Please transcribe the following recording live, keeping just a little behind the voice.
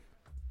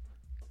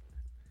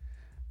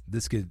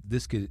this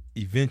could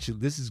eventually,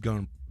 this is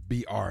gonna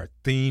be our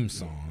theme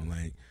song.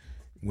 Like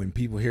when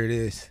people hear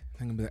this,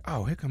 they're gonna be like,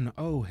 "Oh, here come the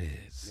old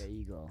heads." There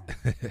you go.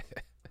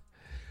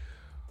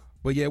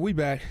 But yeah, we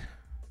back.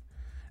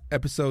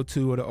 Episode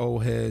 2 of the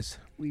old heads,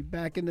 We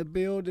back in the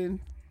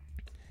building.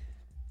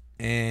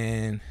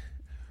 and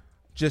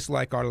just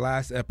like our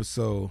last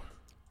episode,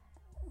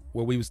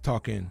 where we was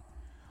talking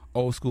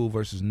old school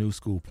versus new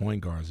school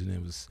point guards, and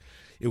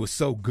it was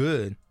so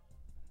good,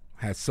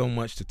 had so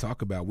much to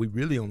talk about. We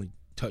really only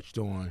touched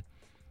on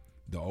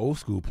the old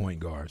school point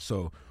guards.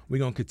 So we're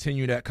gonna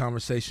continue that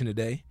conversation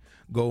today.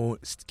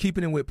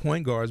 Keeping it with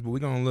point guards, but we're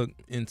gonna look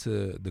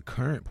into the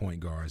current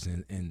point guards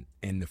and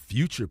the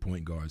future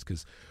point guards,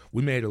 because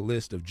we made a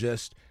list of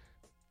just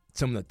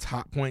some of the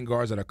top point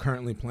guards that are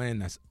currently playing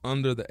that's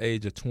under the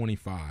age of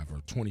 25 or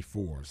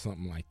 24 or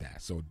something like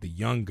that. So the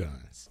young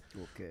guns.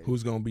 Okay.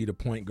 Who's going to be the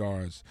point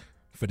guards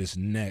for this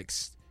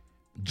next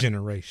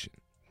generation?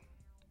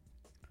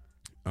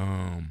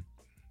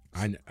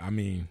 I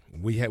mean,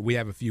 we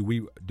have a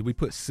few. Do we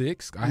put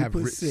 6? I have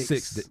put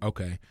six.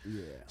 Okay.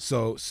 Yeah.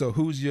 So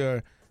who's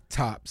your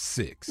top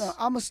 6? Now,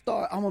 I'm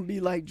gonna be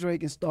like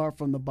Drake and start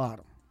from the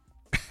bottom.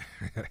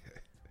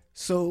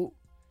 So,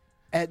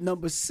 at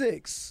number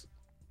 6,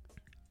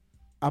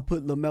 I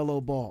put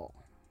LaMelo Ball.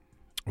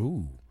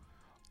 Ooh.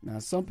 Now,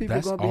 some people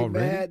That's gonna be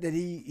already? mad that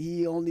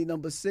he only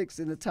number 6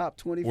 in the top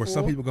 24. Or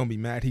some people going to be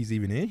mad he's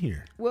even in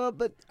here. Well,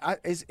 but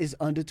it's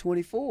under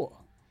 24.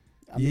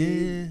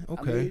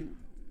 Okay.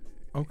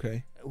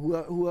 Okay.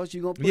 Who else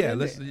you gonna put Yeah, in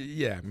let's. there?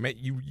 Yeah,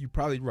 you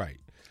probably right.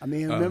 I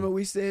mean, remember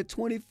we said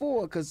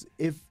 24 because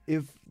if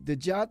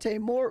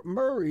DeJounte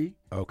Murray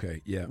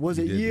Okay, yeah. was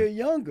a you did year that.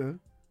 younger,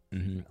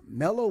 Mm-hmm.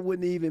 Melo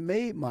wouldn't even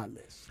made my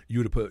list. You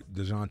would have put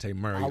DeJounte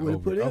Murray. I would've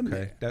over. put him Okay,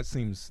 there. that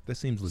seems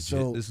legit.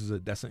 So-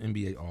 That's an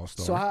NBA All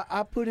Star. So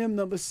I put him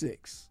number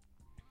 6.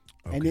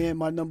 Okay. And then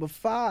my number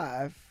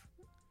 5,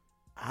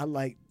 I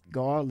like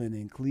Garland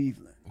in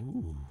Cleveland.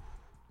 Ooh,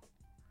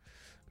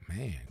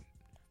 man,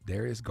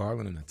 Darius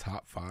Garland in the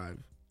top 5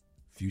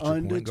 future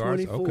Under point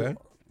guards. 24. Okay,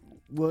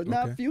 Well,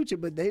 not Okay. future,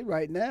 but they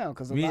right now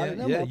because a lot of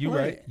them are you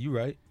playing.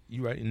 right.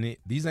 You right. And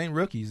these ain't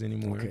rookies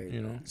anymore. Okay.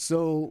 You know.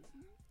 So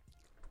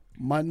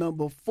my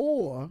number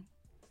 4,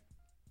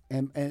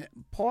 and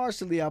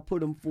partially I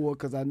put him 4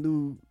 because I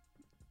knew,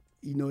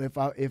 if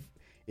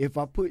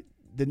I put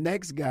the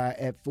next guy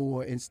at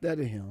 4 instead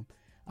of him,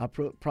 I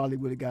probably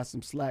would have got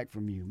some slack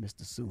from you,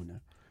 Mr.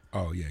 Sooner.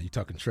 Oh yeah, you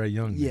talking Trey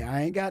Young? Yeah,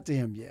 I ain't got to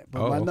him yet.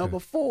 But my okay. number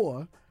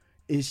 4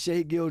 is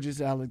Shai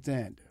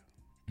Gilgeous-Alexander.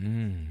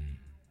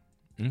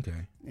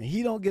 Okay. And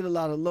he don't get a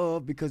lot of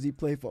love because he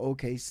played for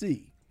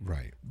OKC.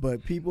 Right.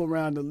 But people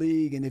around the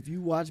league, and if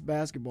you watch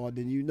basketball,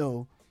 then you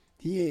know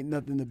he ain't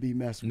nothing to be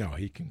messed with. No,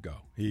 he can go.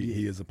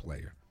 He is a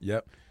player.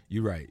 Yep.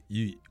 You're right.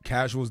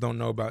 Casuals don't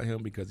know about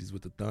him because he's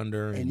with the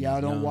Thunder. And he's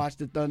y'all don't young. watch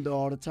the Thunder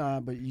all the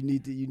time, but you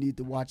need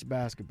to watch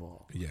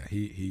basketball. Yeah,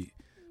 he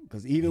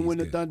Because even He's when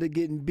the good. Thunder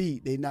getting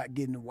beat, they not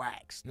getting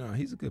waxed. no,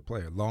 he's a good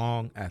player.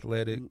 Long,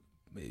 athletic,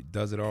 he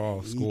does it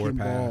all. He Score, can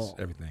pass, ball.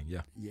 everything.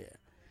 Yeah. Yeah.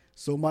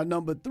 So my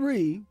number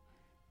 3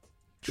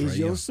 Trae is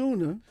Young. your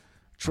Sooner,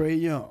 Trae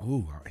Young.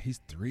 Ooh, he's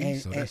 3,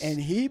 And, so and, that's and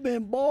he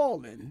been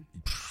balling,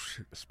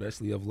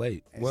 especially of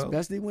late.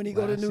 especially when he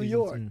go to last New season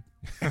York. too.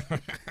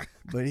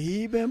 But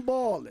he been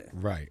balling.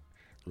 Right.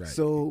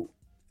 So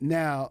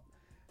now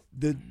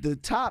the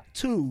top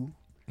 2,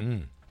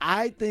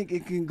 I think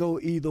it can go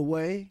either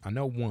way. I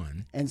know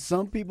one. And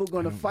some people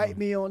going to I don't fight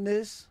know. me on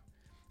this.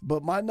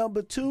 But my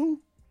number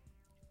 2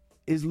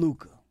 is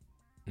Luka.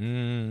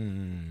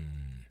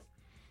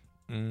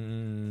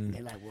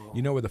 They're like, well,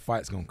 You know where the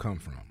fight's gonna come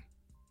from?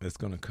 It's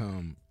gonna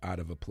come out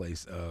of a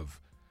place of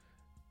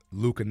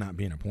Luka not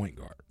being a point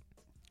guard.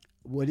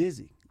 what is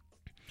he?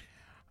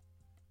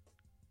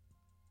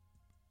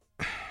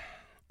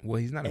 Well,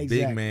 he's not a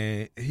Exactly. big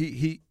man.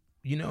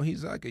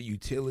 He's like a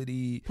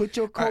utility. Put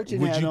your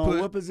coaching would hat you on.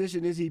 put- What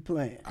position is he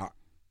playing?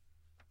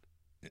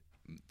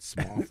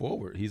 Small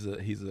forward. He's a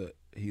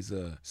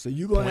So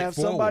you're going point to have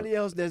forward. somebody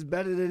else that's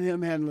better than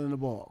him handling the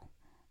ball.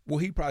 Well,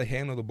 he probably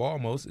handled the ball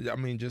most. I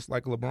mean, just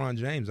like LeBron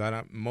James.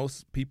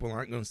 Most people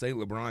aren't going to say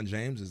LeBron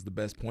James is the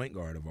best point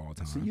guard of all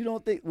time. So you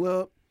don't think,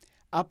 well,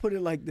 I put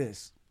it like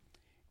this.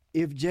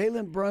 If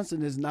Jalen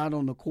Brunson is not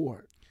on the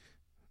court,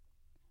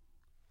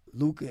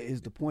 Luka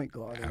is the point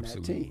guard in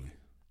that team.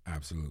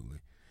 Absolutely.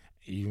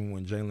 Even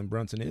when Jalen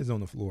Brunson is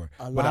on the floor.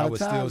 A But lot I of would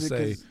times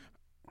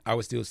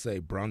still say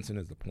Brunson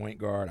is the point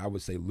guard. I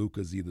would say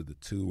Luka's either the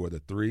 2 or the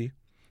 3.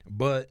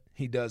 But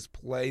he does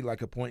play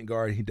like a point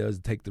guard. He does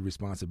take the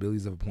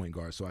responsibilities of a point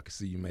guard. So I can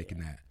see you making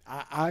that.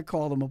 I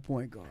call him a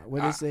point guard.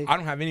 What they say? I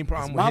don't have any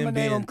problem with Mama him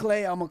name being him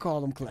Clay. I'm gonna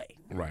call him Clay.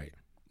 right.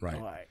 All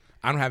right.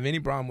 I don't have any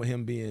problem with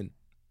him being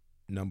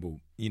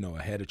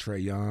ahead of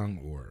Trae Young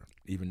or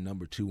even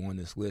number 2 on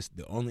this list.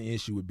 The only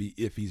issue would be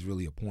if he's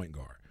really a point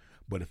guard.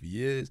 But if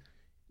he is,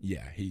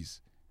 yeah,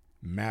 he's.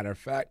 Matter of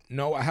fact,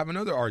 no, I have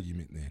another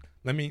argument then.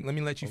 Let me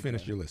let you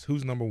finish your list.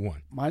 Who's number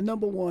 1? My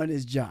number 1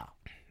 is Ja.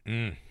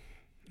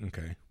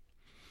 Okay.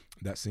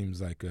 That seems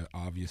like an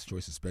obvious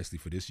choice, especially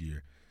for this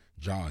year.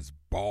 Ja is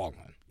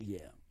balling. Yeah.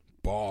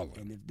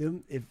 Balling.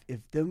 And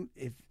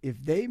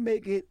if they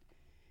make it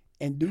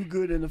and do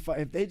good in the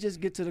if they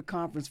just get to the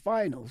conference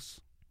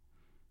finals,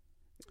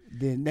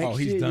 then next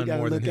year you got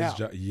to look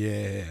out.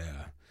 Yeah.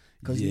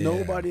 Because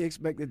nobody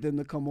expected them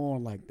to come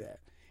on like that.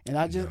 And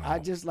I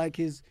just like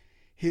his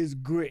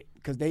grit,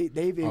 because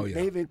they've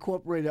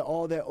incorporated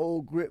all that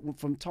old grit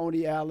from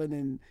Tony Allen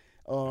and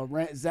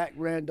Zach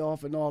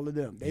Randolph and all of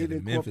them. They've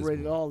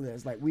incorporated all of that.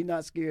 It's like, we're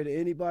not scared of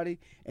anybody,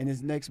 and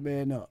it's next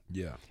man up.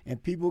 Yeah.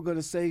 And people are going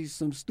to say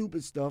some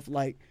stupid stuff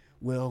like,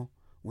 well,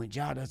 when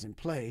Ja doesn't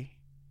play,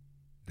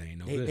 they ain't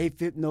no good.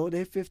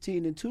 They're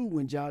 15-2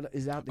 when Ja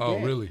is out the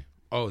game. Oh, really?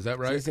 Oh, is that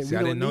right? So they say,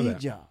 I didn't know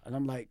that. Ja. And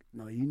I'm like,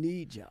 no, you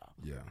need Ja.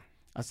 Yeah.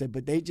 I said,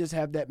 but they just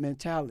have that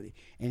mentality.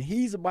 And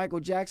he's a Michael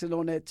Jackson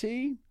on that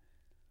team,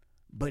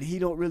 but he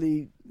don't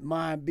really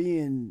mind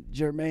being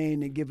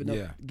Jermaine and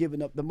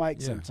giving up the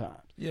mic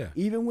sometimes. Yeah.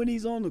 Even when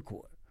he's on the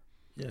court.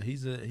 Yeah,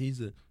 he's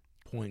a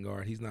point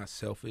guard. He's not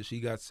selfish. He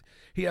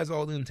has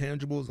all the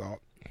intangibles, all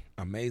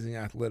amazing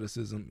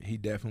athleticism. He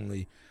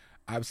definitely,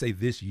 I would say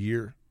this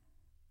year,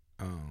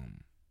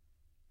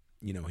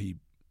 he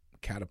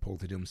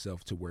catapulted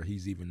himself to where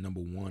he's even number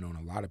one on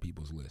a lot of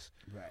people's list.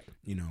 Right.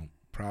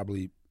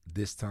 Probably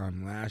this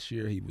time last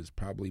year, he was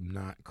probably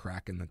not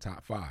cracking the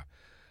top 5.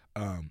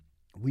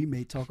 We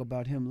may talk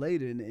about him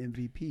later in the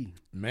MVP.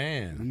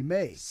 Man. We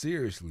may.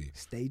 Seriously.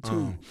 Stay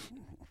tuned.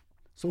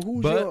 So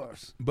who's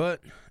yours?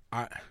 But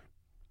I'm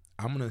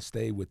going to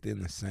stay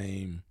within the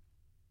same,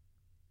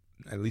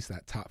 at least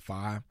that top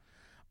 5.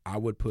 I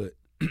would put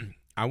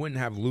I wouldn't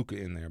have Luka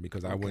in there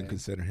because I wouldn't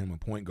consider him a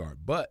point guard.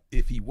 But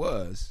if he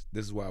was,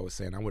 this is what I was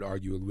saying, I would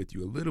argue with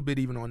you a little bit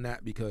even on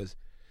that, because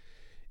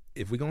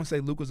if we're going to say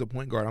Luka's a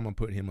point guard, I'm going to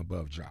put him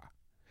above Ja.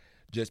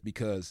 Just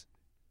because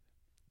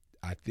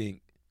I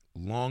think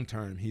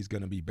long-term he's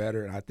going to be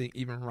better. And I think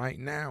even right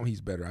now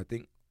he's better. I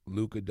think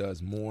Luka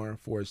does more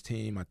for his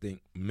team. I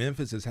think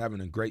Memphis is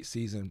having a great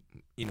season,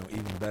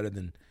 even better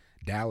than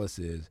Dallas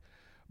is.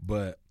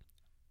 But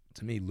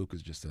to me,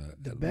 Luka's just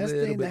the best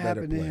thing that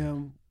happened to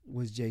him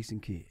was Jason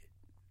Kidd.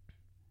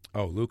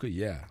 Oh, Luka,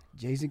 yeah.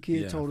 Jason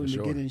Kidd told him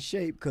to get in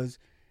shape because,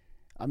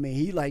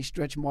 he like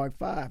stretch mark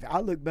 5. I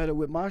look better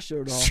with my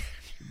shirt off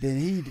than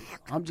he did.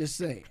 I'm just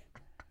saying.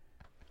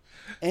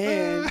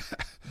 And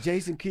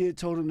Jason Kidd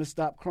told him to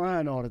stop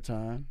crying all the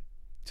time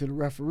to the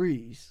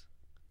referees.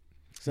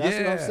 So that's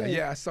what I'm saying.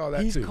 Yeah, I saw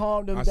that He's too.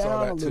 calmed him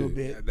down a little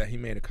bit. That he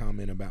made a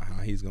comment about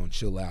how he's going to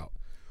chill out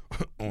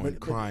on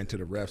crying to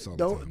the refs all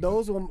the time.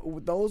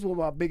 Those were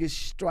my biggest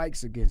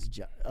strikes against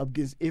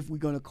if we're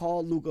going to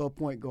call Luka a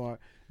point guard,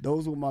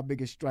 those were my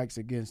biggest strikes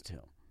against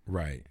him.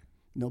 Right.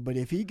 But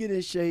if he get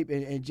in shape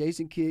and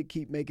Jason Kidd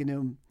keep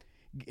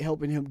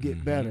helping him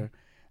get better,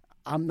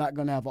 I'm not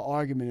going to have an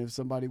argument if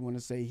somebody want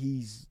to say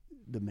he's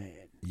the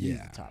man. He's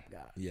the top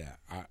guy. Yeah.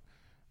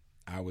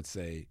 I would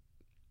say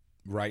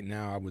right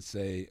now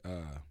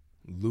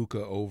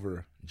Luka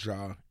over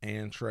Ja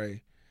and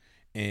Trey.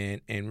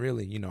 And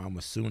really, I'm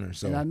a Sooner,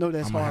 so and I know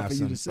that's hard for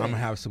you to say. I'm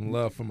gonna have some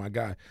love for my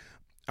guy.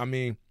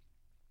 When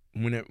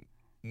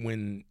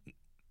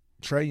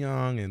Trae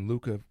Young and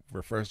Luka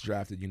were first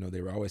drafted,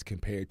 they were always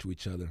compared to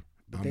each other.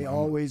 But they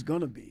always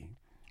gonna be.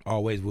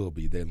 Always will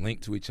be. They're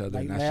linked to each other,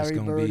 like and that's Larry just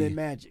gonna Bird be and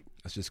Magic.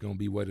 That's just gonna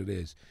be what it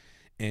is.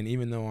 And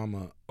even though I'm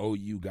a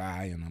OU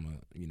guy and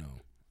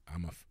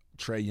I'm a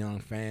Trae Young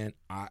fan,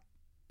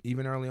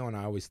 even early on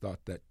I always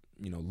thought that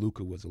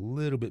Luka was a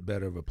little bit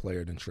better of a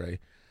player than Trae.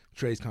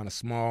 Trey's kind of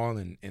small,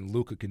 and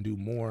Luka can do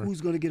more. Who's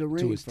going to get a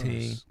ring to his first?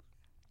 Team?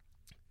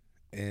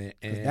 And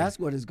that's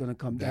what it's going to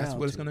come down to. That's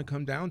what it's going to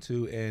come down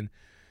to. And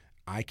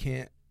I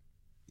can't,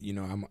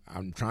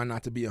 I'm trying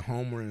not to be a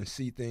homer and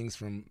see things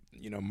from,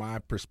 my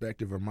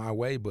perspective or my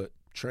way, but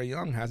Trae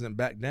Young hasn't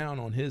backed down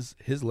on his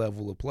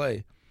level of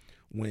play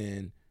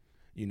when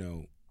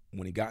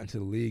he got into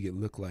the league, it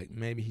looked like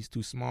maybe he's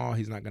too small.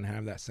 He's not going to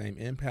have that same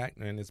impact,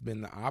 and it's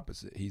been the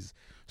opposite. He's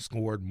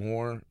scored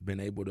more, been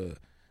able to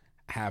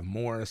have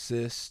more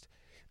assists,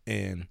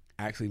 and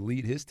actually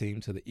lead his team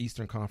to the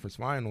Eastern Conference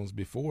Finals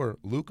before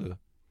Luka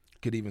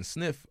could even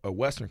sniff a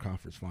Western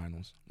Conference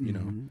Finals.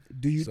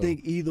 Do you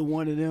think either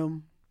one of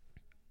them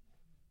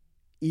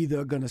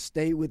either going to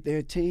stay with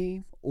their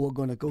team or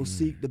going to go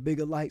seek the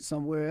bigger light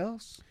somewhere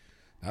else?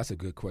 That's a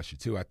good question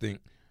too. I think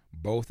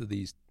both of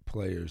these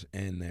players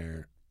and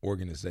their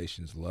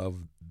organizations love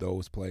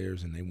those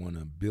players and they want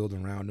to build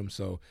around them.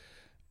 So,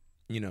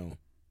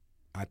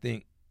 I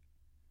think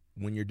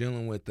when you're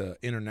dealing with an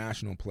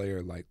international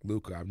player like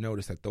Luka, I've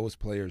noticed that those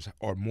players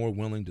are more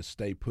willing to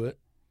stay put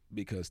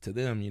because to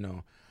them,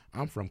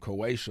 I'm from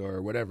Croatia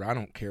or whatever. I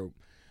don't care.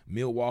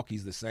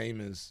 Milwaukee's the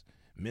same as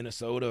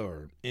Minnesota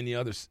or any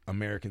other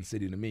American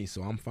city to me,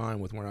 so I'm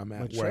fine with where I'm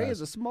at. But Trey is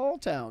a small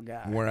town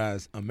guy.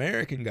 Whereas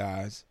American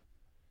guys,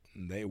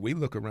 we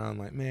look around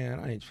like,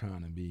 man, I ain't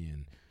trying to be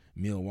in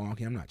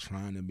Milwaukee. I'm not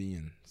trying to be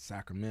in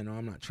Sacramento.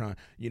 I'm not trying.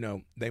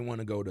 They want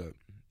to go to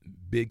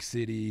big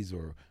cities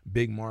or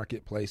big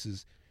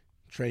marketplaces.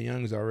 Trae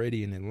Young's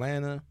already in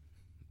Atlanta.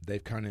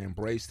 They've kind of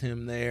embraced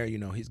him there.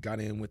 He's got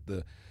in with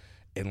the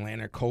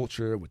Atlanta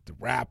culture with the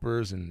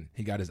rappers, and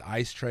he got his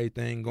ice tray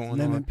thing going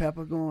lemon on.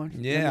 pepper going.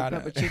 Yeah, lemon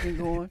pepper chicken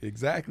going.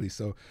 Exactly.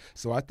 So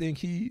I think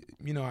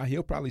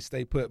he'll probably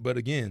stay put. But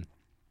again,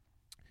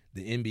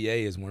 the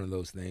NBA is one of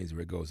those things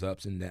where it goes up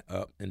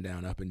and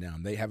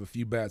down. They have a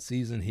few bad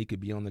seasons. He could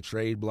be on the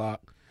trade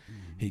block.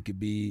 Mm-hmm. He could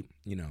be,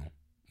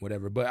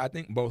 whatever. But I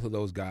think both of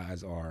those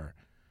guys are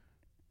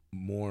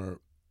more.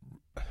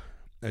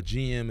 A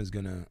GM is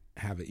gonna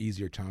have an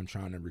easier time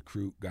trying to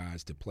recruit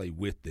guys to play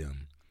with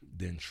them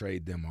than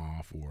trade them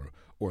off or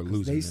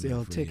losing them. They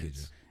sell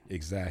tickets.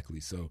 Exactly.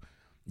 So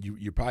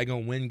you're probably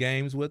gonna win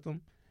games with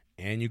them,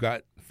 and you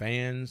got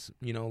fans,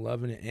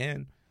 loving it.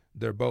 And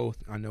they're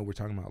both. I know we're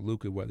talking about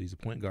Luka, whether he's a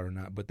point guard or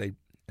not, but they,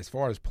 as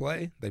far as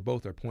play, they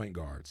both are point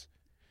guards,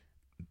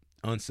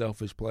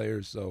 unselfish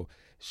players. So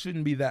it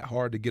shouldn't be that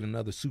hard to get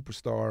another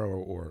superstar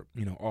or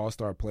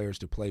all-star players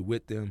to play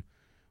with them,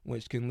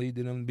 which can lead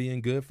to them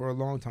being good for a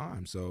long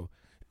time. So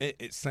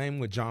it's same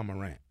with John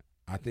Morant.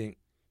 I think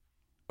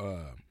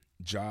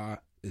Ja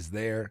is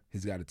there.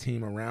 He's got a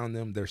team around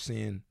them. They're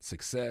seeing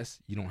success.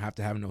 You don't have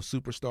to have no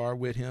superstar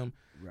with him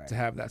to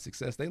have that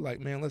success. They like,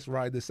 man, let's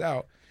ride this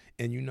out.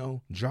 And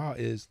Ja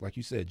is, like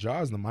you said,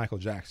 Ja is the Michael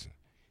Jackson.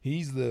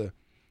 He's the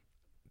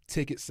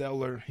ticket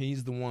seller.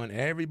 He's the one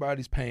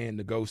everybody's paying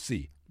to go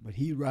see. But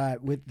he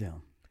ride with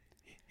them.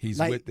 He's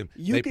with them.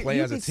 They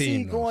play as a team.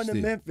 You can see going to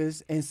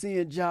Memphis and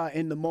seeing Ja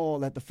in the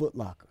mall at the Foot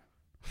Locker.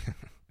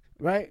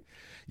 Right?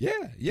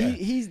 Yeah.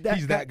 He's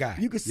that guy.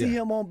 You can see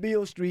him on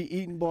Beale Street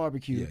eating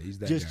barbecue. Yeah, he's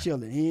that just guy.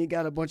 Chilling. He ain't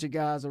got a bunch of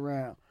guys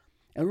around.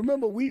 And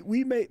remember,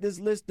 we made this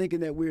list thinking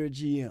that we're a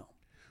GM.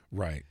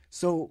 Right.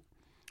 So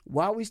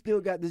while we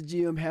still got this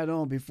GM hat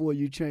on before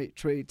you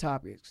trade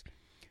topics,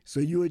 so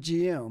you're a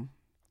GM,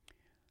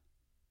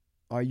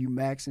 are you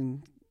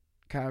maxing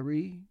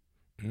Kyrie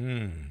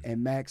and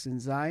maxing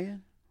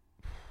Zion?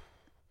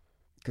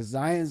 Because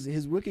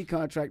his rookie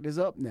contract is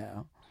up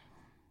now,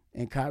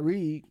 and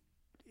Kyrie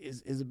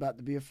is about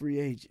to be a free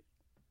agent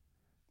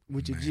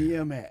with your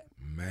GM hat.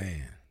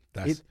 Man,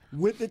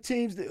 with the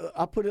teams.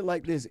 I put it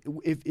like this: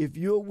 if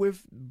you're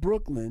with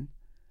Brooklyn,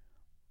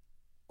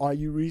 are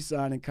you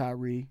re-signing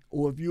Kyrie?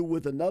 Or if you're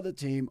with another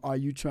team, are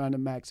you trying to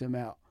max him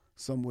out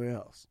somewhere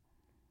else?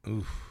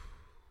 Oof,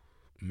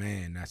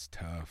 man, that's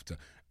tough.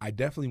 I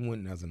definitely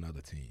wouldn't as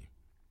another team.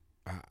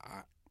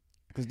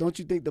 Because don't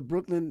you think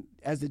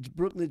as the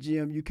Brooklyn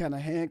GM, you kind of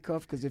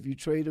handcuffed? Because if you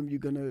trade him, you're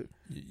going to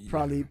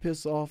probably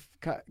piss off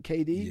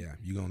KD? Yeah,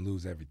 you're going to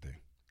lose everything.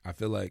 I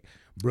feel like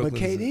Brooklyn.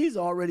 But KD's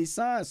already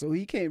signed, so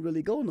he can't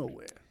really go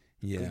nowhere.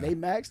 Yeah. Because they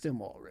maxed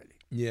him already.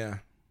 Yeah.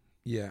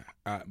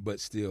 But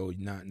still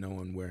not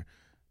knowing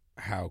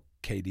how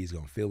KD's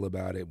going to feel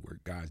about it, where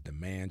guys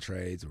demand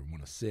trades or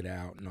want to sit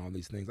out and all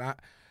these things.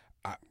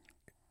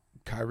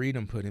 Kyrie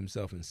done put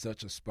himself in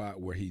such a spot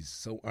where he's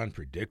so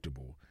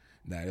unpredictable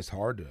that it's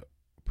hard to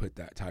put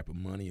that type of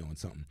money on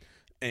something.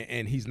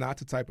 And he's not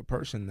the type of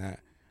person that,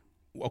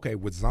 okay,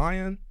 with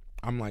Zion,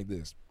 I'm like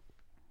this.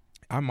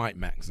 I might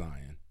max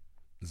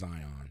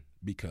Zion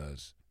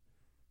because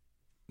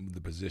the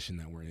position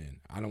that we're in.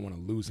 I don't want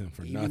to lose him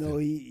for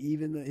nothing.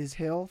 Even his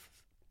health?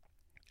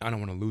 I don't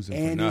want to lose him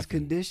for nothing. And his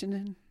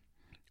conditioning?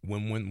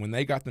 When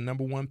they got the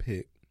number one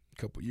pick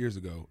a couple years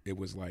ago, it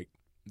was like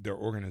their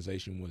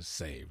organization was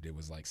saved. It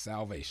was like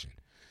salvation.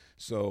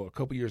 So a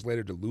couple years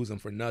later to lose him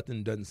for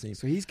nothing doesn't seem.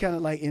 So he's kind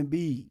of like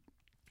Embiid.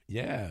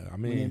 Yeah, I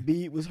mean, when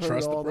Embiid was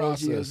hurt all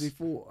those years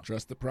before.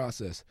 Trust the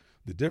process.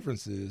 The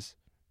difference is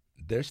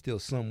they're still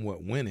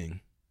somewhat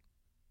winning,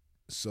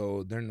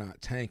 so they're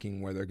not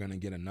tanking where they're going to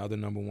get another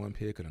number one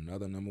pick and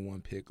another number one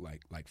pick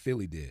like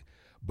Philly did.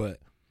 But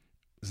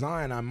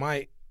Zion, I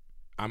might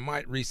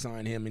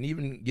re-sign him and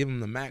even give him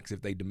the max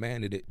if they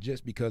demanded it,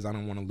 just because I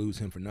don't want to lose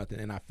him for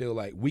nothing. And I feel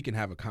like we can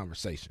have a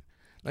conversation.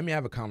 Let me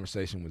have a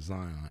conversation with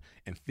Zion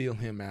and feel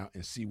him out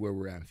and see where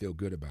we're at and feel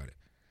good about it.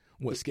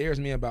 What scares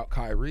me about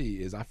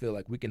Kyrie is I feel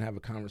like we can have a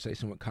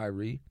conversation with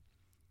Kyrie,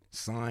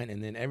 sign,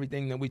 and then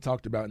everything that we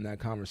talked about in that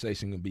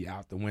conversation can be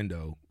out the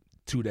window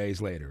 2 days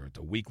later or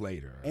a week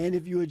later. And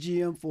if you're a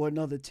GM for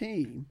another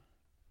team,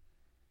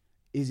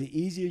 is it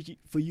easier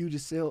for you to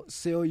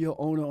sell your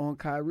owner on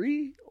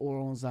Kyrie or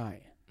on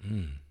Zion?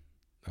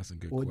 That's a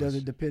good question. Or does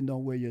it depend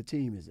on where your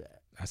team is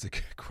at? That's a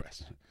good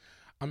question.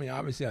 I mean,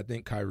 obviously, I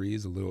think Kyrie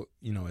is a little,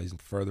 is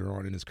further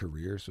on in his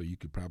career, so you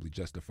could probably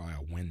justify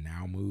a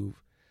win-now move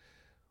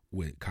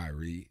with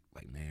Kyrie.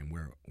 Like, man,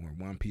 we're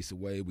one piece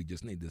away. We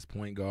just need this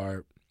point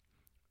guard.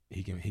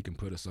 He can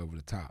put us over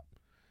the top.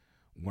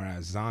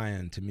 Whereas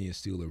Zion, to me, is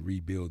still a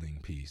rebuilding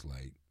piece.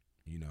 Like,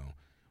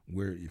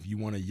 where if you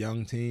want a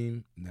young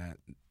team that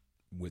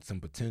with some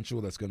potential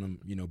that's going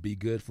to, be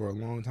good for a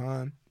long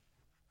time,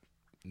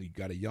 you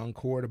got a young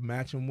core to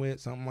match him with,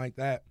 something like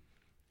that.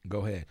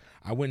 Go ahead.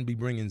 I wouldn't be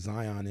bringing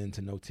Zion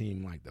into no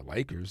team like the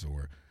Lakers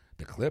or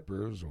the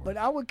Clippers. But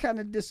I would kind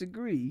of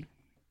disagree,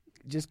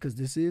 just because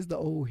this is the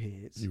old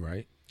heads. You're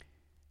right.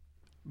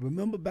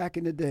 Remember back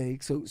in the day,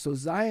 so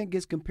Zion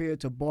gets compared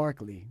to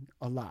Barkley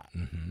a lot.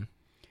 Mm-hmm.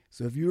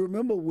 So if you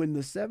remember when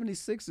the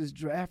 76ers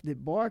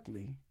drafted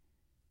Barkley,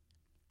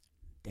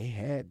 they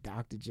had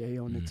Dr. J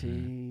on the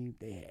team.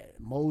 They had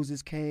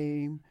Moses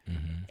came,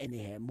 and they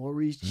had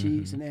Maurice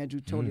Cheeks and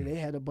Andrew Toney. They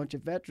had a bunch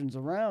of veterans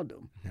around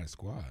them. Had a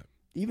squad.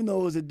 Even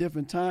though it was a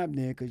different time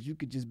then, because you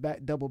could just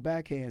double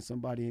backhand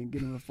somebody and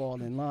get them to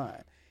fall in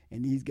line.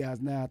 And these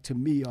guys now, to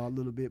me, are a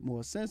little bit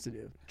more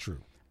sensitive.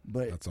 True.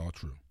 But that's all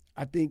true.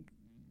 I think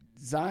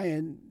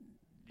Zion,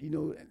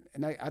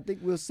 and I think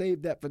we'll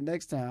save that for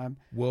next time.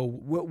 Well,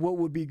 what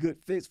would be good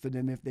fits for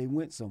them if they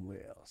went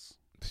somewhere else?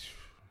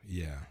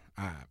 Yeah,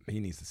 he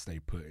needs to stay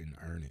put and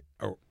earn it.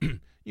 Or,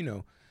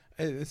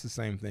 it's the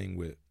same thing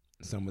with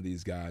some of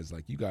these guys.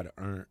 Like, you got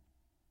to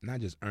not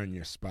just earn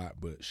your spot,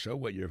 but show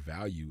what your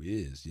value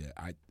is. Yeah,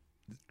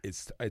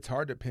 it's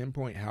hard to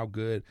pinpoint how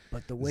good.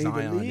 But the way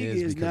Zion the league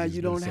is now,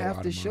 you don't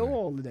have to show mind.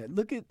 all of that.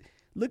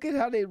 Look at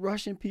how they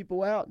rushing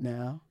people out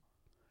now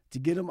to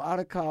get them out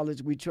of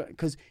college.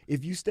 Because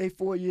if you stay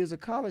 4 years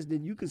of college,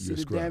 then you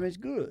consider damaged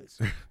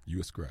goods. You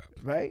a scrub,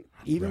 right?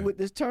 Even with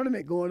this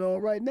tournament going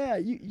on right now,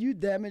 you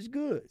damaged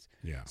goods.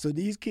 Yeah. So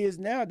these kids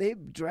now,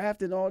 they've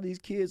drafted all these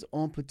kids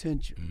on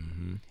potential,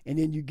 and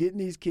then you getting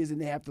these kids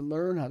and they have to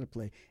learn how to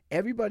play.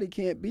 Everybody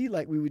can't be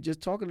like we were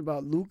just talking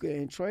about Luka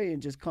and Trey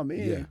and just come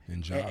in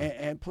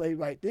and play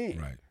right then.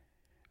 Right.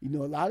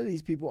 A lot of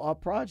these people are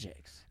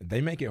projects.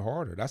 They make it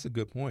harder. That's a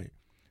good point.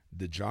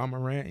 The Ja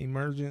Morant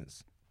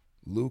emergence,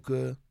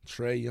 Luka,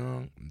 Trae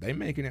Young, they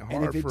making it hard for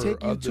other And if it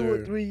take you 2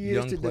 or 3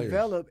 years to players.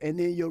 develop, and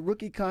then your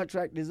rookie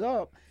contract is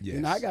up,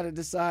 then I got to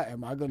decide: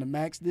 am I going to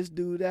max this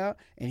dude out,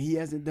 and he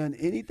hasn't done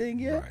anything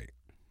yet?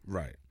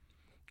 Right.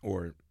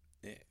 Or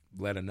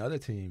let another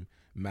team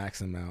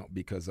max him out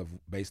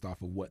based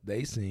off of what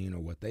they seen or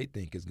what they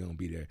think is going to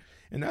be there,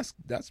 and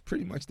that's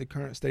pretty much the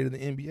current state of the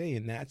NBA,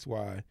 and that's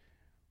why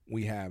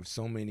we have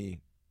so many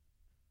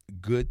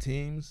good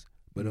teams,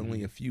 but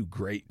only a few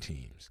great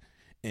teams,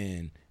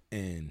 and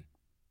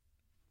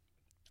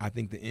I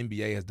think the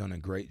NBA has done a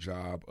great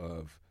job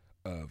of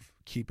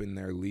keeping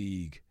their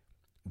league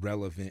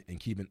relevant and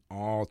keeping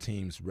all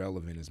teams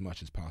relevant as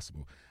much as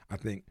possible. I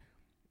think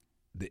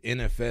the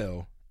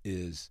NFL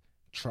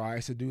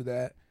tries to do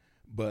that,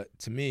 but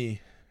to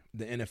me,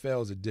 the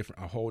NFL is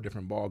a whole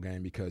different ball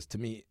game, because to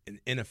me, in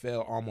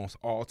NFL, almost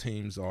all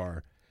teams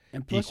are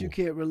and plus equal. You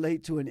can't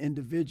relate to an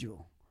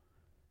individual.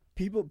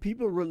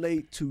 People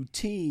relate to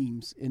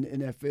teams in the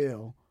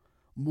NFL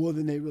more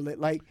than they relate.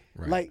 Like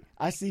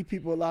I see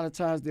people a lot of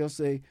times, they'll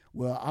say,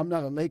 well, I'm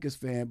not a Lakers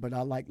fan, but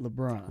I like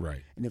LeBron.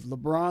 Right. And if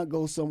LeBron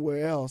goes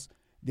somewhere else,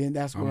 then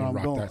that's where I'm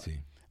going. That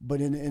team.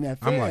 But in the NFL,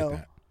 I'm like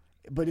that.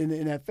 But in the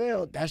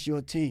NFL, that's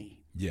your team.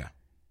 Yeah.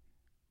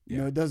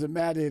 It doesn't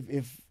matter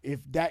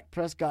if Dak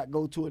Prescott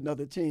go to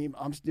another team,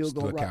 I'm still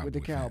going to rock with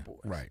the Cowboys.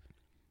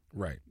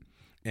 Right.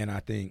 And I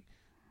think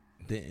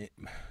the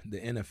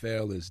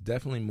NFL is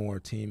definitely more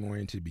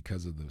team-oriented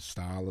because of the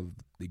style of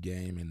the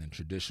game and the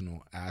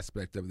traditional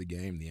aspect of the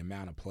game, the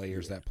amount of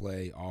players that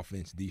play,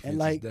 offense,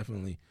 defense, is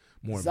definitely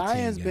more of a team game.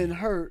 Zion's been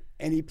hurt,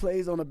 and he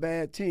plays on a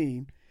bad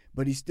team,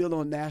 but he's still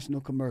on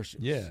national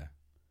commercials. Yeah.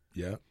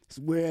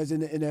 Whereas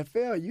in the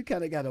NFL, you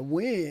kind of got to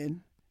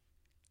win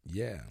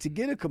to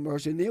get a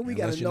commercial, and then we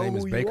got to know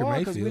who you are,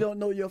 because we don't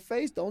know your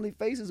face. The only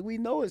faces we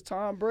know is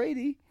Tom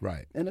Brady,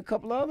 and a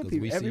couple of other people.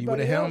 We see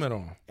Everybody you with a else, helmet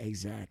on.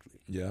 Exactly.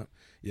 Yeah.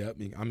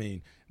 I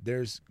mean,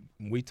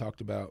 we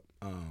talked about.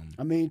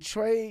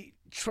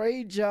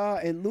 Trey, Ja,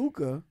 and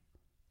Luka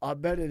are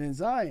better than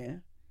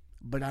Zion,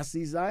 but I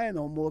see Zion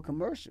on more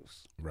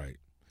commercials. Right.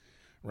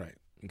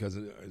 Because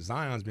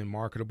Zion's been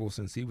marketable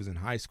since he was in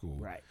high school.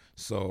 Right.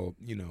 So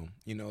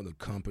the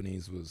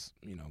companies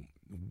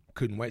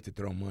couldn't wait to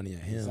throw money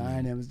at him.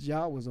 Zion and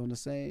Ja was on the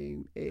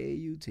same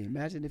AAU team.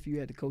 Imagine if you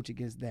had to coach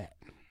against that.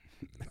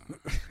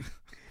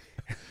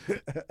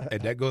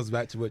 And that goes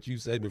back to what you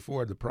said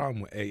before, the problem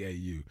with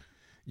AAU.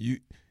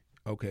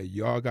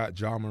 Y'all got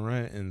Ja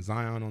Morant and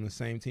Zion on the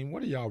same team.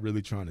 What are y'all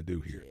really trying to do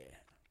here? Yeah.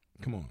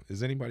 Come on.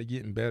 Is anybody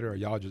getting better, or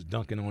y'all just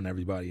dunking on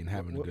everybody and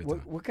having a good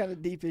time? What kind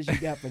of defense you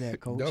got for that,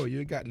 Coach? No, you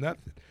ain't got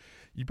nothing.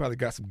 You probably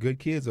got some good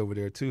kids over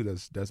there too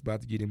that's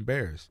about to get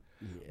embarrassed.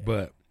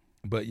 Yeah.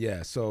 But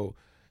yeah, so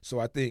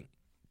I think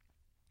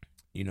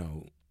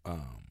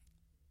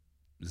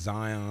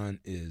Zion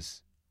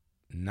is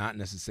not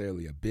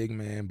necessarily a big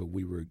man, but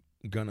we were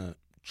gonna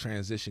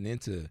transition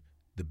into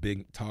the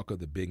big talk of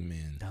the big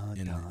men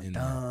in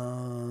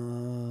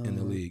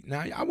the league.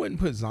 Now, I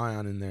wouldn't put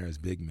Zion in there as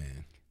big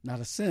man. Not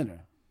a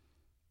center.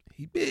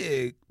 He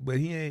big, but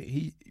he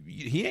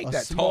ain't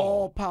that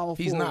small, tall. Power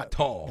He's forward. not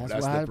tall.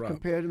 That's why the I problem.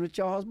 compared him to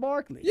Charles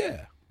Barkley.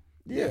 Yeah.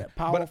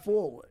 Power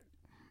forward.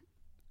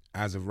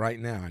 As of right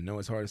now, I know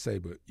it's hard to say,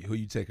 but who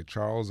you take, a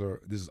Charles,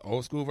 or this is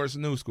old school versus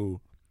new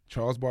school,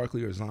 Charles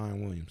Barkley or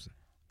Zion Williamson?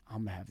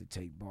 I'm gonna have to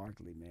take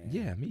Barkley, man.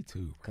 Yeah, me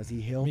too. Because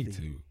he healthy. Me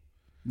too.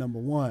 Number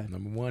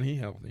one, he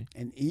healthy.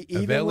 And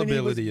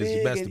availability is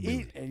the best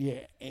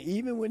ability. And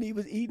even when he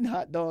was eating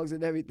hot dogs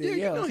and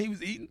everything else, he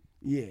was eating.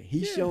 Yeah,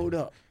 he showed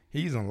up.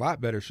 He's in a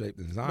lot better shape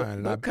than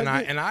Zion,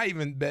 and I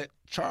even bet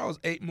Charles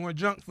ate more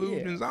junk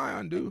food than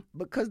Zion do.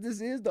 Because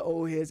this is the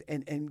old heads,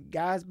 and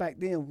guys back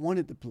then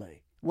wanted to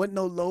play. Wasn't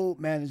no load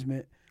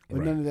management or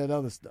none of that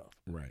other stuff.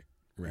 Right.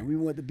 Right. And we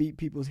want to beat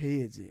people's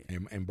heads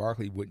in. And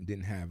Barkley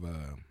didn't have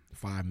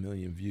 5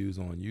 million views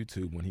on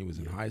YouTube when he was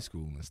in high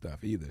school and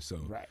stuff either. So,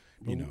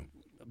 you know.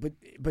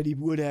 But he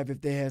would have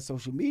if they had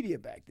social media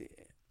back then.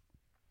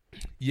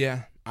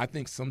 Yeah, I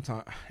think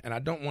sometimes, and I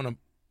don't want to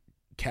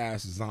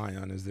cast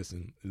Zion as this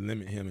and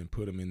limit him and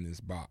put him in this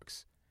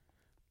box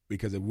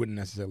because it wouldn't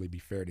necessarily be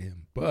fair to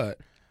him. But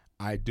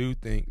I do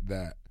think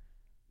that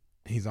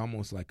he's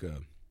almost like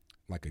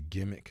a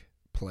gimmick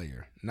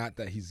player. Not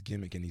that he's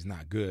gimmick and he's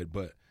not good,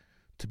 but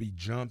to be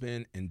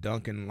jumping and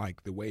dunking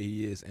like the way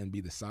he is and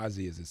be the size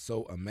he is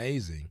so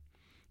amazing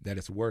that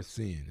it's worth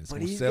seeing. It's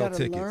going to sell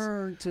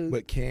tickets.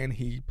 But can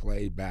he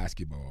play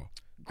basketball?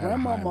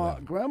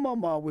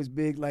 Grandmama was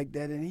big like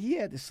that, and he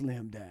had to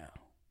slim down.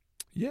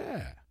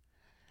 Yeah.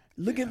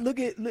 Look,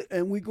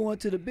 and we going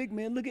to the big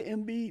man. Look at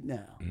Embiid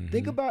now. Mm-hmm.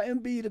 Think about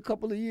Embiid a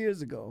couple of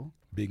years ago.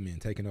 Big men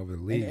taking over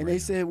the league. And they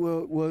said,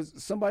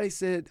 somebody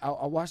said,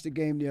 I watched the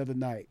game the other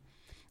night,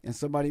 and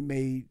somebody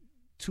made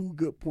 2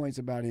 good points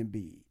about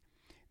Embiid.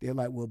 They're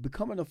like, well,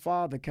 becoming a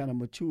father kind of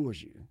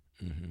matures you.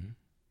 Mm-hmm.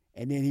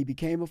 And then he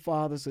became a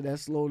father, so that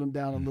slowed him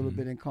down a little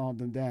bit and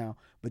calmed him down.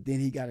 But then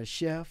he got a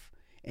chef,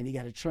 and he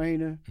got a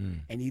trainer,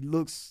 and he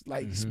looks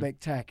like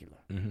spectacular.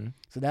 Mm-hmm.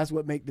 So that's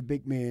what make the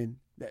big man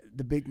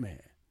the big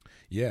man.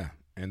 Yeah,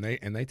 and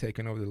they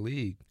taking over the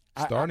league,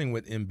 starting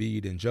with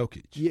Embiid and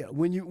Jokic. Yeah,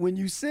 when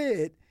you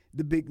said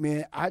the big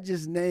man, I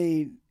just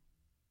named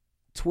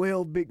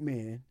 12 big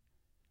men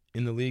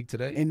in the league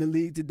today. In the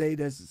league today,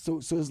 that's so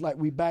it's like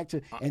we back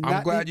to. And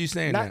I'm glad you're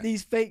saying that. Not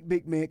these fake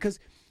big men, because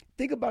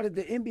think about it.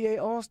 The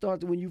NBA All-Star,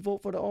 when you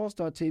vote for the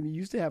All-Star team, you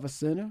used to have a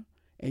center,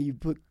 and you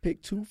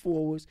pick 2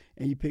 forwards,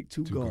 and you pick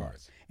 2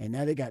 guards. And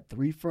now they got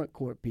 3 front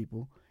court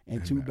people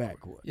and 2 back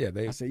court. Yeah,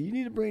 I said you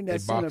need to bring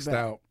that center back. They boxed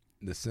out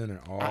the center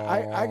all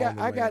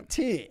I got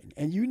 10,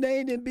 and you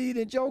named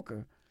Embiid and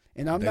Joker,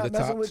 and I'm not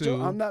messing with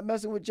Joker. I'm not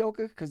messing with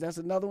Joker because that's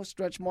another one.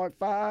 Stretch mark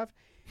 5.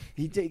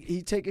 He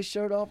take his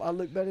shirt off. I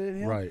look better than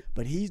him. Right.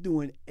 But he's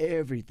doing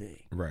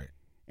everything. Right.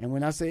 And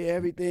when I say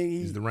everything,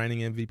 he's the reigning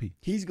MVP.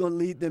 He's going to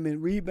lead them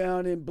in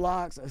rebounding,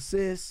 blocks,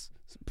 assists,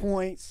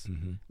 points,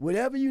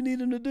 whatever you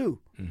need him to do.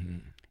 Mm-hmm.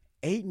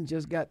 Ayton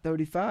just got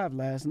 35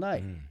 last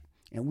night,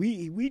 and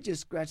we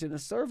just scratching the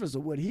surface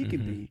of what he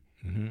can be.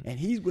 Mm-hmm. And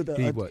he's with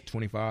what,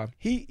 25?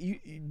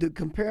 The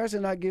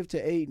comparison I give to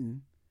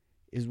Ayton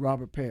is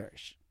Robert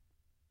Parrish.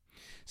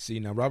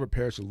 See, now Robert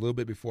Parrish a little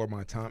bit before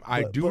my time.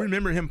 I do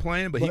remember him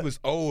playing, but he was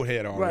old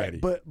head already.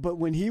 Right, but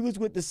when he was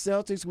with the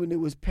Celtics, when it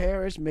was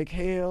Parrish,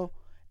 McHale,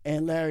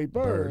 and Larry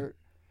Bird,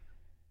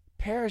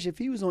 Parrish, if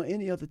he was on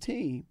any other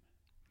team,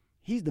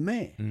 he's the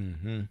man.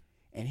 Mm-hmm.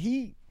 And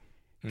he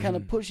kind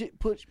of pushed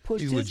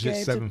he's his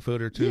legit game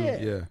 7-footer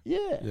too.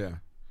 Yeah.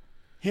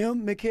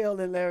 Him,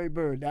 McHale, and Larry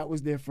Bird, that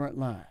was their front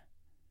line.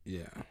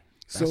 Yeah.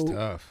 That's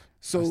tough.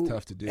 That's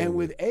tough to do. And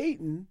with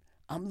Ayton,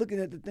 I'm looking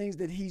at the things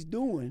that he's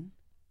doing,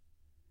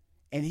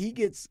 and he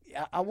gets,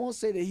 I won't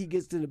say that he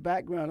gets to the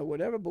background or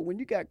whatever, but when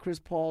you got Chris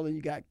Paul and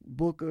you got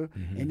Booker,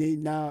 and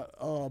then now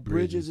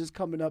Bridges is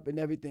coming up and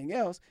everything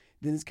else,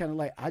 then it's kind of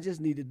like, I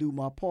just need to do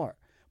my part.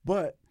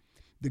 But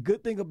the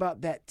good thing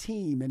about that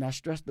team, and I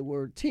stress the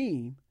word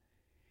team,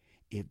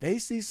 if they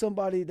see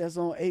somebody that's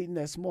on Ayton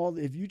that's small,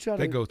 if you try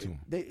they go to him.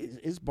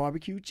 It's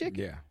barbecue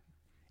chicken. Yeah.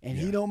 And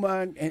he don't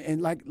mind.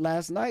 And like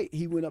last night,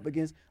 he went up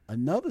against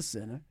another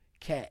center,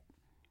 Cat.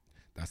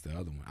 That's the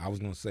other one. I was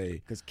going to say.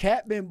 Because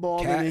Cat been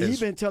balling, and he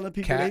been telling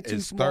people they too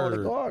small to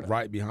guard him.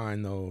 Right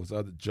behind those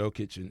other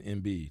Jokic and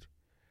Embiid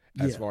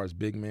as far as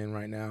big men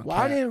right now. Well,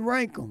 Cat, I didn't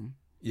rank them.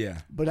 Yeah.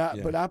 But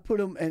I put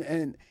them,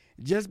 and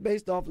just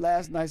based off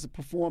last night's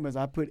performance,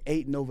 I put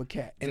Ayton over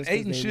Cat. And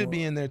Ayton should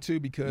be in there too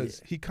because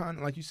he kind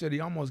of, like you said, he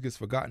almost gets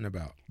forgotten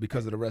about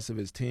because of the rest of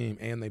his team,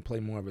 and they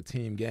play more of a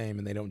team game,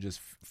 and they don't just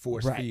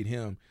force feed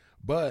him.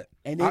 But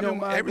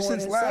ever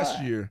since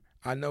last year,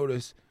 I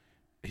noticed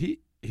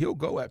he'll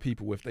go at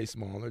people if they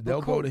smaller.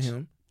 They'll go to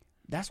him.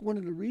 That's one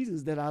of the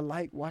reasons that I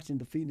like watching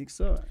the Phoenix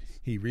Suns.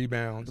 He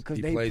rebounds because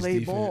he they plays play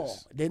defense. Ball.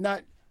 They're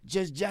not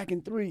just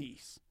jacking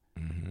threes.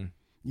 Mm-hmm.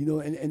 You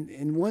know,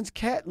 and once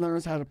Cat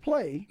learns how to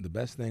play, the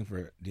best thing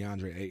for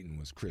DeAndre Ayton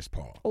was Chris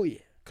Paul. Oh yeah,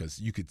 because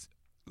you could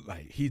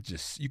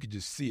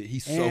just see it.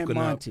 He's soaking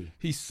up.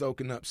 He's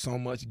soaking up so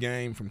much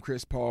game from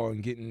Chris Paul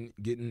and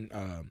getting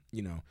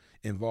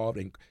involved.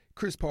 And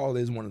Chris Paul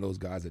is one of those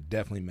guys that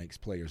definitely makes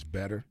players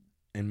better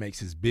and makes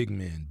his big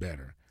men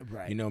better.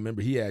 Right. You know,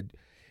 remember he had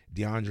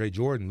DeAndre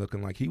Jordan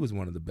looking like he was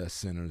one of the best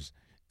centers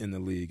in the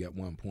league at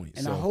one point.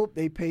 And I hope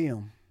they pay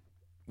him.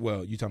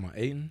 Well, you talking about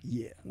Ayton?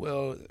 Yeah.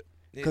 Well,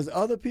 because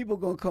other people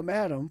gonna come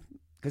at him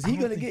because he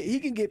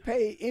can get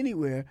paid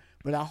anywhere.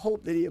 But I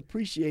hope that he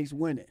appreciates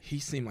winning. He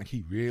seemed like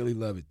he really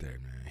loved it there,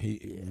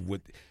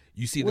 man.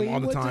 You see them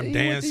all the time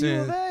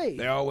dancing.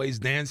 They're always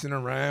dancing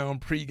around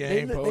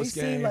pregame, postgame. They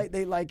seem like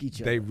they like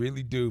each other. They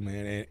really do,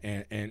 man.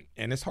 And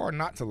it's hard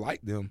not to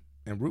like them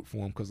and root for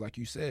them because, like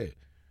you said,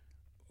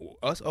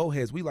 us old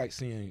heads, we like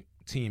seeing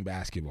team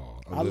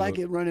basketball. I like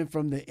it running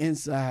from the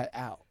inside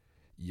out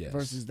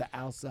versus the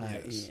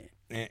outside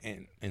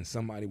in. And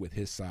somebody with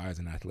his size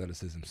and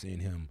athleticism, seeing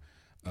him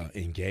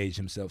engage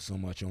himself so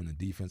much on the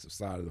defensive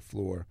side of the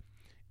floor.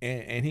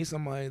 And he's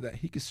somebody that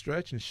he can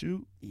stretch and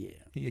shoot. Yeah.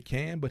 He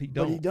can, but he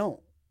don't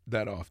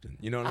that often.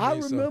 You know what I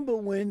mean? I remember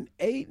when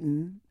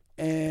Ayton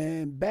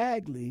and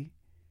Bagley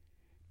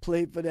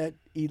played for that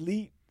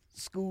elite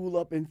school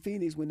up in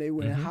Phoenix when they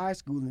were in high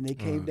school, and they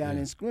came down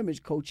in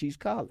scrimmage, Cochise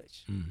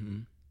College. Mm-hmm.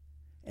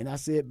 And I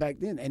said back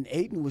then, and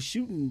Ayton was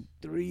shooting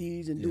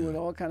threes and doing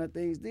all kind of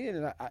things then.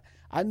 And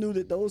I knew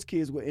that those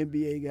kids were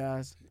NBA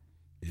guys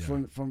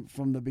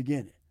from the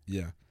beginning.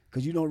 Yeah.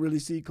 Because you don't really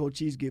see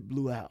Cochise get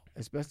blew out,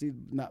 especially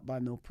not by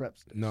no prep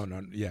stage. No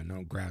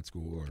grad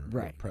school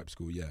or prep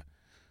school, yeah.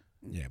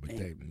 Yeah, but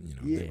they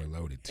were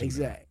loaded too.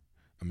 Exactly.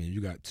 I mean,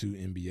 you got 2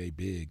 NBA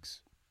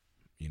bigs.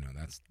 You know,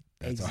 that's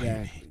exactly. all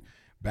you need.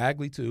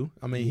 Bagley too.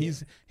 I mean,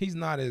 he's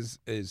not as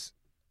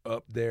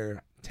up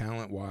there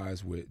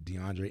talent-wise with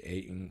DeAndre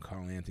Ayton,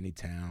 Karl Anthony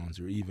Towns,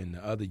 or even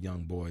the other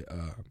young boy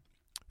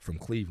from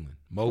Cleveland,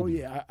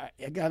 Mobley. Oh, yeah,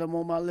 I got him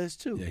on my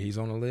list, too. Yeah, he's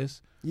on the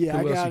list? Yeah,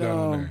 Who else you got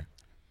on there?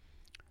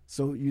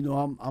 So,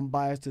 I'm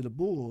biased to the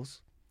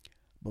Bulls,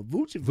 but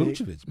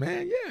Vucevic,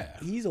 man, yeah.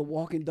 He's a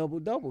walking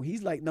double-double.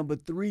 He's like number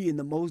 3 in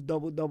the most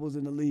double-doubles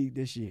in the league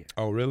this year.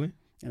 Oh, really?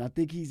 And I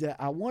think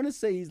I want to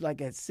say he's like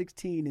at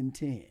 16 and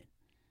 10.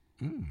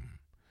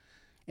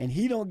 And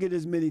he don't get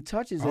as many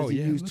touches as he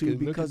used to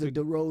because of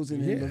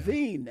DeRozan and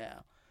Levine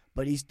now.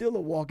 But he's still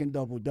a walking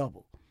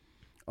double-double.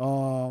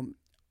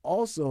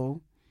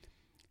 Also,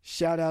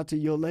 shout out to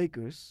your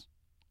Lakers.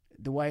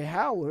 Dwight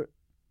Howard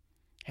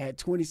had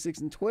 26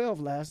 and 12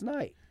 last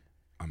night.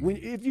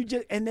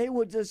 And they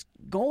were just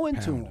going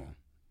to him.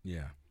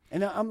 Yeah.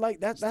 And I'm like,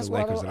 that's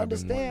why I don't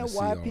understand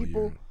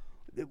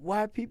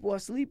why people are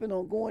sleeping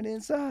on going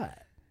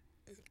inside.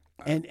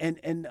 And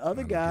the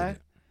other guy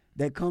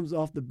that comes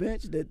off the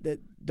bench that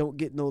don't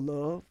get no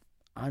love,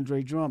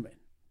 Andre Drummond.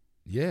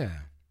 Yeah.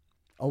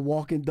 A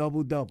walking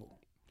double-double.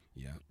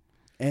 Yeah.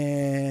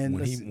 And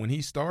when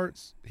he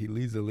starts, he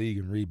leads the league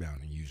in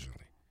rebounding usually.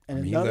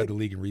 And he led the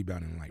league in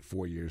rebounding like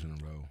 4 years in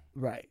a row.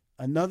 Right.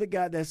 Another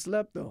guy that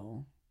slept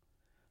on,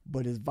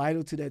 but is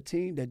vital to that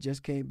team that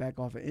just came back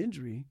off an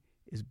injury,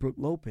 is Brook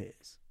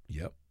Lopez.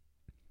 Yep.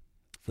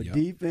 For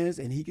defense,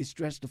 and he can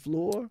stretch the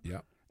floor.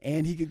 Yep.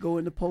 And he could go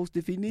in the post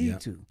if he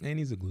needed to. And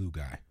he's a glue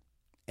guy.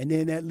 And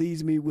then that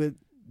leaves me with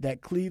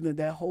that Cleveland,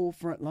 that whole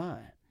front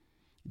line.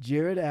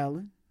 Jared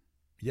Allen.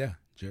 Yeah,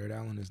 Jared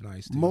Allen is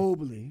nice too.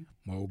 Mobley.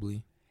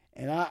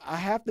 And I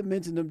have to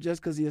mention him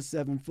just because he's a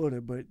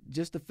 7-footer, but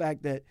just the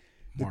fact that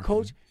the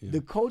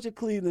coach of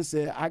Cleveland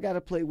said, I got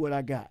to play what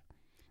I got.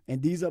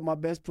 And these are my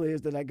best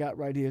players that I got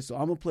right here, so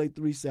I'm going to play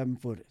 3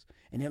 7-footers.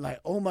 And they're like,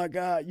 oh, my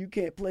God, you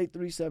can't play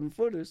 3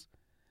 7-footers.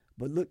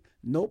 But look,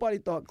 nobody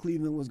thought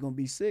Cleveland was going to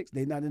be 6.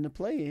 They're not in the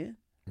play-in.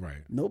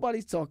 Right.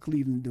 Nobody saw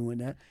Cleveland doing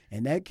that.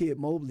 And that kid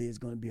Mobley is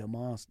going to be a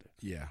monster.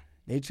 Yeah.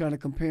 They trying to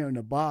compare him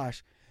to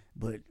Bosh,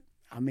 but,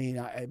 I mean,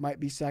 it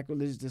might be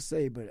sacrilegious to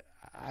say, but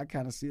I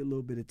kind of see a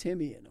little bit of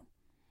Timmy in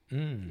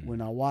him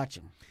when I watch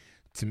him.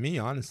 To me,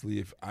 honestly,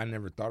 if I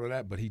never thought of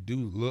that, but he do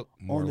look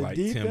more like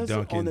Tim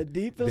Duncan on the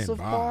defensive than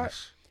part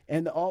Bosh.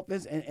 And the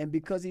offense, and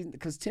because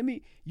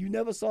Timmy, you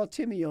never saw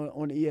Timmy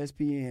on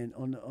ESPN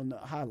on the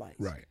highlights.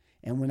 Right.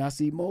 And when I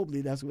see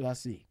Mobley, that's what I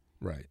see.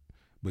 Right.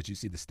 But you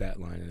see the stat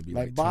line, and it'd be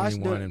like Bosh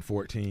 21 and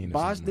 14.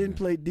 Bosh didn't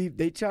play deep.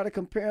 They try to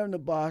compare him to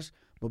Bosh,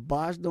 but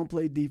Bosh don't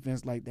play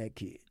defense like that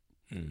kid.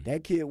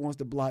 That kid wants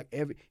to block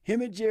him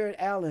and Jared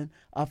Allen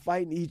are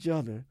fighting each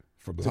other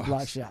to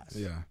block shots.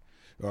 Yeah.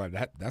 All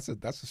right, that's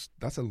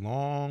a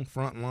long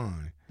front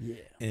line. Yeah.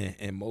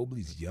 And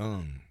Mobley's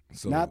young.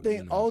 So now I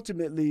think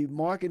ultimately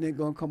Markkanen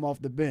gonna come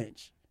off the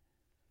bench.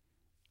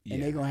 Yeah.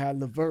 And they're gonna have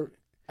LeVert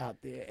out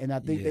there. And I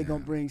think they're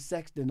gonna bring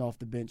Sexton off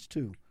the bench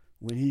too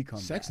when he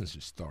comes Sexton back.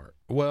 Should start.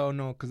 Well,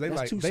 no, because they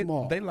like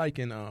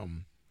in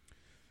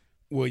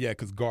well, yeah,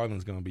 because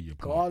Garland's gonna be your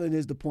point. Garland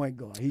is the point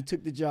guard. He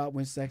took the job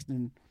when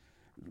Sexton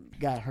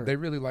got hurt. They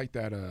really like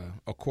that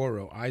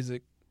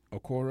Isaac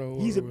Okoro.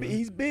 He's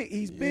big.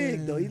 He's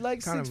big though. He's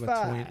like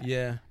 6'5".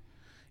 Yeah.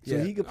 So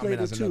he could play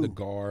the two. Another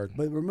guard.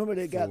 But remember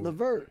they got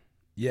LeVert.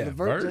 Yeah,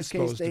 LeVert just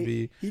can't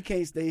stay. He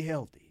can't stay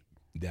healthy.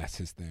 That's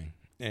his thing.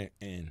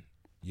 And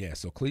yeah,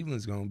 so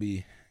Cleveland's gonna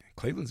be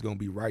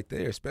right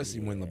there,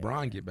 especially when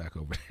LeBron get back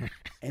over there.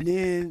 And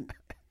then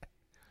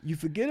you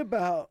forget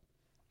about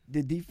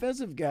the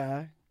defensive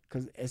guy,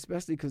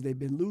 especially because they've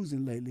been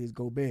losing lately, is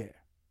Gobert.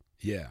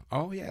 Yeah.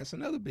 Oh yeah, it's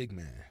another big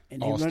man.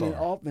 And they're running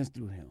offense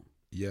through him.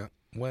 Yeah.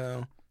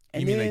 Well,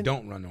 you mean they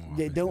don't run offense?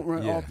 They don't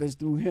run offense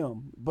through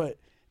him, but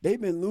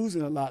they've been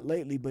losing a lot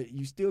lately. But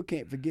you still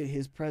can't forget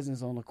his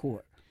presence on the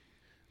court.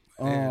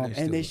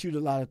 And they shoot a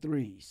lot of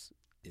threes.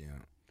 Yeah.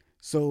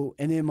 So,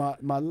 and then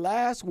my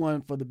last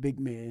one for the big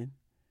man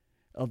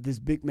of this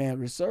big man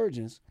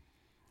resurgence,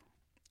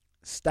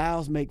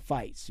 styles make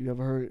fights. You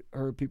ever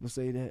heard people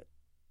say that?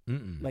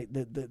 Like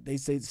they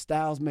say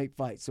styles make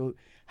fights. So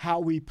how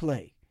we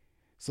play.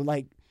 So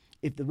like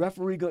if the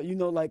referee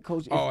like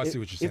coach. I see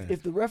what you're saying.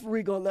 If the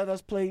referee gonna let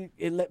us play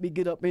and let me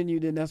get up in you,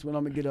 then that's when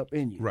I'm gonna get up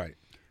in you. Right.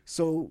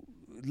 So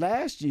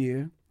last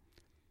year,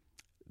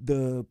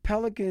 the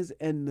Pelicans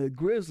and the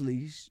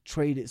Grizzlies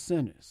traded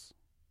centers.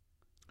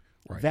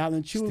 Right.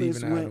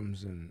 Valanciunas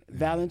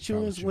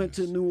went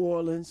to New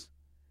Orleans,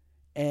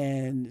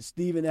 and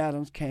Steven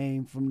Adams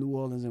came from New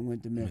Orleans and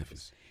went to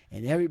Memphis.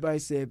 And everybody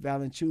said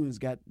Valanciunas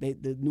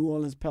the New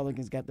Orleans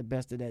Pelicans got the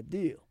best of that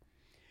deal.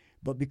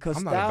 But because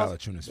I'm not a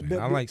Valanciunas fan.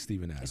 I like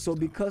Steven Adams. So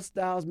because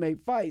Styles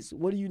made fights,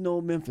 what do you know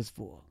Memphis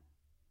for?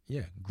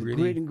 Yeah, grit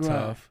and grind.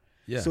 Tough.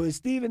 Yeah. So is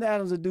Steven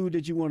Adams a dude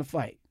that you want to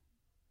fight?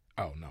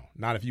 Oh no,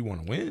 not if you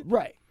want to win.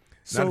 Right.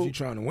 Not if you're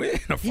trying to win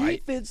a fight. He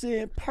fits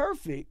in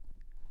perfect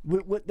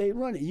with what they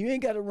run it. You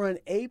ain't got to run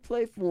a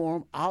play for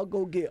him. I'll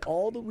go get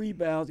all the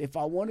rebounds. If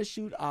I want to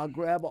shoot, I'll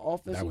grab an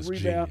offensive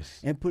rebound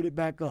and put it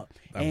back up.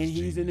 And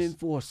he's an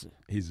enforcer.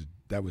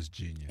 That was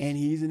genius. And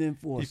he's an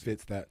enforcer. He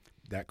fits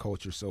that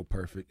culture so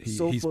perfect.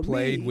 He's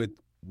played with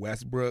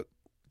Westbrook.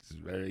 It's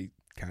very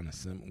kind of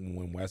similar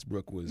when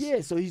Westbrook was.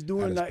 Yeah, so he's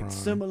doing like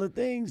similar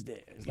things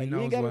there. It's like, you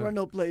ain't got to run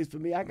no plays for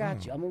me. I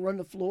got you. I'm going to run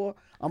the floor.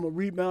 I'm going to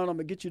rebound. I'm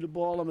going to get you the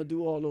ball. I'm going to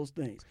do all those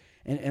things.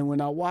 And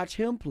when I watch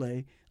him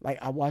play, like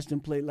I watched him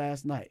play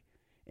last night,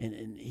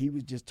 and he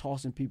was just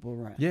tossing people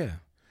around. Yeah.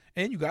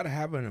 And you got to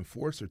have an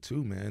enforcer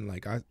too, man.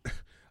 Like I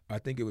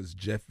think it was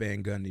Jeff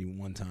Van Gundy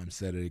one time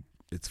said it.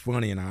 It's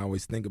funny, and I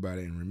always think about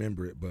it and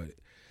remember it, but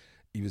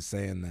he was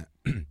saying that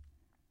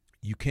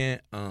you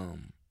can't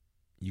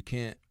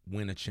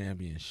win a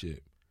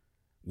championship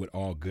with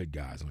all good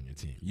guys on your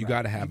team. You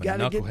got to have a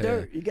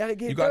knucklehead. You got to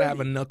get. You got to have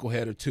a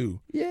knucklehead or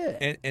two.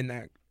 Yeah,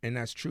 and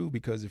that's true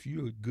because if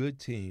you're a good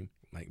team,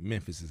 like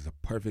Memphis is a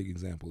perfect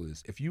example of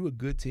this. If you're a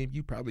good team,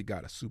 you probably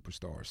got a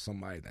superstar or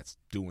somebody that's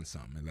doing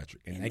something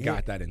electric, and they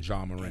got that in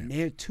Ja Morant. And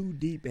they're too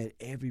deep at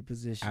every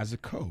position. As a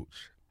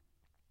coach,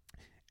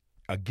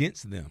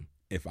 against them,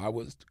 if I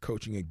was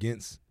coaching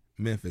against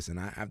Memphis and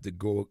I have to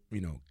go,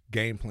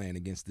 game plan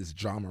against this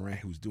Ja Morant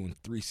who's doing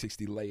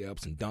 360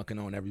 layups and dunking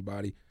on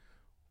everybody,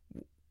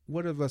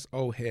 what of us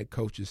old head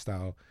coaches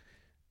style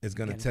is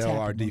going to tell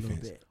our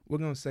defense? We're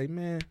going to say,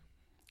 man,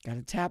 got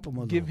to tap him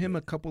a little give him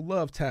a couple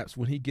love taps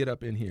when he get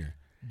up in here.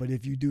 But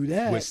if you do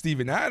that, with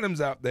Steven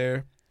Adams out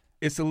there,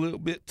 it's a little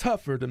bit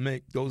tougher to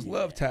make those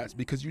love taps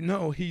because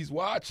he's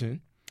watching,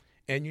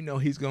 and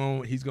he's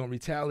going to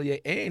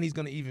retaliate, and he's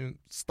going to even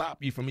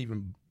stop you from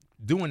even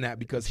doing that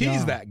because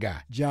he's that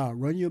guy. Ja,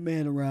 run your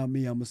man around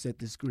me. I'm gonna set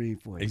the screen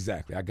for you.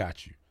 Exactly. I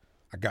got you.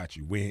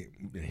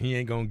 He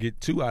ain't gonna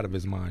get two out of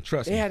his mind.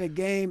 Trust me. They had a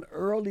game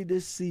early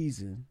this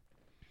season,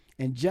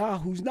 and Ja,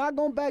 who's not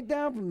gonna back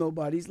down from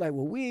nobody, he's like,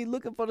 well, we ain't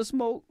looking for the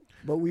smoke,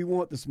 but we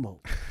want the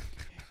smoke.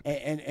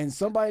 and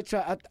somebody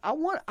tried. I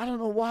don't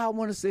know why I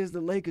want to say it's the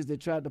Lakers that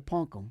tried to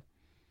punk him,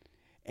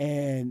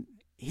 and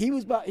he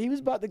was about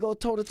to go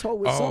toe to toe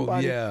with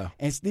somebody. Yeah.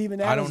 And Steven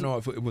Adams. I don't know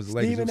if it was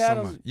Lakers or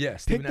somebody. Yeah,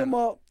 picked him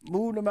up,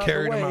 moved him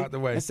carried him out the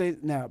way, and say,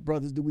 "Now,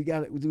 brothers, do we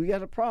got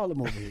a problem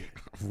over here?"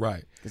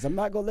 Right. Because I'm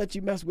not gonna let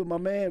you mess with my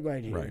man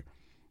right here. Right.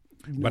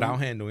 But I'll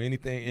handle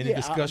anything, any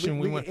discussion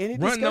we want.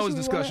 Run those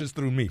discussions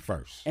through me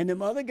first. And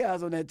them other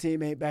guys on that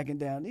team ain't backing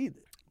down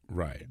either.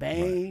 Right.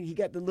 Bang. He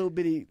got the little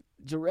bitty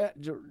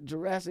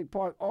Jurassic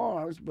Park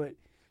arms, but.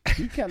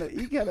 He kind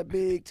of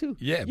big too.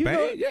 Yeah,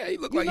 he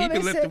looked like he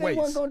could lift the weights.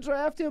 They wasn't gonna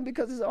draft him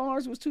because his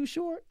arms was too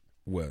short.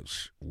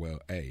 Well,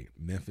 hey,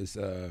 Memphis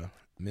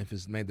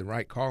made the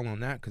right call on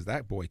that because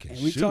that boy can shoot.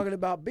 And we talking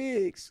about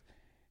bigs.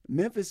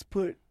 Memphis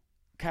put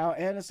Kyle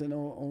Anderson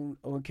on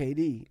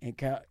KD,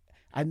 and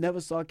I never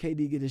saw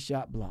KD get a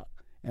shot block,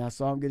 and I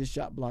saw him get a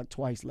shot block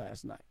twice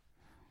last night.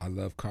 I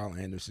love Kyle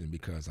Anderson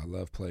because I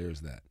love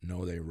players that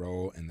know their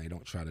role and they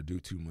don't try to do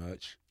too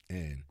much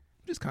and.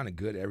 Just kind of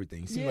good at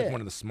everything. He seemed like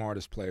one of the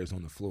smartest players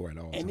on the floor at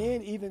all times. And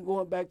then even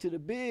going back to the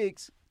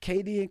bigs,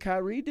 KD and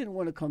Kyrie didn't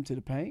want to come to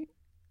the paint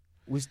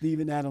with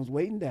Steven Adams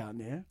waiting down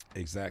there.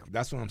 Exactly.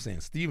 That's what I'm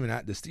saying. Steven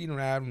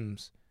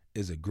Adams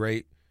is a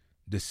great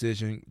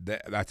decision.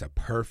 That's a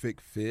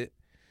perfect fit,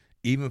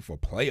 even for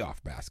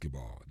playoff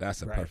basketball.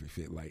 That's a perfect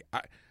fit. Like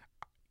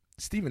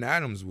Steven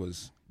Adams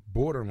was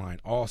borderline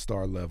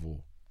all-star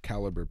level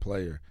caliber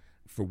player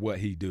for what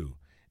he do.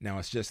 Now,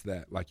 it's just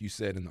that, like you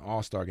said, in the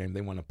All-Star game,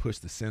 they want to push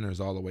the centers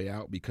all the way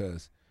out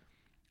because,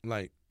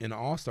 like, in the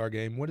All-Star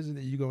game, what is it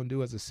that you're going to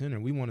do as a center?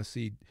 We want to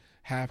see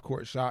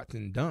half-court shots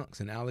and dunks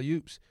and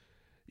alley-oops.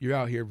 You're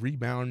out here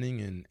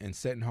rebounding and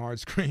setting hard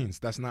screens.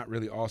 That's not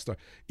really All-Star.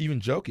 Even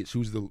Jokic,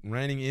 who's the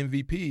reigning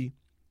MVP,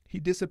 he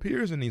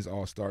disappears in these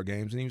All-Star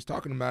games. And he was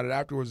talking about it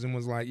afterwards and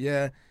was like,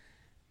 yeah,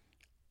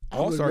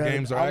 All-Star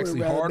games are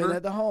actually harder.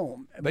 At the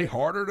home. They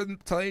harder to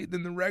play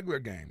than the regular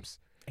games.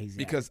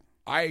 Exactly. Because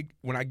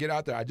when I get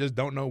out there, I just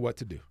don't know what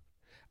to do.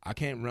 I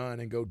can't run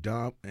and go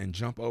dump and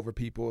jump over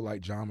people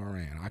like Ja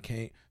Morant. I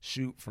can't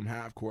shoot from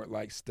half court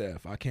like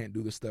Steph. I can't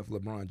do the stuff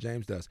LeBron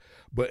James does.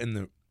 But in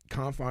the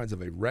confines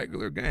of a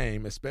regular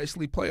game,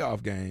 especially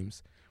playoff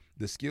games,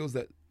 the skills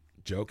that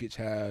Jokic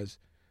has,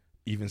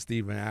 even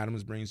Steven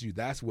Adams brings you,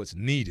 that's what's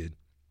needed,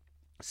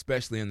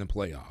 especially in the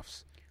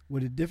playoffs.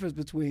 Well, the difference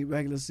between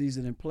regular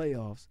season and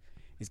playoffs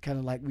is kind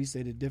of like we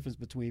say the difference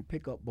between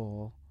pickup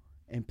ball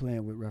and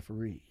playing with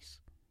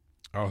referees.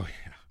 Oh,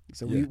 yeah.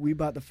 So Yeah. we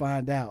about to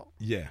find out.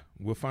 Yeah,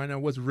 we'll find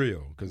out what's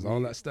real because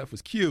all that stuff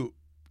was cute,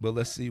 but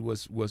let's see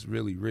what's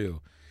really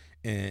real,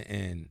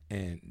 and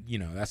you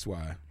know that's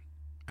why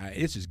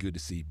it's just good to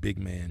see big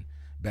men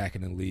back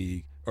in the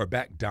league or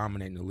back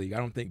dominating the league. I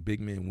don't think big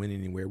men went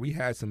anywhere. We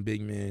had some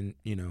big men.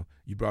 You know,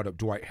 you brought up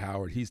Dwight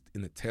Howard. He's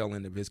in the tail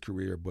end of his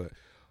career, but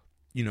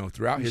you know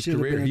throughout his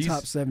career, he's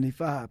top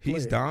 75.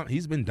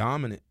 He's been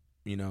dominant.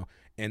 You know,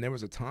 and there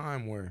was a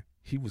time where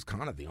he was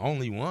kind of the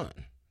only one.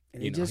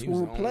 And they just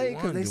won't play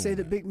because they say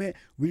the big man,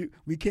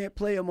 we can't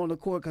play him on the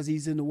court because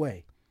he's in the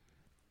way.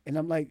 And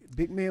I'm like,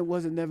 big man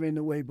wasn't never in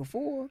the way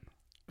before.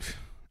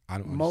 I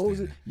don't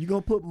Moses, understand. you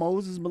going to put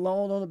Moses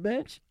Malone on the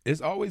bench?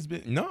 It's always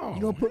been, no.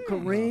 You going to put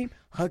Kareem,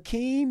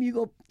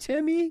 Hakeem,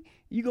 Timmy,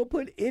 you going to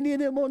put any of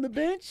them on the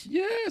bench?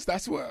 Yes,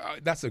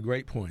 that's a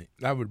great point.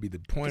 That would be the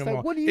point It's of like,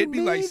 all. what do you It'd be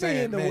mean like they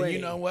saying, in the man, way? you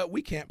know what?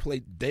 We can't play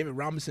David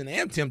Robinson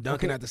and Tim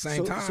Duncan at the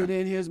same time. So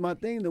then here's my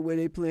thing. The way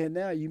they playing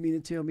now, you mean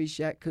to tell me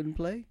Shaq couldn't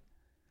play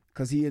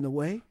because he in the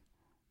way?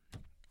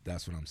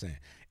 That's what I'm saying.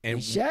 And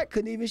Shaq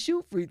couldn't even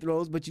shoot free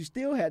throws, but you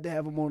still had to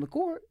have him on the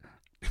court.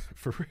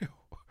 for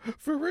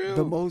real.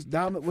 The most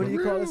dominant. What For do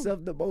you call real.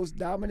 himself? The most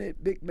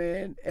dominant big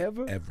man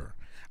ever.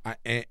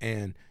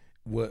 And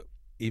what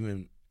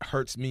even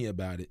hurts me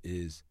about it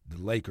is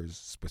the Lakers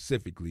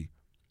specifically.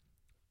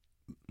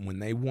 When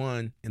they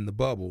won in the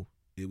bubble,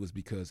 it was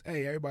because,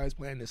 hey, everybody's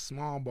playing this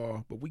small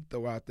ball, but we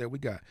throw out there, we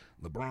got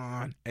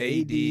LeBron,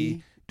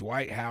 AD,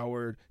 Dwight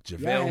Howard,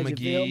 JaVale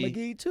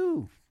McGee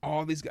too.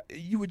 All these guys.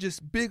 You were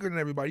just bigger than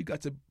everybody. You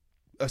got to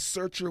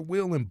assert your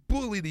will and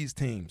bully these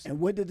teams. And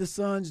what did the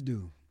Suns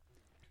do?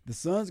 The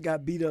Suns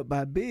got beat up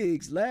by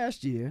bigs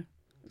last year.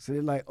 So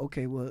they're like,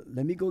 okay, well,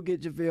 let me go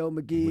get JaVale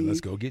McGee. Well,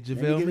 let's go get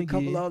JaVale Let me get McGee. a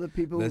couple other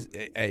people.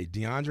 Hey,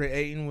 DeAndre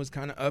Ayton was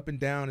kind of up and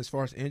down as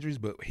far as injuries,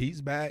 but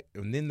he's back.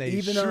 And then they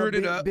Even shored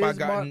it up by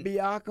Bismarck, getting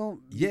Biakam.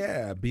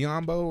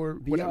 Biombo or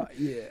whatever.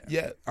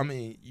 Yeah. I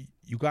mean,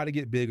 you got to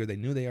get bigger. They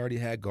knew they already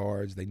had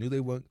guards. They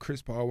knew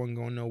Chris Paul wasn't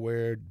going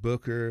nowhere.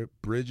 Booker,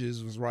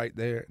 Bridges was right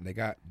there. They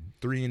got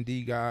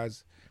 3-and-D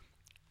guys.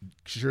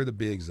 Sure, the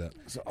bigs up.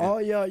 So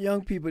all y'all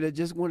young people that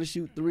just want to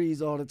shoot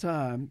threes all the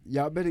time,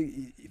 y'all better,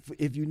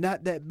 if you're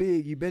not that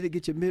big, you better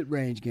get your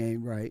mid-range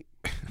game right,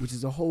 which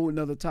is a whole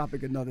another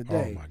topic another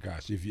day. Oh my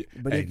gosh! If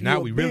Now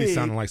you're we really big,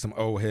 sounding like some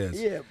old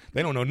heads. Yeah.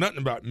 They don't know nothing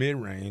about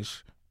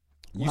mid-range.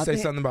 You Well, say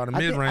something about a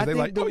mid-range, they're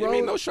like, oh, you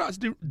mean those shots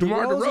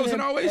DeMar DeRozan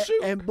always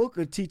shoot? And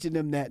Booker teaching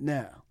them that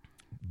now.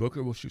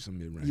 Booker will shoot some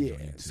mid-range. Yeah, on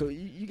you too. so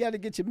you got to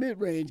get your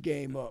mid-range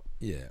game up.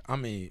 Yeah, I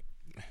mean,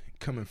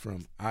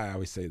 I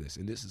always say this,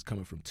 and this is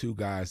coming from two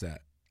guys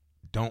that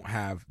don't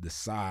have the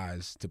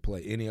size to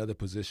play any other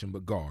position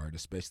but guard,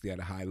 especially at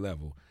a high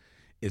level.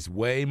 It's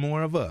way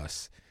more of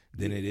us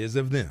than it is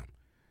of them.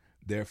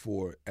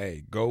 Therefore,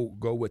 hey, go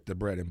with the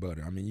bread and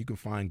butter. I mean, you can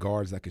find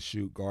guards that can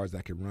shoot, guards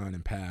that can run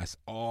and pass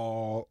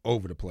all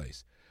over the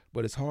place.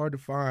 But it's hard to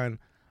find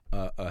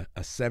a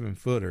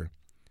 7-footer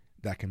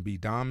that can be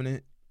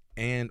dominant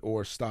and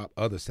or stop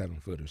other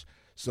 7-footers.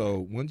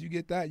 So once you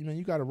get that,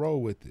 you got to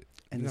roll with it.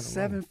 And the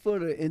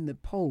 7-footer in the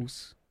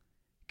post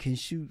can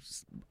shoot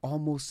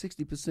almost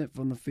 60%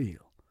 from the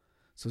field.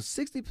 So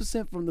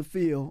 60% from the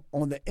field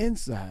on the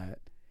inside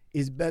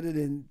is better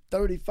than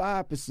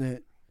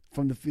 35%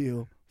 from the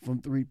field from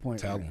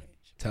three-point range.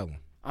 Tell him.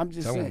 I'm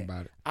just Tell saying. him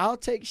about it. I'll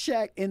take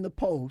Shaq in the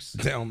post.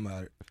 Tell him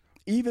about it.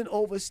 Even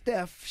over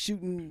Steph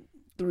shooting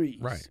threes.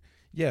 Right.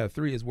 Yeah, a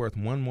 3 is worth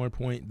one more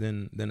point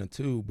than a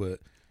 2,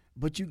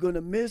 but you're going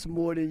to miss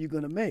more than you're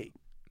going to make.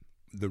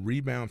 The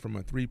rebound from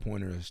a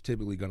 3-pointer is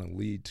typically going to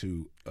lead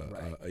to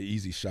a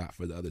easy shot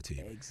for the other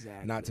team.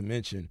 Exactly. Not to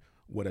mention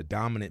what a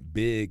dominant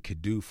big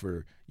could do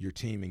for your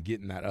team and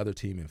getting that other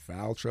team in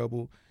foul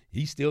trouble.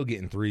 He's still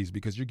getting 3s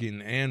because you're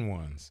getting and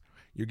 1s.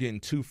 You're getting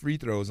 2 free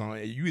throws on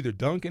it. You either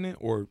dunking it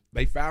or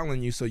they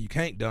fouling you so you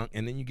can't dunk,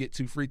 and then you get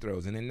 2 free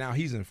throws, and then now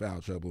he's in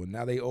foul trouble, and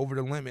now they over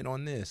the limit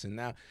on this, and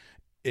now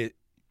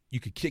you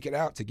could kick it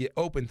out to get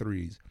open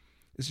 3s.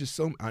 It's just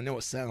so – I know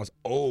it sounds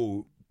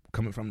old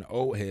coming from the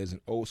old heads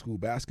and old school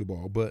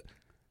basketball, but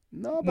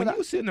when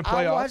you see in the playoffs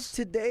 – I watched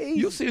today.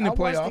 You'll see in the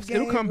playoffs.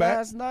 It'll come back.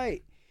 Last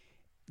night,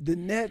 the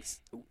Nets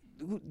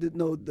it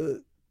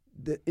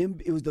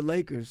was the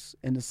Lakers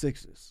and the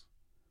Sixers.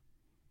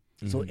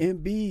 So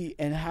Embiid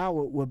and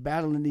Howard were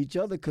battling each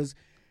other because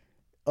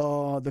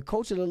the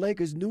coach of the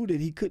Lakers knew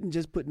that he couldn't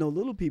just put no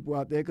little people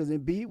out there because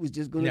Embiid was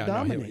just going to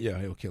dominate.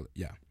 He'll kill it.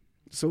 Yeah.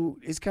 So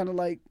it's kind of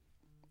like,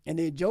 and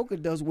then Joker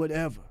does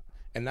whatever.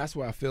 And that's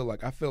why I feel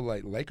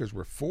like Lakers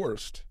were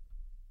forced.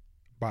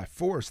 By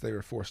force, they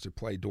were forced to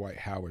play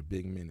Dwight Howard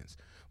big minutes.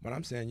 But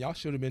I'm saying y'all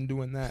should have been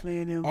doing that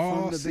playing him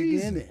all from the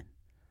season. beginning.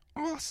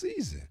 All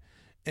season.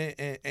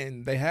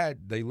 And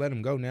they let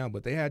him go now,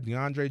 but they had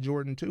DeAndre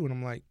Jordan too. And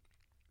I'm like,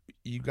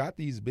 you got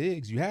these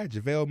bigs. You had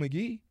JaVale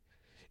McGee.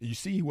 You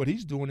see what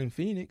he's doing in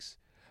Phoenix.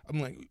 I'm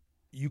like,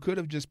 you could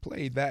have just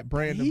played that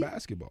brand of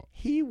basketball.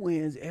 He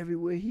wins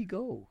everywhere he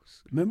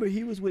goes. Remember,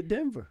 he was with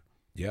Denver.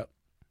 Yep.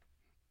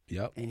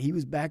 And he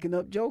was backing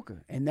up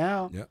Joker. And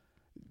now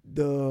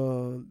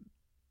the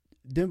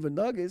Denver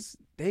Nuggets,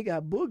 they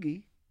got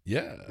Boogie.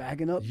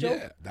 backing up Joker.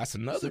 Yeah, that's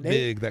another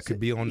big that could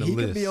be on the list.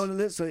 He could be on the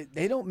list, so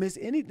they don't miss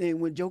anything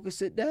when Joker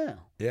sit down.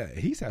 Yeah,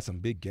 he's had some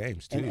big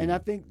games too. And I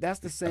think that's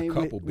the same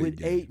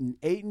with Ayton.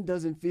 Ayton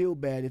doesn't feel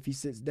bad if he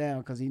sits down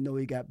because he know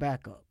he got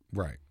backup.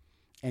 Right.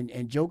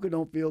 And Joker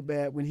don't feel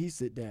bad when he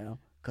sit down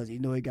because he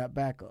know he got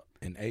backup.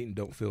 And Ayton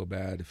don't feel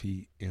bad if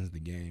he ends the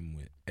game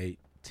with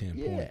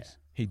 8-10 points.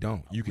 He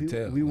don't. You can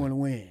tell. We want to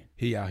win.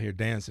 He out here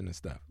dancing and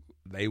stuff.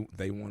 They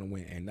want to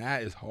win, and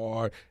that is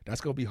hard.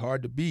 That's gonna be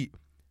hard to beat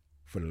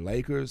for the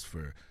Lakers.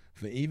 For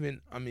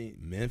even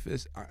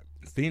Memphis.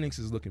 Phoenix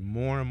is looking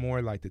more and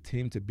more like the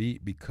team to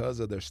beat because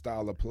of their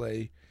style of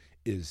play.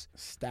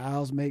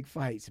 Styles make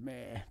fights,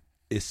 man.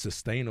 It's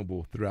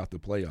sustainable throughout the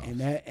playoffs.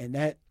 And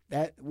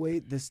that way,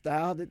 the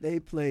style that they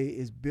play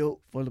is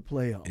built for the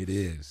playoffs. It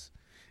is.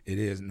 It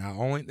is. Now,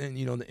 only thing,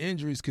 the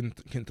injuries can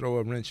throw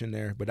a wrench in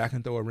there, but I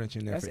can throw a wrench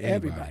in there for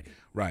anybody. Everybody.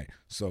 Right.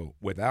 So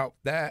without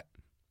that,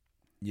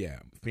 yeah,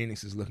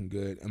 Phoenix is looking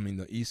good. I mean,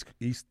 the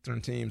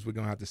Eastern teams we're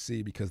gonna have to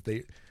see because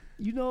they're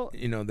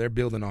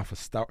building off of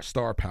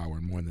star power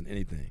more than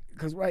anything.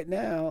 Because right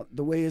now,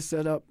 the way it's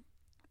set up,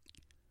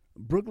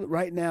 Brooklyn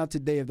right now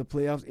today, if the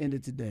playoffs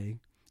ended today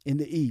in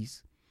the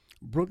East,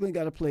 Brooklyn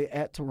got to play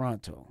at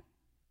Toronto,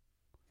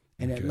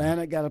 and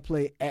Atlanta got to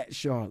play at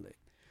Charlotte.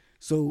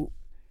 So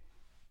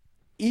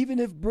even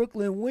if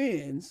Brooklyn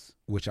wins,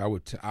 which I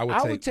would take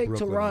Brooklyn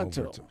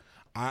Toronto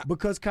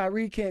because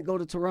Kyrie can't go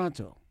to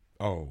Toronto.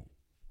 Oh.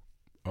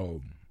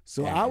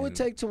 So I would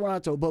take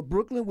Toronto, but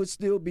Brooklyn would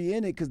still be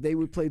in it because they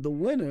would play the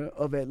winner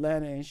of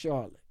Atlanta and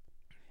Charlotte.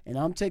 And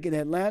I'm taking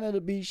Atlanta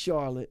to beat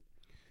Charlotte,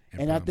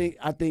 and I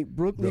think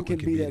Brooklyn can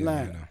beat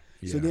Atlanta.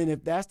 Yeah. So then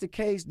if that's the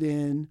case,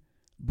 then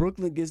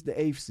Brooklyn gets the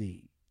 8th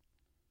seed,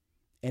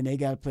 and they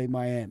got to play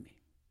Miami.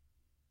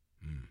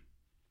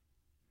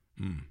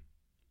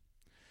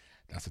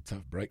 That's a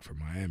tough break for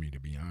Miami, to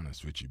be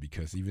honest with you,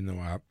 because even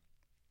though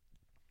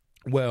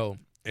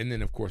and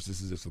then, of course,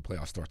 this is just the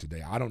playoff start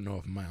today. I don't know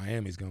if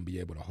Miami's going to be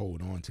able to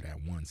hold on to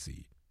that 1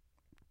 seed.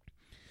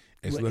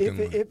 It's looking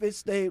if it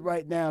stayed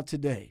right now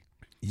today.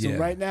 Yeah. So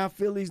right now,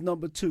 Philly's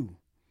number 2.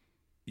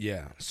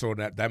 Yeah. So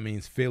that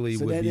means Philly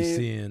would be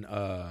seeing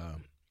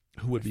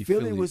who would be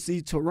Philly would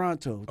see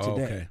Toronto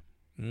today.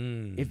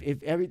 Okay.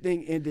 If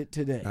everything ended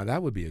today. Now,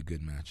 that would be a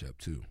good matchup,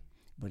 too.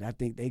 But I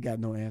think they got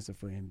no answer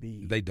for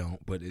Embiid. They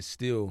don't, but it's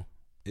still –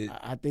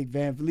 I think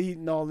Van Vliet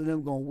and all of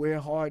them going to wear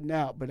Harden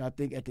out, but I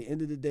think at the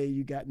end of the day,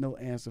 you got no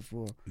answer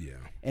for. Yeah.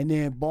 And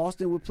then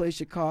Boston would play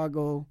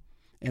Chicago,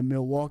 and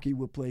Milwaukee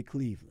would play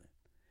Cleveland.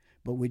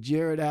 But with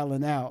Jared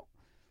Allen out,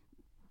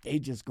 they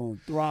just going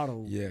to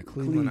throttle. Yeah,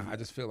 Cleveland. I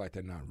just feel like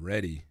they're not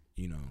ready,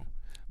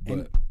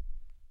 But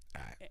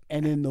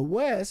and in the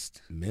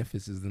West,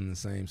 Memphis is in the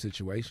same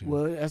situation.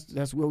 Well,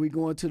 that's where we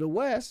going to the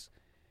West.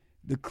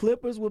 The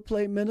Clippers would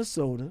play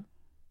Minnesota.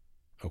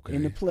 Okay.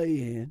 In the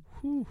play-in,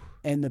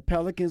 and the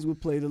Pelicans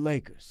would play the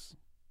Lakers.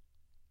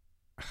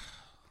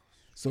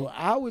 So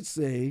I would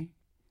say,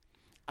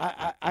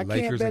 I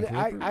can't bet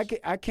it.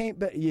 I can't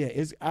bet.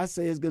 Yeah, I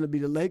say it's going to be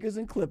the Lakers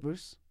and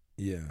Clippers.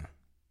 Yeah.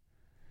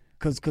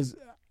 Because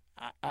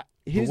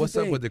here's what's the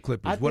thing. up with the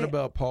Clippers? What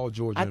about Paul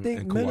George and Kawhi? I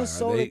think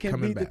Minnesota can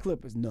beat back? The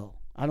Clippers. No,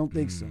 I don't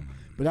think so.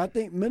 But I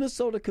think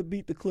Minnesota could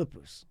beat the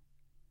Clippers,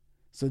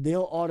 so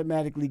they'll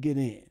automatically get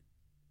in.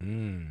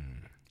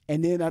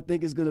 And then I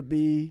think it's going to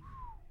be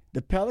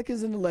the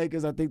Pelicans and the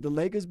Lakers. I think the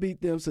Lakers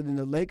beat them, so then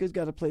the Lakers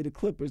got to play the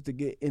Clippers to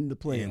get in the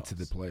playoffs. Into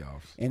the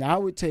playoffs. And I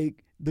would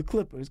take the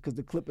Clippers because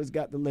the Clippers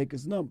got the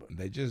Lakers' number.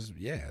 They've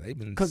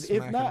been because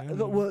if not,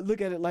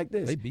 look at it like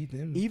this. They beat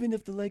them. Even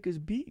if the Lakers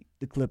beat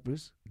the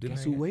Clippers,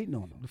 guess who's waiting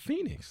on them? The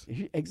Phoenix.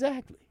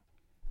 Exactly.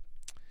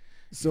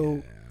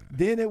 So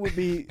then it would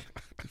be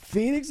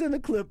Phoenix and the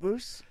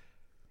Clippers,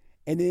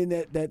 and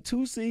then that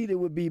 2 seed, it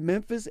would be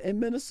Memphis and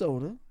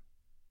Minnesota.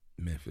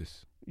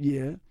 Memphis.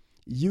 Yeah.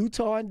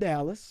 Utah and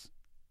Dallas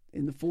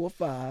in the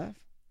 4-5.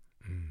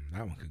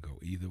 That one could go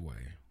either way.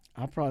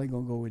 I'm probably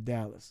gonna go with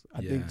Dallas.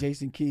 I think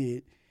Jason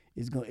Kidd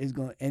is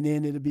going, and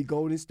then it'll be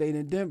Golden State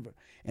and Denver.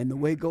 And the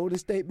way Golden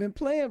State been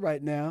playing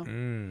right now,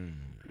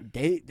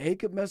 they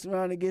could mess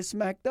around and get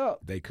smacked up.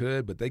 They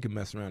could, but they could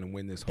mess around and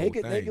win this whole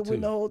thing. They could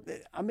win the whole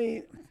thing. I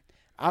mean,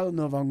 I don't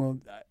know if I'm going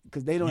to,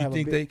 because they don't have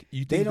a big.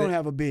 They don't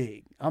have a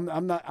big.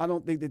 I'm not. I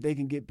don't think that they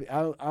can get.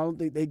 I don't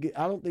think they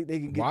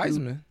can get.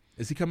 Wiseman,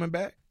 is he coming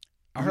back?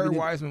 I heard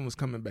Wiseman was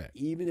coming back.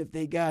 Even if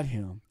they got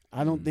him,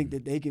 I don't think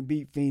that they can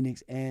beat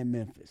Phoenix and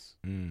Memphis.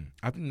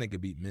 I think they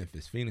could beat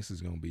Memphis. Phoenix is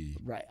going to be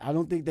right. I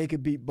don't think they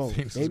could beat both.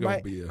 Phoenix they is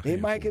might. Be they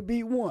might could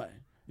beat one.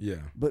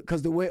 Yeah. But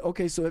because the way,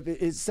 so if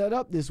it's set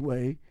up this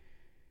way,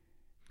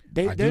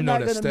 I do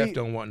know that Steph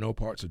don't want no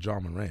parts of Ja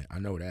Morant. I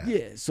know that.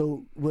 Yeah.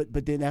 So,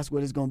 but then that's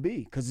what it's going to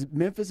be because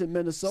Memphis and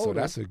Minnesota. So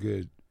that's a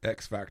good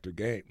X factor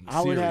game.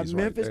 I would have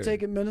Memphis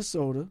taking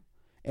Minnesota.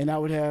 And I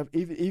would have,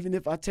 even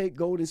if I take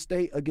Golden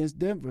State against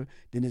Denver,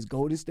 then it's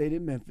Golden State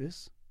and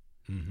Memphis.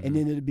 And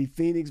then it'll be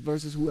Phoenix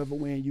versus whoever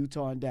wins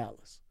Utah and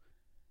Dallas.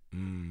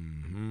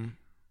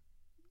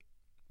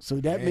 So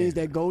that means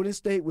that Golden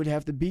State would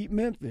have to beat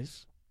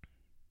Memphis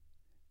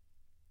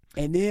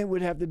and then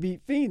would have to beat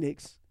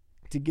Phoenix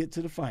to get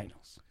to the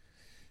finals.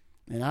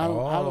 And I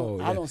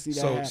don't see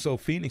that happening. So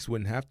Phoenix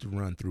wouldn't have to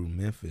run through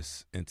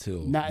Memphis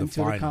until the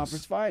finals.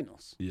 conference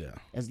finals. Yeah.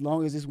 As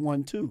long as it's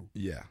 1-2.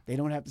 Yeah. They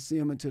don't have to see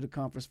them until the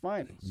conference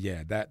finals.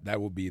 Yeah, that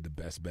would be the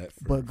best bet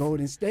for. But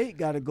Golden State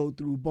got to go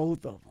through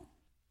both of them.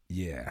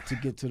 Yeah. To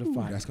get to the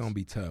finals. That's gonna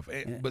be tough.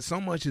 But so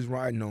much is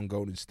riding on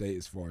Golden State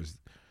as far as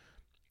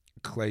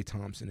Klay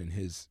Thompson and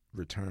his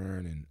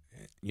return, and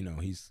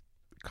he's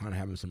kind of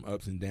having some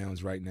ups and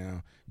downs right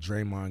now.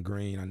 Draymond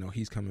Green, I know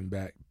he's coming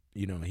back.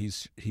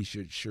 He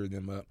should sure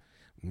them up.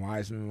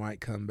 Wiseman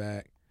might come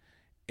back,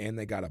 and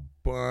they got a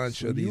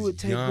bunch of these young guys. You would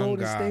take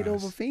Golden State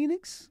over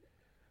Phoenix?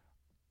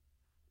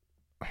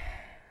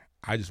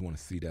 I just want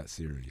to see that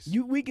series.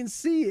 We can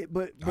see it,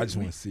 but I just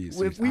want to see it.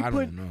 I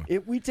don't know.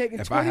 If we taking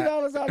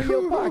 $20 out of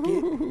your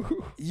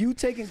pocket, you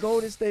taking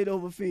Golden State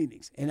over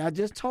Phoenix, and I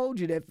just told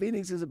you that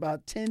Phoenix is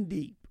about 10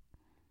 deep,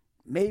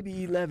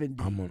 maybe 11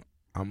 deep. I'm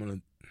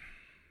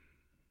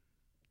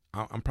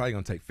probably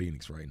gonna take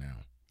Phoenix right now.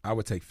 I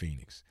would take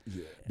Phoenix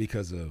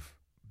because of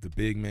the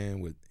big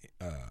man with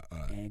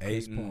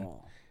Ayton,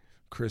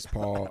 Chris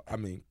Paul. I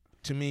mean,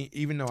 to me,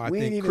 even though we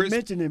ain't even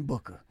mentioning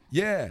Booker.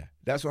 Yeah,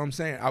 that's what I'm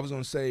saying. I was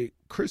gonna say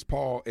Chris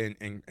Paul and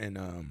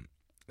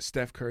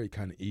Steph Curry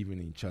kind of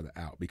even each other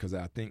out because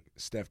I think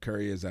Steph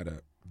Curry is at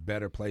a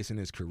better place in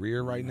his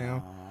career right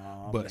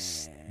now. But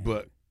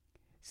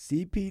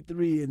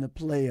CP3 in the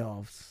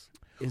playoffs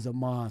is a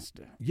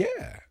monster.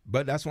 Yeah,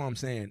 but that's what I'm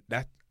saying.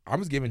 That I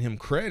was giving him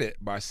credit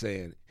by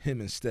saying him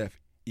and Steph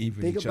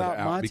even each other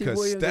out Monty because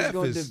Williams Steph is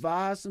going to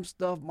devise some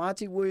stuff.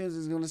 Monty Williams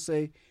is going to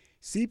say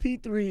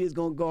CP3 is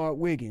going to guard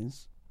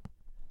Wiggins,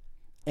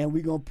 and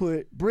we're going to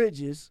put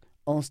Bridges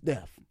on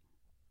Steph.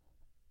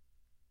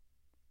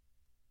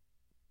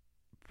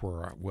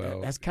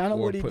 That's kind of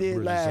what he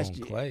did last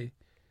year. Klay.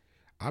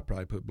 I'd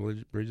probably put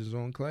Bridges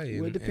on Klay.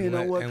 Well, it depends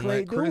on what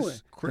Klay doing.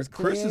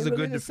 Chris is a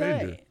good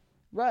defender.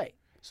 Right.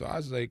 So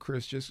I say,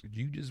 Chris,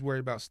 you just worry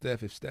about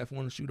Steph. If Steph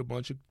want to shoot a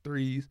bunch of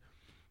threes,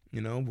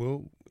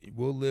 we'll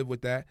live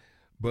with that.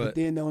 But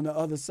then on the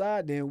other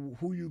side, then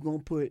who you gonna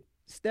put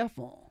Steph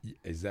on?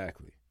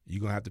 Exactly.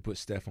 You're gonna have to put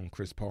Steph on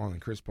Chris Paul, and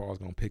Chris Paul's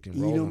gonna pick and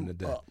roll him to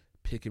death.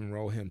 Pick and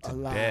roll him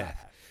to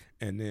death.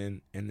 And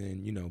then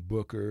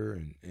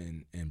Booker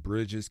and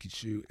Bridges could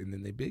shoot, and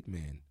then they big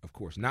man, of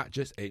course, not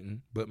just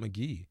Ayton, but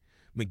McGee.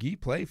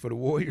 McGee played for the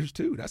Warriors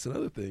too. That's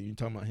another thing. You're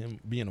talking about him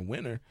being a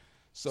winner.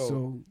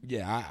 So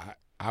yeah,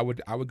 I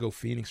would go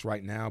Phoenix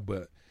right now,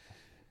 but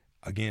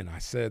again, I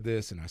said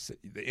this, and I said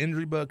the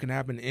injury bug can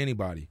happen to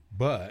anybody,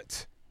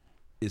 but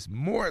it's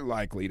more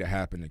likely to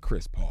happen to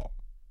Chris Paul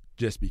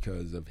just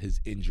because of his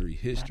injury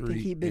history. I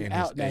think he's been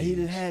out now. He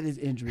done had his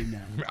injury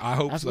now. I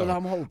hope That's so. what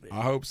I'm hoping.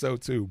 I hope so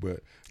too, but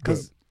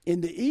because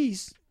in the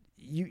East,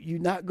 you're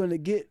not going to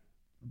get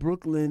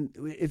Brooklyn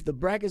if the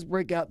brackets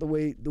break out the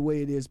way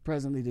it is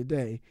presently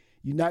today.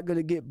 You're not going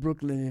to get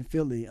Brooklyn and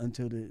Philly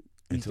until the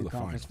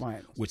Conference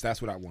finals, which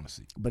that's what I want to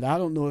see. But I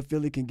don't know if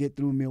Philly can get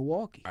through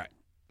Milwaukee. All right.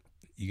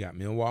 You got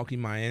Milwaukee,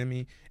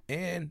 Miami,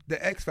 and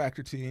the X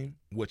Factor team,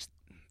 which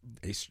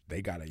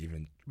they got to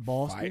even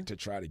fight to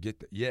try to get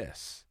the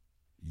yes.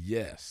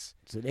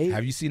 So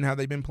have you seen how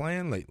they've been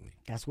playing lately?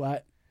 That's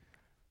why.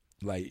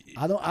 Like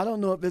I don't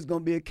know if it's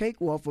going to be a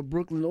cakewalk for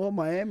Brooklyn or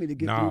Miami to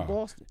get through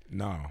Boston.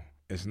 No,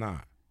 it's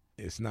not.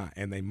 It's not,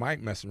 and they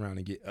might mess around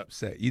and get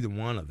upset. Either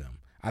one of them.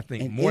 I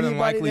think more than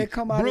likely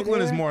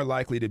Brooklyn is more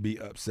likely to be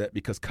upset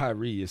because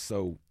Kyrie is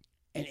so.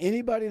 And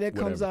anybody that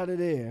comes out of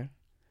there,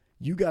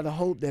 you got to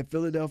hope that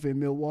Philadelphia and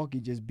Milwaukee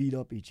just beat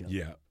up each other.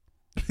 Yeah.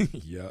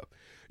 Yep.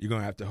 You're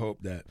going to have to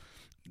hope that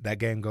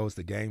game goes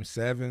to Game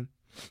 7.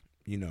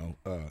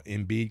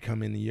 Embiid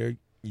come into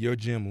your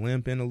gym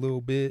limping a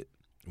little bit.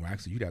 Well,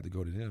 actually, you'd have to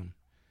go to them,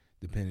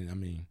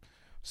 depending.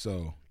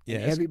 So, yeah.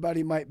 And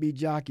everybody might be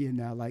jockeying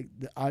now. Like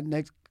our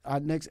next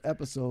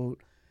episode,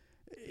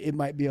 it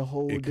might be a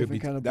whole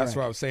different kind of bracket. That's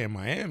what I was saying.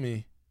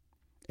 Miami.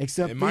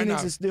 Except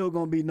Phoenix is still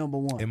going to be number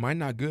one. It might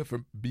not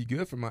be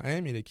good for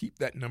Miami to keep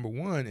that number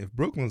one if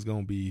Brooklyn's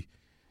going to be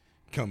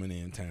coming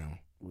in town.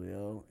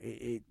 Well,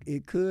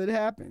 it could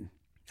happen.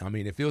 I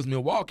mean, if it was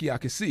Milwaukee, I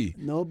could see.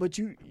 No, but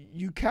you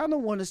kind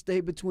of want to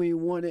stay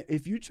between one.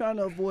 If you're trying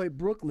to avoid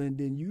Brooklyn,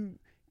 then you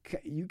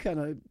kind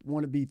of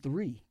want to be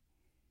 3.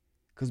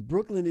 Because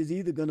Brooklyn is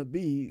either going to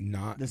be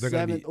the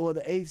 7th or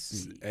the 8th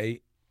seed.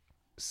 8,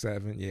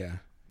 7, yeah.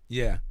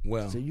 Yeah,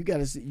 well. So you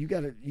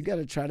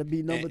gotta try to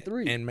be number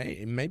 3. And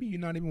maybe you're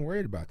not even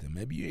worried about them.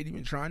 Maybe you ain't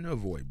even trying to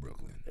avoid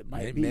Brooklyn.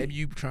 Maybe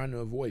you're trying to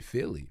avoid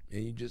Philly,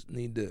 and you just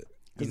need to.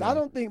 Because I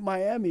don't think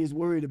Miami is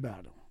worried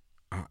about them.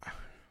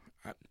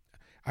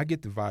 I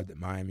get the vibe that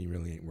Miami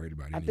really ain't worried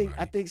about anybody.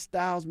 I think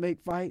styles make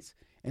fights,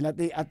 and I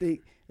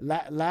think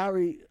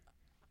Lowry,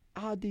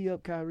 I'll D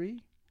up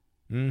Kyrie.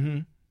 Mm-hmm.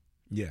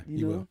 Yeah,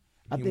 you will.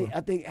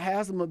 I think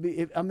Haslam will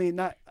be.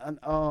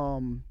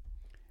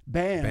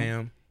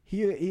 Bam.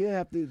 He'll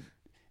have to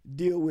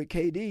deal with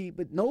KD,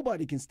 but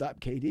nobody can stop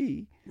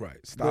KD. Right,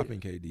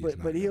 stopping KD.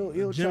 But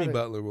he'll Jimmy try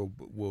Butler will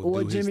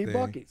or do Jimmy his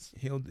buckets.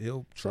 Thing.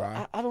 He'll try.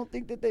 So I don't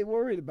think that they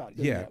worried about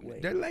them that way.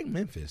 They're like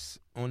Memphis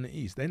on the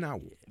East. They're not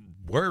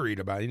worried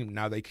about it.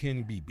 Now they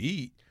can be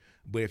beat,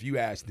 but if you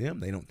ask them,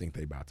 they don't think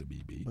they about to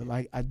be beat. But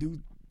like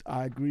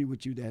I agree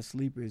with you that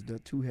Sleeper is the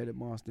two-headed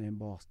monster in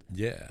Boston.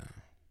 Yeah.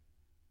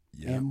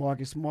 And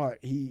Marcus Smart,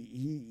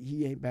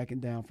 he ain't backing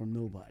down from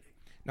nobody.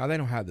 Now they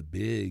don't have the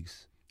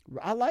bigs.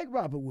 I like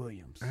Robert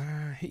Williams.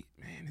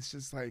 It's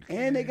just like,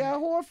 and they got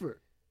Horford.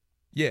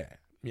 Yeah.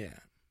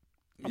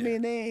 I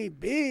mean, they ain't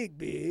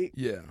big.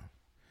 Yeah.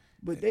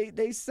 But they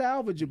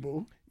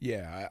salvageable.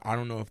 Yeah, I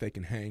don't know if they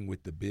can hang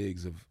with the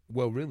bigs of.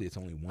 Well, really, it's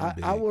only one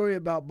big. I worry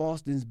about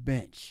Boston's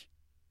bench.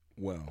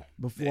 Well,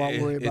 before I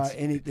worry about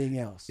anything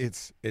else,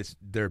 it's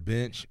their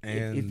bench,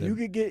 and if you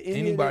could get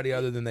anybody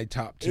other than they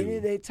top two, any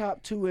of their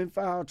top two in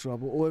foul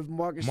trouble, or if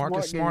Marcus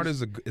Smart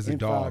is a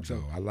dog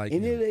though. I like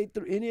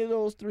any of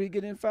those three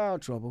get in foul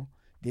trouble,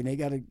 then they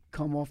got to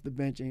come off the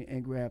bench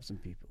and grab some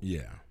people.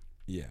 Yeah.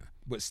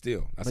 But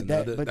still, that's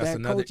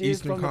another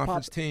Eastern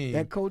Conference team.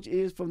 That coach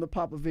is from the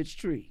Popovich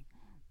tree.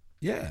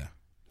 Yeah,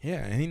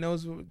 and he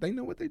knows they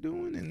know what they're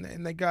doing,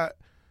 and they got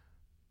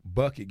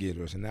bucket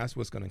getters, and that's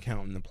what's going to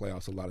count in the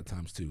playoffs a lot of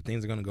times too.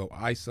 Things are going to go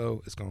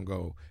ISO. It's going to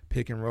go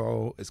pick and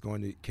roll. It's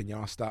going to can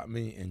y'all stop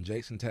me? And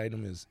Jason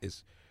Tatum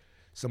is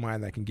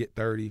somebody that can get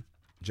 30.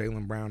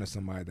 Jaylen Brown is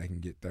somebody that can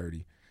get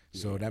 30.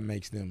 So that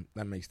makes them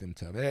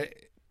tough.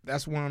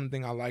 That's one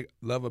thing I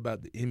love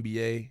about the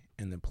NBA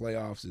and the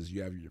playoffs is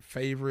you have your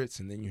favorites,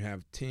 and then you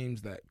have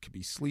teams that could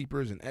be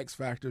sleepers and X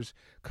factors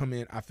come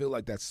in. I feel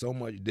like that's so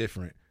much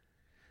different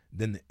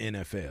than the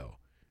NFL.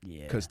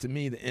 Yeah. Because to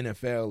me, the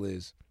NFL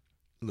is,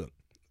 look,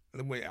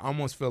 I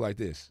almost feel like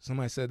this.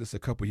 Somebody said this a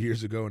couple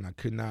years ago, and I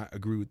could not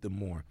agree with them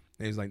more.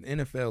 It was like the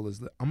NFL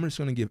is, I'm just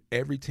going to give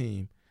every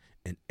team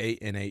an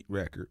 8-8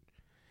 record,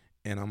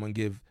 and I'm going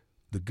to give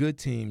the good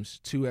teams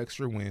 2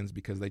 extra wins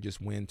because they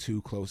just win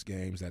 2 close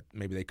games that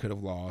maybe they could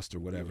have lost or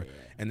whatever. Yeah.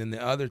 And then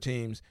the other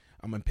teams,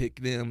 I'm going to pick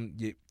them,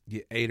 get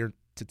 8 or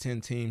to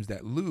 10 teams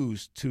that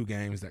lose 2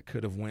 games that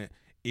could have went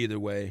either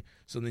way.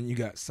 So then you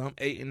got some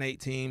 8-8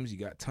 teams, you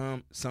got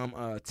some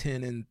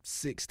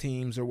 10-6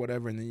 teams or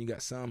whatever, and then you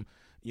got some,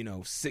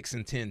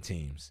 6-10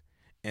 teams.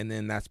 And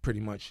then that's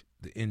pretty much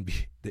the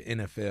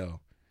NFL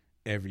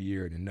every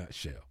year in a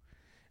nutshell.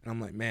 And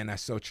I'm like, man,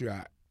 that's so true.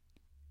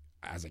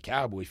 As a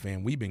Cowboy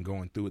fan, we've been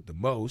going through it the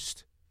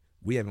most.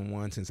 We haven't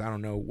won since, I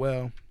don't know,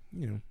 we'll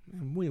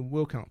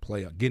count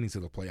getting to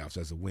the playoffs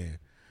as a win.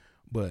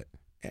 But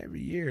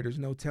every year, there's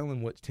no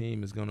telling what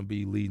team is going to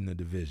be leading the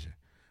division.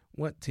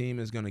 What team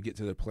is going to get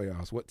to the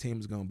playoffs? What team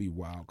is going to be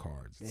wild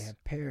cards? They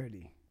have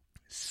parity.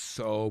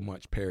 So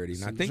much parity.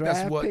 And I think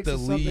that's what the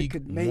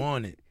league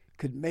wanted.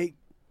 Could make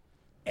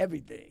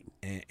everything.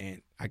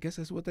 And I guess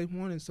that's what they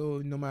wanted. So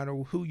no matter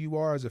who you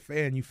are as a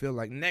fan, you feel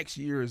like next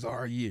year is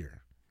our year.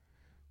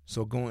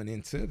 So going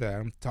into that,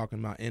 I'm talking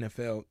about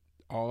NFL,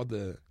 all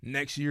the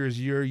next year is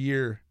your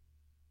year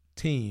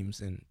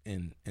teams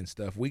and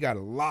stuff. We got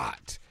a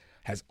lot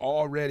has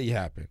already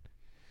happened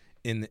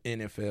in the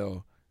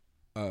NFL,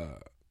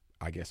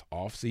 I guess,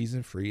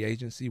 off-season, free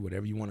agency,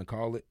 whatever you want to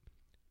call it,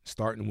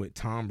 starting with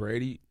Tom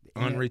Brady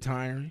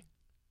unretiring.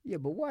 Yeah,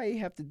 but why you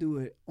have to do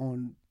it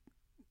on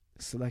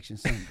Selection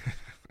Sunday?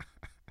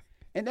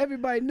 And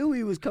everybody knew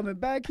he was coming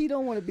back. He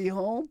don't want to be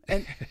home.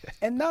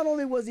 And not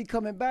only was he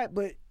coming back,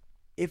 but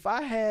if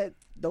I had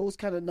those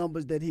kind of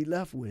numbers that he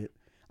left with,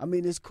 I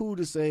mean, it's cool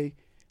to say,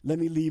 let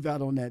me leave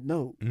out on that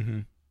note. Mm-hmm.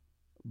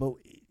 But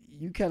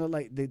you kind of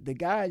like, the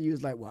guy, you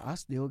was like, well, I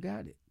still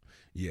got it.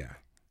 Yeah.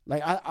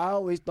 Like, I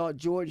always thought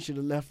Jordan should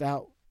have left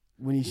out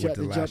when he shot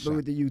the jumper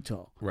with the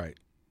Utah. Right.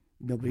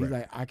 But he's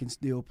like, I can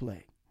still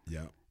play.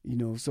 Yeah.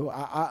 So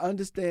I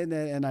understand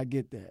that and I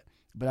get that.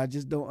 But I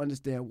just don't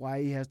understand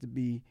why he has to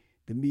be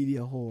the media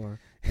whore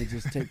and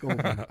just take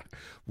over.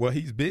 Well,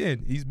 he's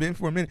been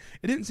for a minute.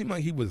 It didn't seem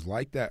like he was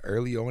like that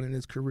early on in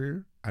his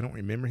career. I don't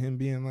remember him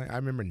being like. I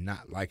remember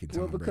not liking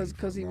Tom Brady. Well,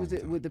 because he was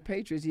with the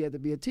Patriots, he had to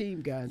be a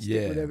team guy and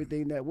stick with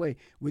everything that way.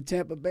 With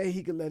Tampa Bay,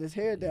 he could let his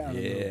hair down. A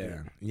little bit.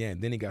 Yeah,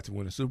 and then he got to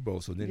win a Super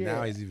Bowl. So then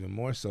now he's even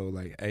more so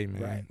like, hey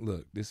man,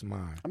 look, this is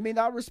mine. I mean,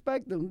 I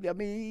respect him. I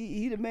mean,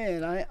 he the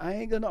man. I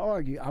ain't gonna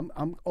argue.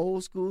 I'm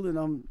old school and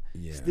I'm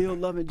still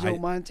loving Joe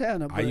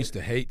Montana. But I used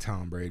to hate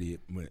Tom Brady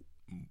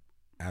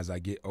as I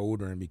get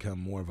older and become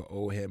more of an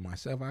old head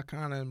myself, I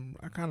kind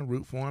of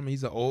root for him.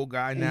 He's an old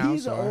guy now.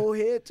 He's an old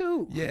head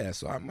too. Yeah,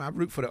 so I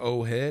root for the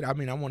old head. I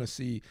mean, I want to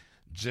see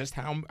just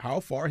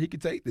how far he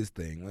could take this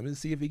thing. Let me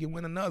see if he can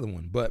win another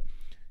one. But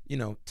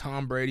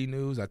Tom Brady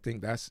news, I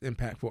think that's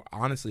impactful.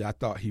 Honestly, I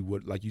thought he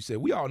would, like you said,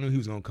 we all knew he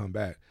was going to come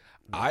back.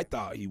 I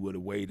thought he would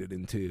have waited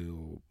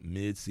until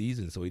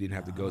mid-season so he didn't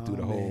have to go through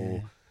the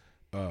whole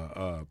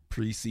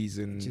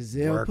preseason.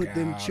 Giselle put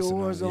them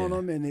chores on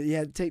him, and he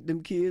had to take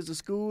them kids to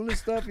school and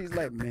stuff. He's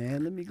like,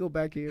 man, let me go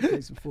back here and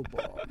play some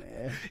football,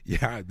 man.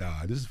 Yeah,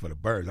 nah, this is for the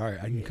birds. All right,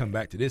 I can come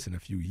back to this in a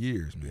few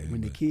years, man.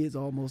 When the kids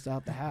almost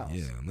out the house.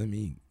 Yeah, let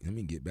me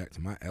get back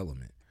to my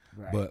element.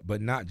 Right.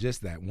 But not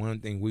just that.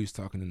 One thing we was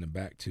talking in the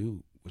back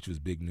too, which was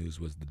big news,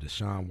 was the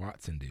Deshaun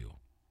Watson deal.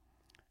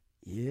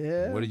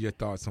 Yeah. What are your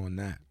thoughts on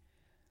that?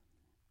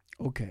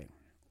 Okay.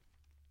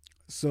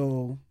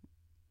 So,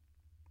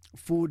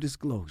 full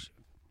disclosure.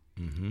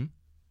 Mm-hmm.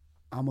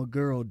 I'm a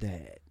girl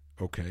dad.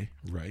 Okay,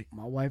 right.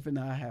 My wife and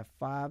I have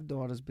 5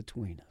 daughters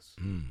between us.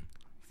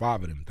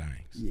 5 of them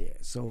things. Yeah,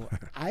 so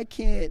I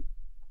can't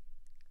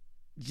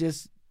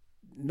just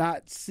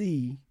not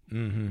see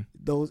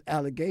those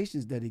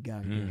allegations that he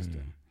got against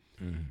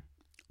him.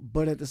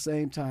 But at the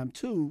same time,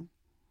 too,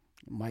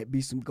 might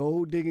be some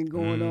gold digging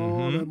going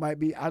on. It might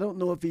be, I don't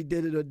know if he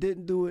did it or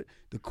didn't do it.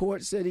 The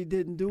court said he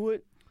didn't do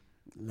it.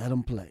 Let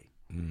him play.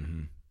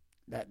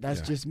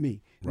 That's just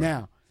me. Right.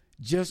 Now,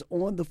 just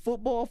on the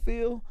football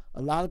field,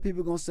 a lot of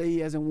people are going to say he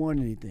hasn't won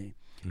anything.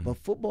 But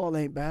football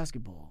ain't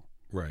basketball.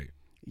 Right.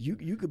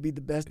 You could be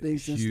the best thing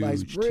since Huge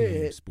sliced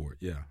bread. Team sport,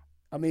 yeah.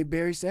 I mean,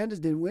 Barry Sanders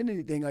didn't win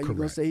anything. Are you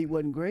going to say he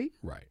wasn't great?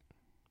 Right.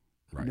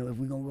 You know, if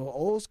we're going to go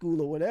old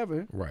school or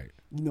whatever. Right.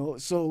 You know,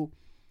 so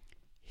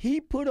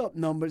he put up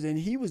numbers, and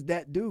he was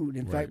that dude.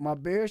 In fact, my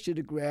Bears should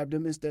have grabbed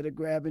him instead of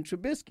grabbing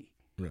Trubisky.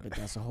 Right. But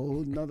that's a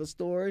whole nother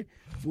story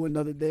for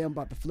another day. I'm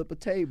about to flip a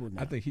table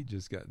now. I think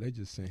they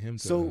just sent him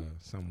to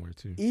somewhere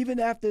too. Even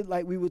after,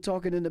 like we were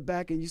talking in the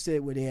back, and you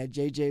said they had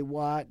J.J.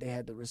 Watt, they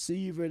had the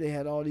receiver, they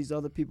had all these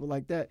other people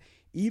like that.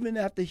 Even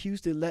after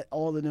Houston let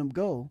all of them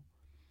go,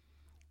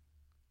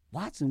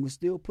 Watson was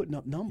still putting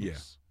up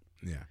numbers.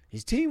 Yeah.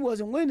 His team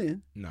wasn't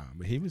winning. No,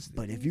 but he was.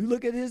 But if you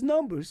look at his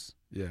numbers,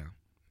 you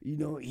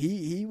know,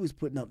 he was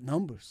putting up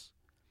numbers.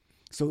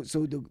 So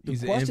the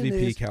he's question an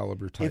MVP is,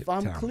 caliber type. If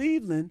I'm talent.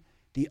 Cleveland,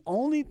 the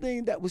only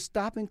thing that was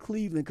stopping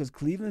Cleveland, because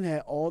Cleveland had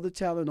all the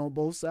talent on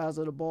both sides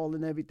of the ball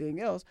and everything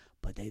else,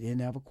 but they didn't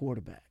have a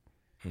quarterback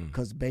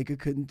because Baker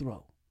couldn't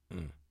throw,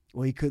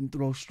 or he couldn't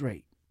throw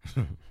straight.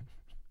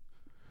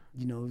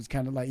 You know, it was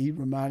kind of like he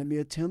reminded me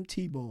of Tim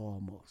Tebow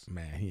almost.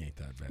 Man, he ain't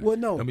that bad. Well,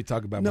 no. Let me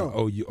talk about my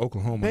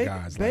Oklahoma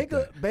guys like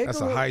that.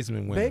 That's a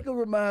Heisman winner. Baker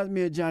reminds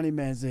me of Johnny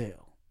Manziel.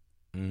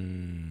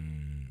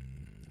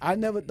 I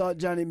never thought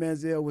Johnny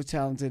Manziel was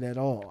talented at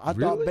all. I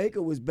thought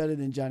Baker was better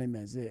than Johnny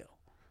Manziel.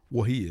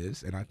 Well, he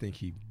is, and I think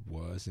he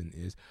was and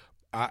is.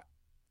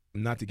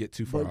 Not to get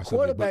too far off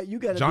quarterback, you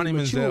got to Johnny be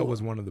mature. Manziel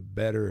was one of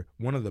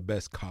the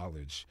best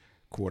college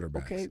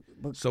quarterbacks. Okay,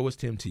 but so was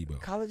Tim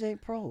Tebow. College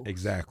ain't pro.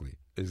 Exactly.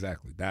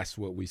 That's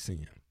what we see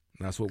him.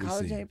 That's what we see.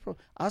 College ain't pro.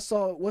 I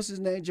saw what's his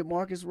name,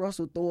 Jamarcus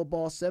Russell, throw a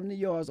ball 70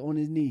 yards on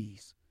his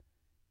knees.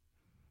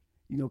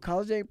 You know,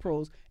 college ain't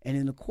pros, and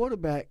in the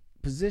quarterback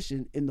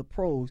position in the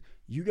pros,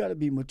 you got to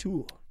be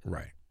mature.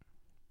 Right.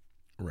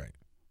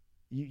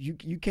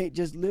 You can't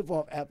just live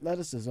off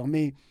athleticism. I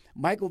mean,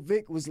 Michael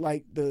Vick was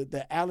like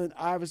the Allen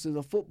Iverson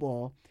of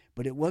football,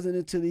 but it wasn't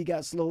until he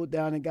got slowed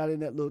down and got in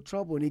that little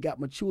trouble and he got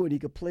mature and he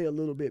could play a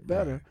little bit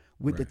better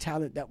with the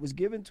talent that was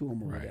given to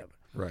him or whatever.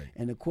 Right.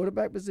 And the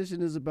quarterback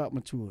position is about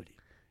maturity.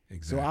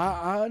 Exactly. So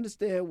I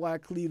understand why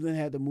Cleveland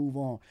had to move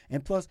on.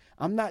 And plus,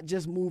 I'm not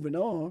just moving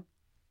on.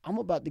 I'm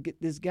about to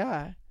get this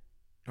guy.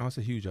 Oh, it's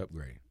a huge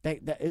upgrade.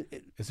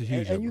 It's a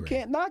huge upgrade. And you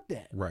can't knock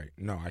that. Right.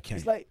 No, I can't.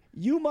 It's like,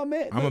 you, my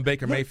man. I'm a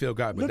Baker Mayfield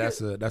guy, but that's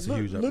a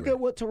huge upgrade. Look at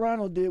what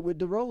Toronto did with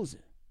DeRozan.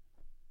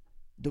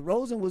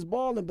 DeRozan was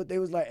balling, but they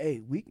was like,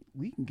 hey, we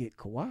can get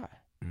Kawhi.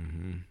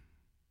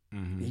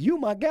 You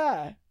my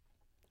guy.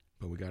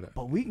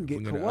 But we can get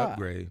Kawhi.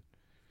 Upgrade.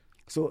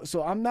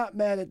 So I'm not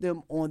mad at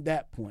them on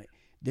that point.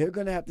 They're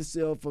gonna have to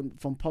sell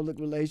from public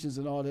relations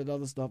and all that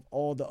other stuff,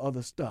 all the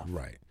other stuff.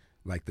 Right.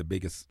 Like the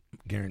biggest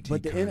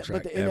guaranteed contract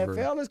but the ever.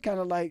 NFL is kind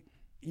of like,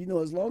 you know,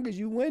 as long as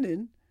you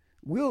winning,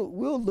 we'll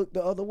look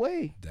the other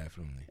way.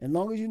 Definitely. As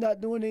long as you're not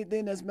doing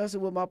anything that's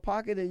messing with my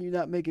pocket and you're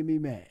not making me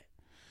mad.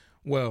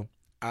 Well,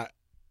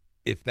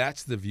 if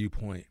that's the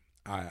viewpoint,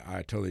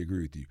 I totally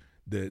agree with you.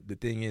 The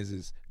thing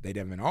is they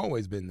haven't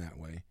always been that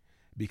way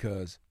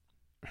because.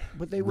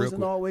 But they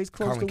wasn't always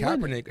close to winning.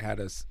 Colin Kaepernick had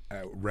a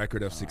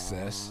record of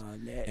success,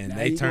 and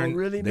they turned.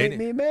 Really make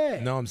me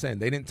mad. No, I'm saying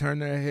they didn't turn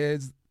their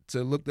heads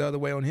to look the other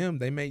way on him.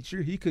 They made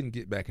sure he couldn't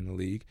get back in the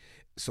league.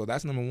 So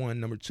that's number one.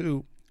 Number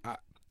two,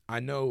 I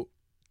know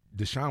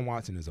Deshaun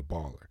Watson is a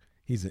baller.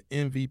 He's an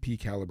MVP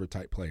caliber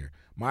type player.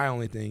 My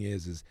only thing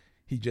is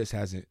he just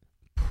hasn't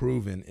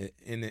proven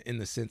in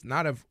the sense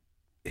not of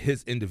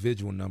his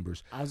individual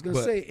numbers. I was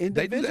gonna say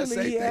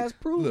individually he has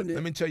proven it.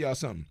 Let me tell y'all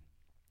something.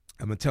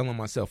 I'm gonna tell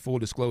myself full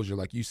disclosure,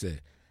 like you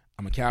said.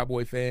 I'm a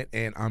Cowboy fan,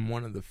 and I'm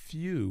one of the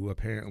few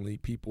apparently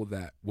people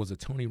that was a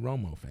Tony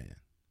Romo fan.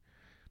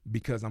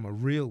 Because I'm a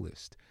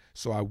realist.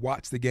 So I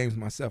watched the games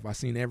myself. I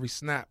seen every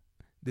snap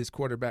this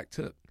quarterback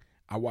took.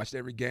 I watched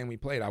every game we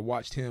played. I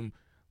watched him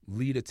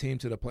lead a team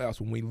to the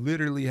playoffs when we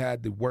literally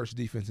had the worst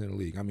defense in the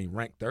league. I mean,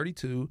 ranked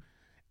 32,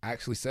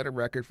 actually set a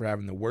record for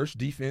having the worst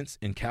defense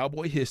in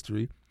Cowboy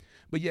history,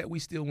 but yet we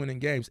still winning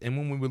games. And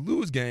when we would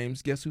lose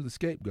games, guess who the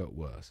scapegoat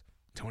was?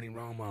 Tony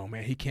Romo,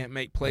 man, he can't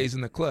make plays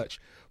in the clutch.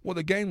 Well,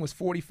 the game was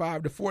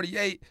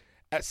 45-48.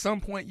 At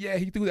some point, yeah,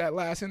 he threw that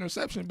last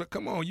interception, but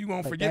come on, you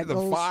going to forget the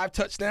 5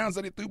 touchdowns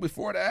that he threw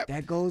before that?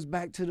 That goes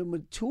back to the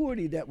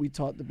maturity that we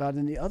talked about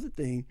in the other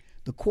thing.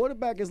 The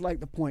quarterback is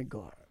like the point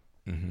guard.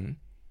 Mm-hmm.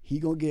 He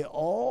going to get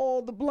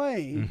all the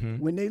blame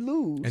when they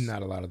lose. And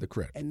not a lot of the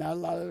credit.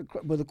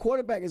 But the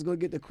quarterback is going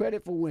to get the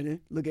credit for winning.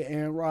 Look at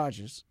Aaron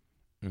Rodgers.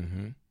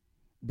 Mm-hmm.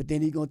 But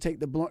then he's going to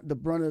take the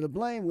brunt of the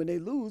blame when they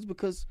lose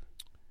because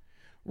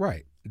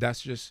Right.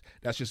 That's just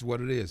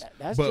what it is.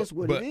 That's just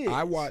what it is. But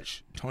I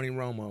watch Tony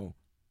Romo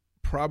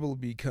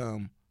probably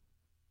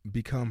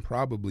become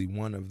probably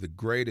one of the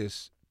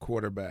greatest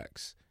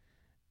quarterbacks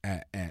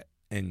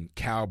in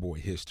Cowboy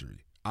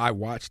history. I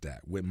watched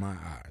that with my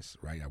eyes,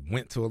 right? I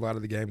went to a lot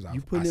of the games.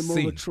 You putting him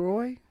over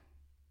Troy?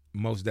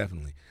 Most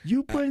definitely.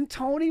 You putting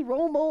Tony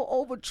Romo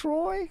over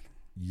Troy?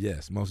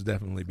 Yes, most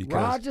definitely. Because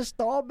Roger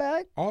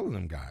Staubach? All of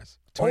them guys.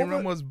 Tony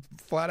Romo was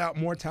flat out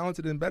more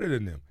talented and better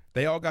than them.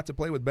 They all got to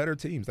play with better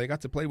teams. They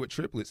got to play with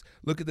triplets.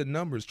 Look at the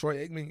numbers.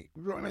 Troy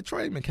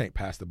Aikman can't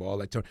pass the ball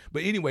like Tony.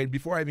 But anyway,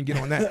 before I even get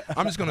on that,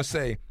 I'm just going to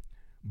say,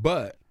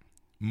 but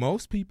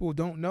most people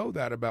don't know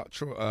that about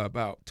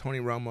Tony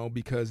Romo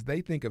because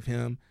they think of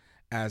him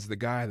as the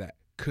guy that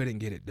couldn't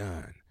get it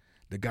done,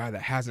 the guy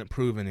that hasn't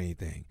proven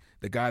anything,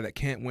 the guy that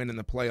can't win in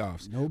the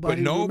playoffs.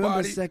 Nobody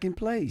remembers second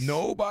place.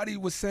 Nobody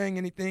was saying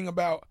anything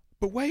about,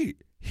 but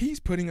wait, he's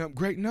putting up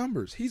great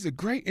numbers. He's a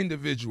great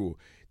individual.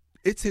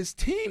 It's his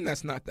team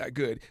that's not that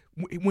good.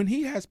 When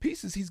he has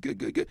pieces, he's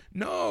good.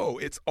 No,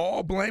 it's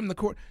all blame the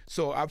court.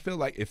 So I feel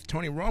like if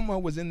Tony Romo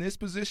was in this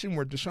position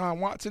where Deshaun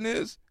Watson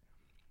is,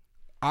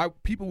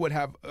 people would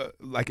have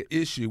like an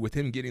issue with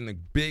him getting the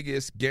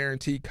biggest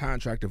guaranteed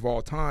contract of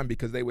all time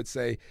because they would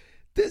say,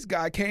 this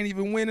guy can't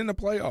even win in the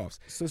playoffs.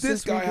 So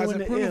this guy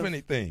hasn't proven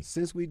anything.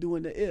 Since we're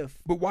doing the if.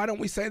 But why don't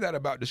we say that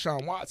about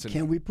Deshaun Watson?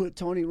 Can we put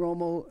Tony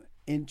Romo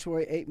in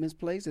Troy Aikman's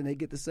place and they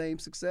get the same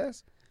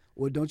success?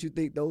 Or don't you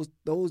think those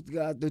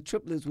guys, the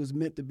triplets, was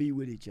meant to be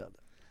with each other?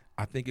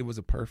 I think it was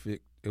a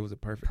perfect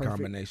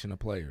combination of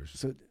players.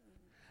 So,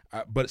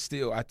 but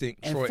still, I think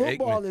and Troy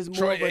football Aikman, is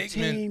more of a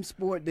team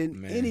sport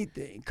than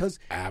anything. Because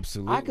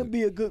absolutely, I could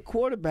be a good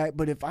quarterback,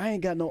 but if I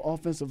ain't got no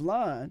offensive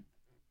line,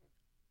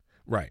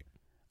 right,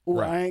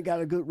 or I ain't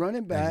got a good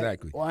running back,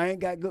 exactly, or I ain't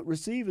got good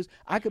receivers,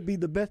 I could be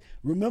the best.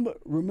 Remember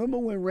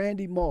when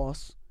Randy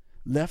Moss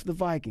left the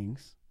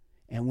Vikings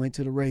and went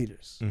to the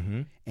Raiders,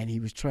 and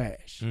he was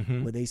trash.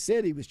 Well, they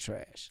said he was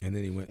trash, and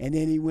then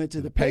he went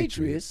to the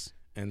Patriots,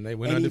 and they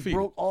went and undefeated. He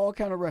broke all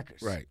kind of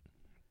records. Right.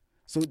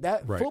 So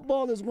that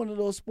football is one of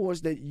those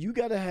sports that you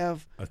got to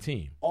have a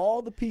team,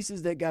 all the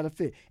pieces that got to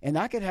fit. And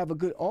I could have a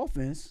good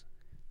offense,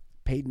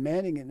 Peyton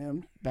Manning and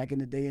them back in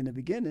the day in the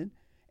beginning,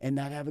 and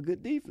not have a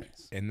good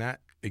defense. And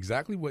that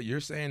exactly what you're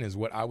saying is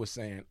what I was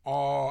saying.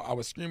 I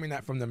was screaming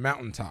that from the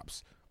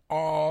mountaintops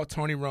all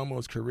Tony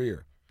Romo's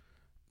career.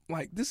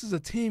 Like, this is a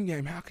team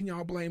game. How can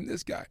y'all blame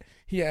this guy?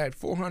 He had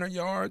 400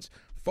 yards,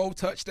 4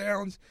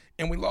 touchdowns,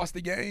 and we lost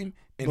the game,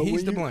 and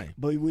he's to blame.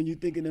 But when you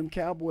think of them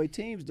Cowboy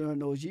teams during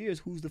those years,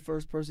 who's the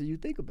first person you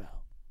think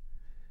about?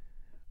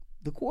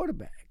 The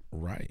quarterback.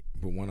 Right.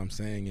 But what I'm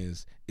saying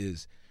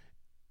is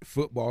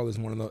football is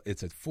one of those.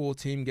 It's a full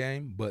team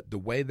game, but the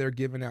way they're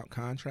giving out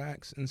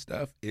contracts and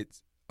stuff,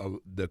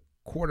 the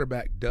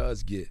quarterback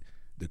does get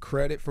the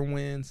credit for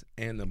wins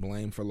and the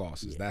blame for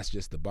losses. Yeah. That's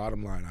just the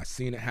bottom line. I've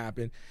seen it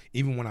happen,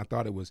 even when I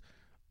thought it was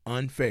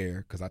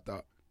unfair, because I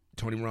thought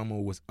Tony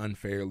Romo was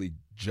unfairly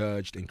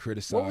judged and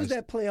criticized. What was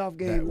that playoff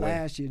game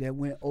last year that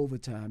went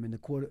overtime in the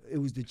quarter? It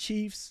was the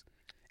Chiefs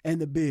and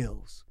the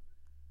Bills.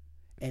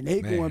 And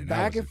they going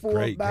back and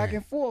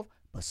forth,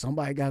 but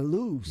somebody got to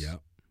lose.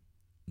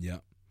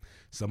 Yep.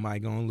 Somebody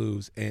going to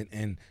lose.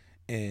 And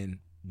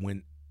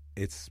when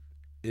it's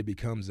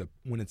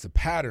a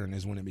pattern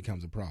is when it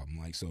becomes a problem.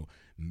 Like, so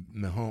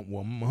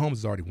Mahomes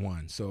has already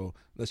won. So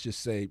let's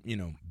just say,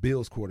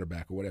 Bills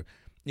quarterback or whatever.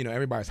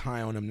 Everybody's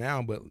high on him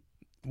now, but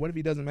what if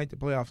he doesn't make the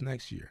playoffs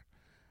next year?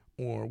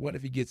 Or what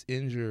if he gets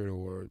injured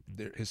or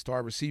his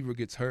star receiver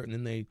gets hurt and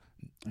then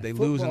they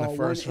lose in the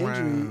first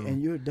round?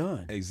 And you're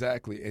done.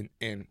 Exactly.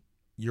 And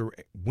your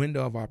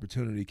window of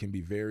opportunity can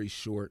be very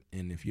short.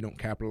 And if you don't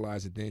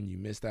capitalize it, then you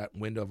miss that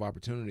window of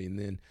opportunity. And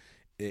then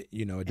it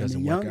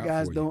doesn't work out for you. Young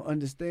guys don't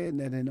understand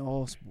that in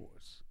all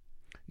sports.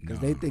 Because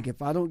they think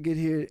if I don't get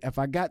here, if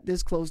I got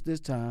this close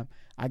this time,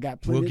 I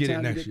got plenty of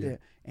time to get there.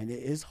 And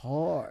it is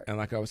hard. And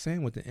like I was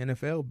saying, with the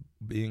NFL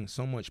being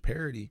so much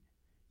parity,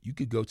 you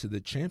could go to the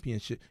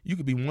championship. You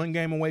could be one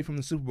game away from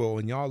the Super Bowl,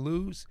 and y'all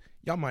lose.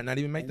 Y'all might not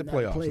even make the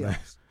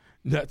playoffs.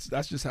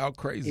 That's just how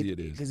crazy it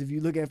is. Because if you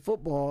look at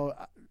football,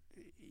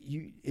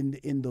 you in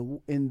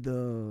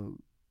the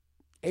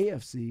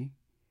AFC,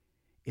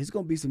 it's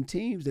going to be some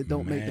teams that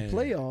don't make the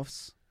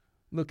playoffs.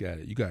 Look at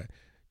it. You got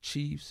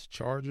Chiefs,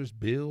 Chargers,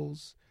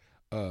 Bills.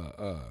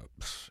 The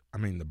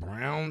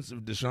Browns.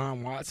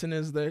 Deshaun Watson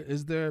is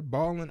there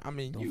balling.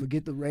 Don't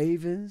forget the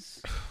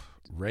Ravens.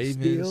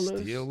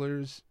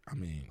 Steelers.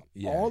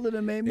 All of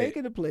them ain't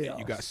making the playoffs.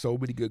 You got so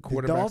many good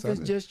quarterbacks. The Dolphins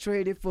just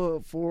traded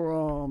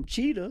for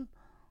Cheetah.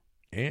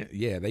 And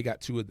they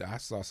got I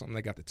saw something.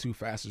 They got the 2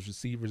 fastest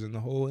receivers in the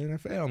whole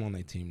NFL on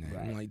their team now.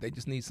 Right. Like, they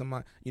just need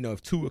somebody.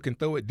 If Tua can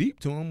throw it deep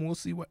to him, we'll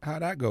see how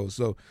that goes.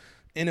 So,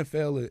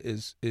 NFL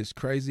is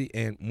crazy,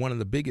 and one of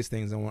the biggest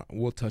things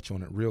we'll touch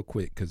on it real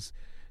quick because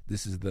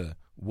this is the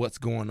what's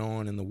going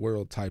on in the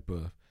world type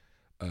of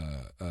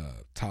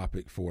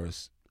topic for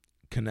us.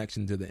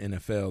 Connection to the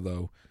NFL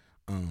though,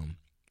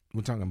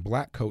 we're talking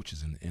black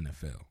coaches in the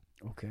NFL.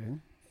 Okay.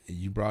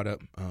 you brought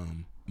up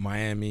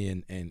Miami,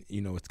 and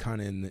you know, it's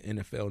kind of in the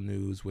NFL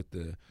news with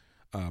the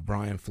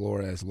Brian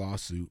Flores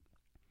lawsuit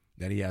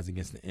that he has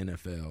against the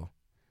NFL.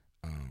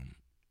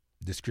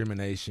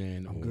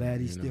 Discrimination. I'm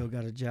glad he still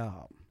got a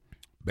job.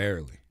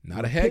 Barely.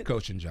 Not a head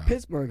coaching job.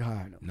 Pittsburgh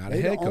hired him. Not a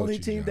head coaching job. They're the only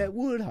team that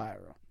would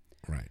hire him.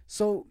 Right.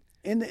 So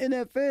in the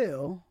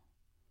NFL,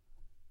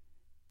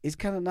 it's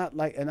kind of not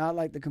like, and I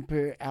like to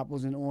compare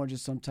apples and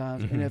oranges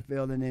sometimes,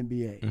 NFL and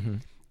NBA. Mm-hmm.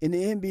 In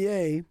the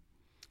NBA,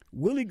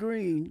 Willie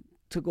Green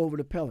took over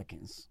the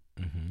Pelicans.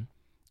 Mm-hmm.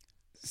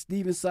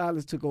 Steven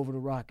Silas took over the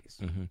Rockets.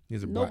 Mm-hmm.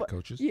 These are black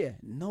coaches. Yeah,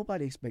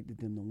 nobody expected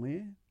them to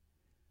win.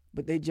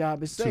 But their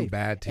job is safe. Two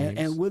bad teams.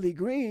 And Willie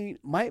Green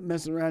might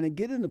mess around and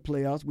get in the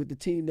playoffs with the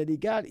team that he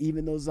got,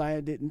 even though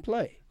Zion didn't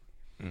play.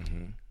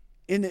 Mm-hmm.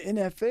 In the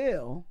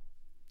NFL,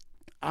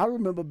 I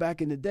remember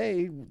back in the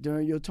day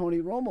during your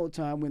Tony Romo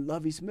time when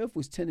Lovie Smith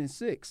was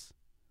 10-6.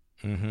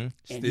 Mm-hmm.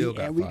 Still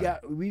got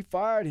fired. We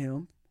fired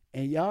him,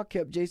 and y'all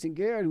kept Jason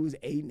Garrett, who was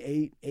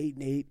 8-8,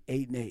 8-8,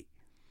 8-8.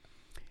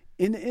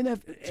 In the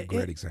NFL, it's a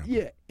great example.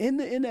 Yeah, in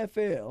the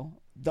NFL,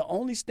 the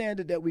only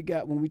standard that we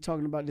got when we're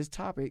talking about this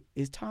topic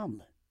is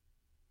Tomlin.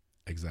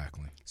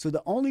 Exactly. So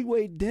the only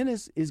way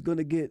Dennis is going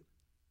to get,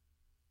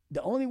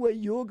 the only way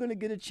you're going to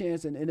get a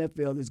chance in the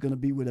NFL is going to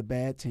be with a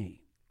bad team.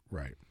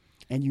 Right.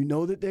 And you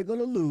know that they're going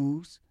to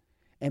lose.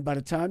 And by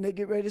the time they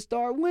get ready to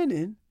start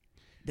winning,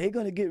 they're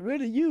going to get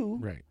rid of you.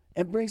 Right.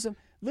 And bring some.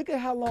 Look at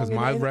how long. Because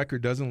my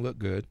record doesn't look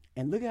good.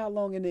 And look at how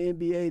long in the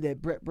NBA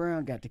that Brett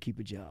Brown got to keep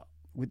a job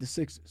with the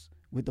Sixers,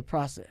 with the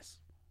process.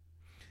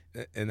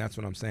 And that's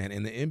what I'm saying.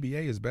 And the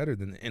NBA is better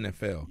than the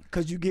NFL.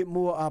 Because you get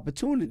more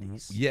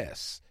opportunities.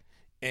 Yes.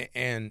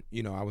 And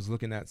you know, I was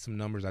looking at some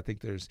numbers. I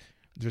think there's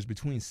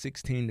between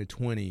 16 to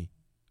 20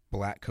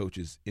 black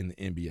coaches in the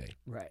NBA.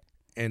 Right.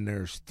 And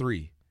there's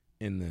 3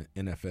 in the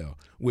NFL,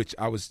 which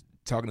I was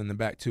talking in the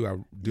back too. I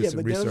did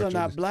some research. Yeah, but those are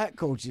not black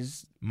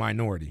coaches.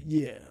 Minority.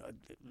 Yeah.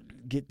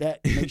 Get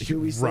that. Make sure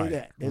we say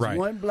that. There's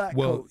one black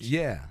coach.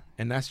 Yeah.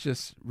 And that's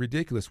just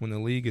ridiculous when the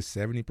league is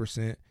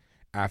 70%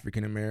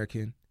 African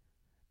American,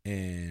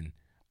 and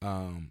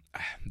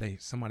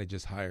somebody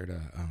just hired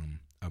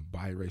a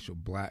biracial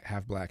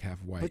half black,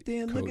 half white. But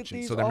then coach, look at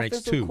these so that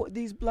makes 2.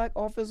 These black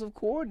offensive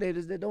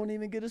coordinators that don't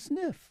even get a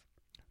sniff.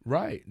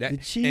 Right. The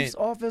Chiefs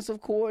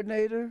offensive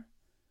coordinator,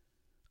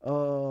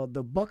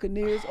 the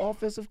Buccaneers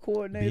offensive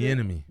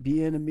coordinator,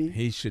 Bieniemy.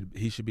 He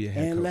should be a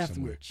head coach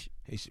somewhere.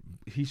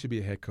 He should be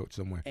a head coach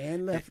somewhere.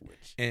 And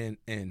Leftwich.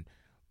 And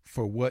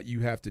for what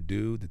you have to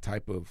do, the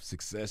type of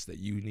success that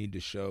you need to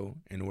show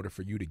in order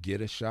for you to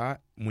get a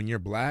shot when you're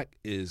black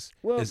is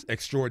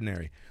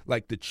extraordinary.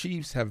 Like the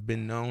Chiefs have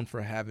been known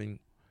for having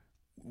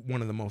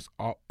one of the most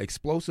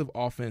explosive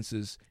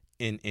offenses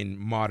in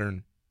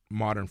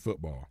modern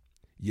football.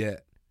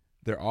 Yet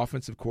their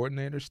offensive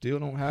coordinator still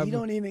don't have. He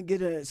don't even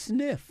get a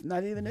sniff,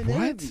 not even an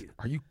interview.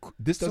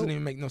 This doesn't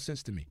even make no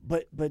sense to me.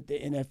 But the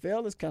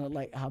NFL is kind of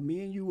like how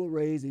me and you were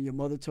raised, and your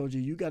mother told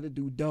you got to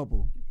do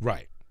double.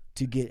 Right.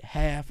 To get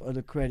half of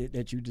the credit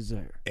that you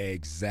deserve.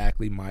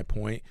 Exactly my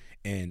point.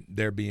 And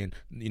there being,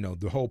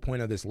 the whole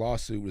point of this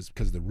lawsuit was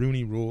because the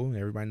Rooney Rule.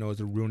 Everybody knows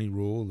the Rooney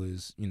Rule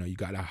is, you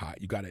got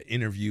to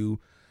interview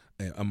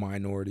a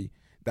minority.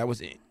 That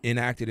was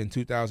enacted in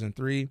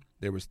 2003.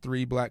 There was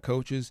 3 black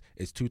coaches.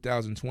 It's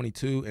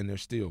 2022, and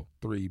there's still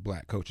 3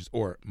 black coaches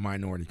or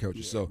minority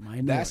coaches. Yeah,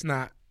 that's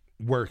not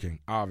working,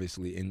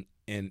 obviously.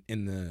 And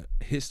in the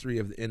history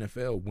of the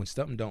NFL, when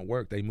something don't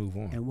work, they move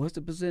on. And what's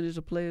the percentage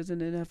of players in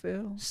the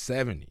NFL?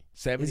 70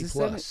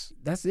 plus. 70?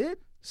 That's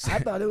it? I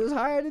thought it was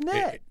higher than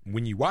that.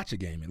 When you watch a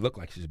game, it looked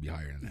like it should be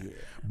higher than that.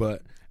 Yeah.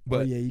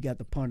 But you got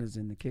the punters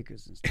and the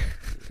kickers and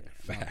stuff.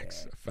 Yeah,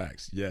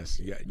 facts. Yes,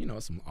 you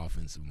got some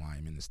offensive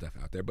linemen and stuff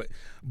out there.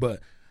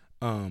 But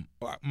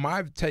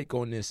my take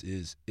on this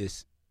is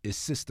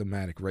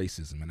systematic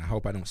racism, and I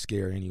hope I don't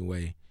scare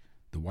anyway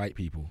the white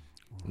people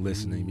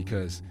listening,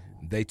 because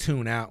they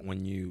tune out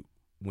when you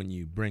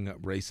bring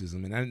up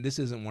racism. And this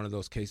isn't one of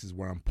those cases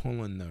where I'm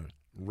pulling the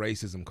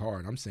racism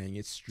card. I'm saying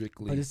it's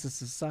strictly. But it's a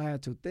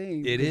societal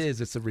thing. It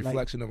is. It's a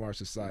reflection of our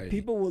society.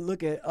 People will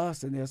look at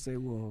us and they'll say,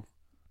 well,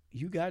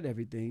 you got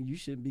everything. You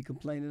shouldn't be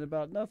complaining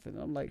about nothing.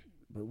 I'm like,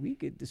 but we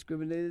get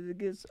discriminated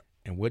against.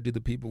 And what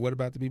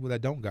about the people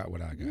that don't got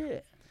what I got? Yeah.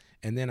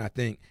 And then I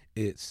think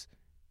it's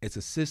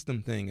a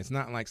system thing. It's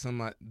not like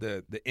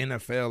the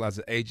NFL as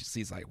an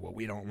agency is like, well,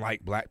 we don't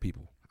like black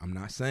people. I'm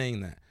not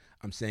saying that.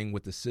 I'm saying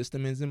what the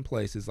system is in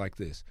place is like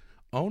this.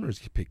 Owners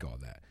can pick all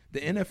that. The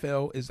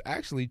NFL is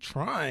actually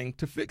trying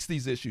to fix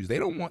these issues. They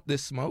don't want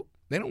this smoke.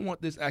 They don't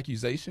want this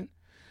accusation.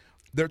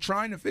 They're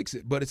trying to fix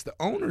it, but it's the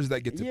owners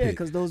that get to pick. Yeah,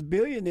 because those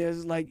billionaires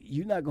is like,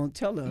 you're not going to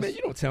tell us. Man,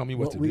 you don't tell me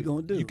what we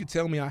going to do. You can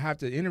tell me I have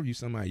to interview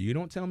somebody. You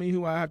don't tell me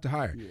who I have to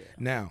hire. Yeah.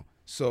 Now,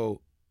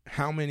 so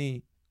how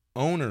many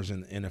owners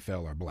in the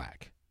NFL are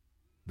black?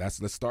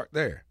 Let's start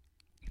there.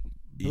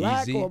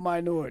 Black Easy. or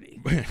minority?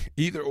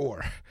 Either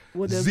or.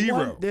 Well, there's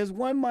 0. There's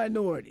one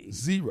minority.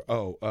 0.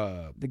 Oh,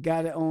 the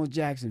guy that owns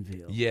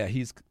Jacksonville. Yeah,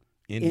 he's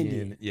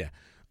Indian. Yeah.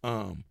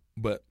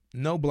 But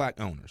no black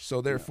owners.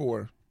 So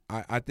therefore,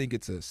 I think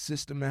it's a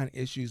systematic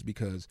issues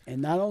because.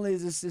 And not only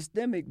is it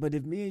systemic, but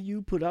if me and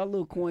you put our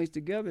little coins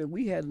together and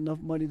we had enough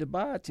money to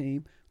buy a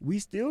team, we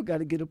still got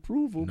to get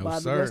approval by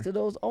the rest of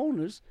those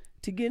owners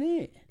to get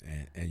in.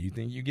 And you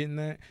think you're getting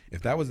that?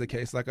 If that was the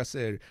case, like I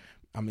said,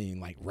 I mean,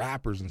 like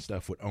rappers and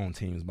stuff would own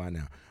teams by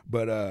now.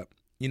 But,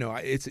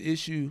 it's an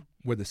issue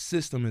where the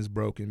system is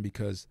broken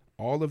because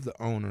all of the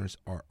owners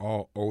are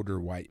all older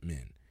white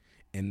men,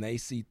 and they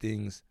see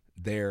things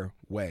their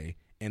way.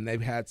 And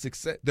they've had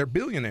success. They're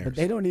billionaires. But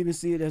they don't even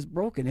see it as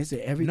broken. They say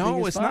everything is fine.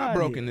 No, it's not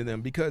broken to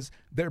them because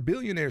they're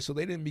billionaires. So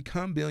they didn't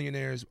become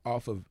billionaires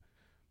off of,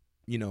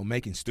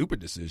 making stupid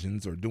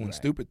decisions or doing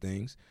stupid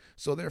things.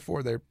 So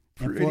therefore, they're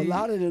pretty. And for a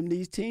lot of them,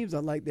 these teams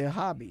are like their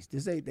hobbies.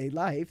 This ain't their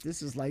life.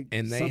 This is like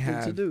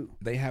something to do.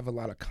 They have a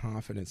lot of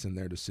confidence in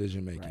their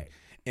decision making. Right.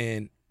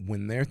 And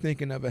when they're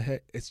thinking of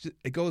ahead,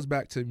 it goes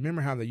back to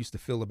remember how they used to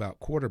feel about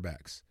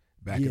quarterbacks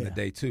back in the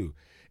day too.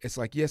 It's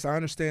like, yes, I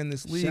understand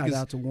this league. Shout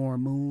out to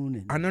Warren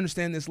Moon. I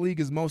understand this league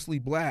is mostly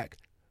black,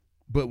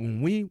 but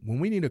when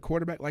we need a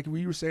quarterback, like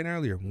we were saying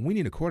earlier, when we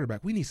need a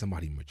quarterback, we need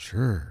somebody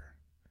mature.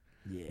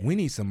 Yeah. We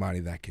need somebody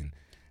that's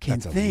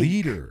think. A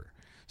leader.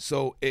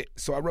 So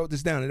I wrote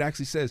this down. It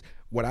actually says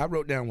what I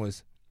wrote down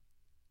was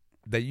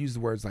they use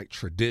the words like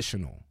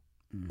traditional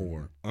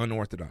or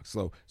unorthodox.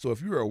 So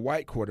if you were a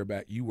white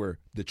quarterback, you were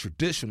the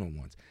traditional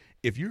ones.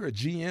 If you're a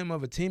GM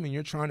of a team and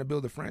you're trying to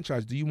build a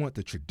franchise, do you want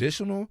the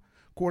traditional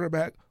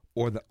quarterback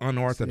or the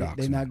unorthodox?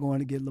 They're not going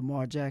to get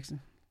Lamar Jackson?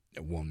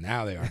 Well,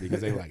 now they are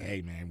because they're like,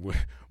 hey, man,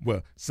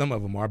 well, some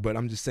of them are. But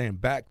I'm just saying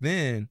back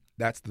then,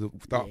 that's the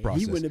thought process.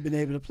 He wouldn't have been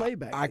able to play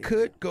back I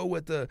could go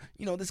with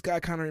this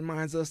guy kind of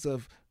reminds us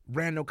of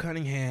Randall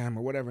Cunningham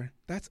or whatever.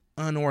 That's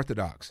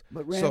unorthodox.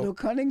 But Randall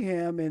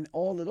Cunningham and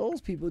all of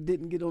those people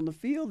didn't get on the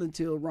field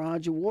until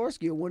Ron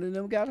Jaworski or one of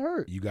them got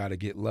hurt. You got to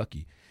get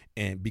lucky.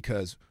 And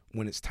because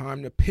when it's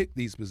time to pick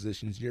these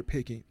positions,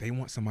 they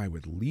want somebody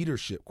with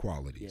leadership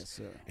qualities. Yes,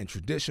 sir. And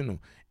traditional.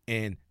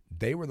 And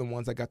they were the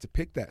ones that got to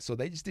pick that. So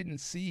they just didn't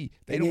see,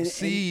 don't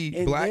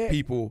see black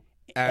people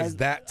as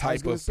that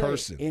type of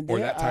person or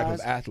that type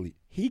of athlete.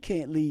 He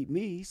can't lead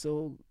me,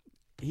 so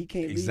he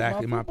can't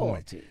exactly lead my my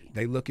point. Team.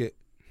 They look at,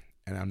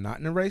 and I'm not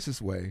in a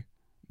racist way,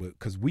 but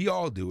because we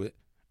all do it.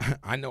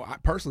 I know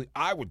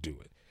I would do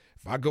it.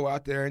 If I go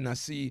out there and I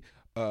see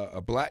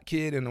a black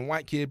kid and a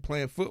white kid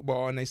playing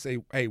football and they say,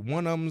 hey,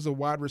 one of them's a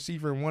wide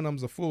receiver and one of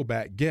them's a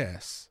fullback,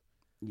 guess.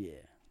 Yeah.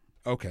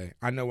 Okay,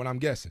 I know what I'm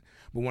guessing.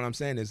 But what I'm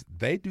saying is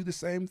they do the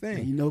same thing.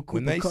 And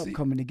Cooper Kupp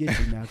coming to get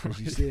you now because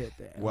you said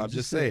that. Well, I'm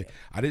just saying.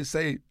 I didn't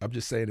say, I'm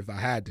just saying if I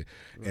had to.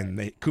 Right.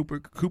 And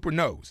Cooper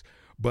knows.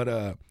 But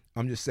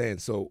I'm just saying,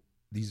 so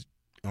these,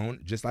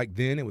 just like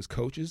then it was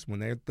coaches,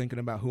 when they're thinking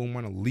about who I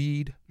want to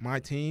lead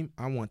my team,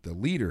 I want the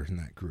leader in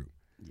that group.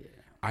 Yeah.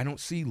 I don't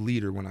see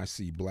leader when I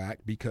see black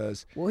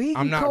because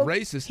I'm not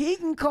racist. He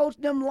can coach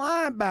them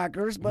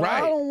linebackers, but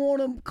I don't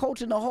want him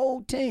coaching the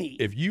whole team.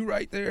 If you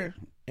right there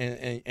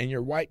and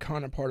your white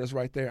counterpart is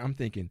right there, I'm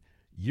thinking,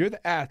 you're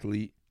the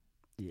athlete,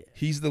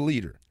 he's the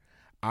leader.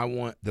 I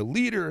want the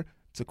leader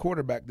to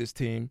quarterback this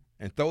team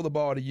and throw the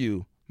ball to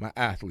you, my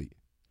athlete.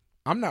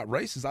 I'm not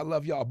racist. I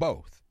love y'all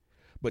both.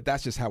 But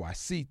that's just how I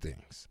see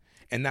things.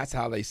 And that's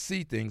how they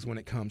see things when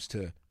it comes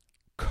to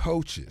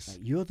coaches.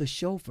 You're the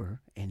chauffeur,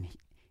 and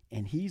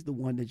he's the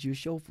one that you're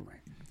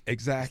chauffeuring.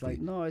 Exactly.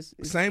 It's like,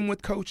 it's same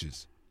with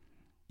coaches.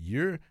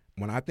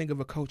 When I think of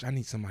a coach, I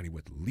need somebody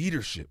with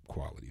leadership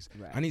qualities.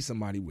 Right. I need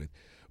somebody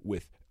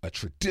with a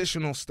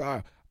traditional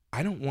style.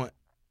 I don't want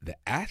the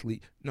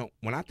athlete. No,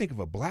 when I think of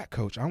a black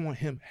coach, I want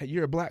him, hey,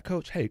 you're a black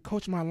coach. Hey,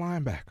 coach my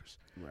linebackers.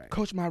 Right.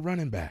 Coach my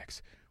running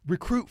backs.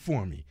 Recruit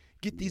for me.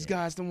 Get these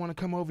guys to want to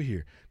come over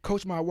here.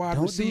 Coach my wide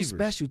receivers. Don't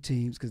do special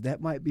teams because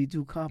that might be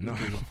too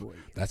complicated for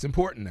you. That's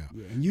important now.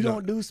 Yeah, and you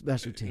don't do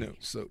special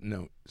teams.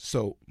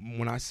 So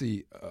when I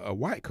see a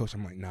white coach,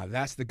 I'm like, nah,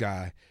 that's the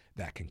guy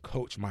that can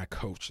coach my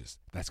coaches.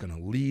 That's going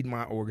to lead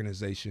my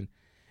organization.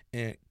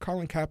 And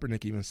Colin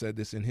Kaepernick even said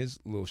this in his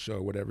little show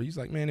or whatever. He's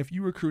like, man, if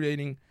you were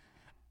creating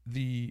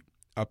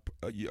a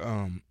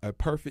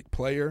perfect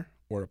player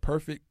or a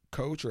perfect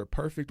coach or a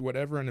perfect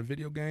whatever in a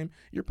video game,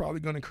 you're probably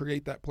going to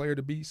create that player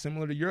to be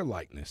similar to your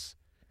likeness.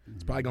 Mm-hmm.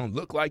 It's probably going to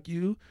look like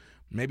you,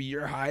 maybe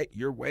your height,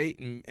 your weight,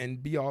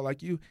 and be all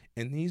like you.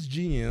 And these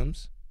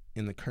GMs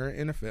in the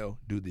current NFL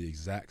do the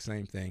exact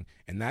same thing,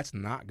 and that's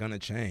not going to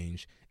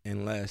change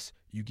unless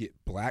you get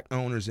black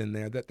owners in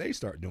there that they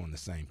start doing the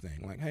same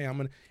thing. Like, hey,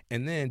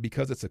 and then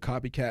because it's a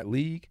copycat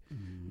league,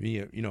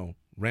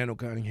 Randall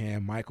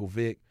Cunningham, Michael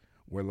Vick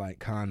were like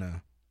kind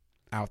of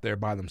out there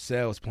by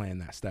themselves playing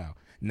that style.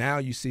 Now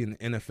you see in the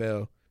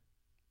NFL,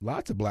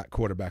 lots of black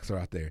quarterbacks are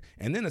out there.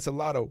 And then it's a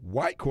lot of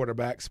white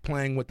quarterbacks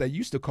playing what they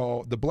used to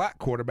call the black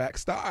quarterback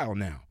style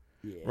now,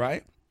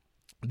 right?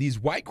 these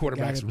white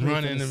quarterbacks Gotta play for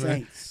running the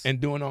and Saints.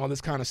 doing all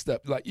this kind of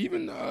stuff. Like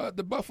even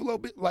the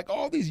Buffalo, like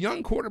all these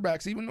young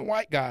quarterbacks, even the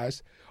white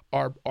guys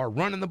are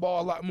running the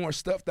ball a lot more,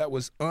 stuff that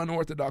was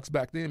unorthodox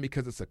back then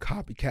because it's a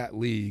copycat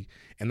league,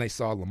 and they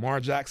saw Lamar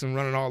Jackson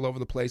running all over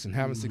the place and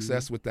having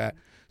success with that.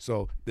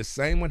 So the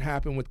same would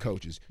happen with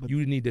coaches.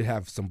 You need to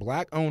have some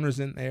black owners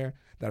in there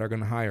that are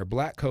going to hire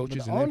black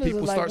coaches, and then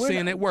people start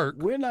seeing it work.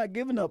 We're not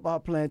giving up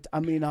our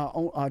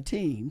our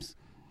teams.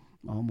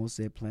 I almost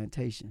said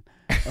plantation.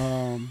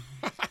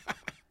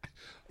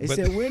 They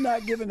said we're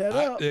not giving that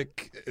up,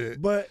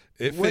 but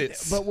it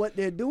fits. But what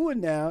they're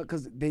doing now,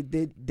 because they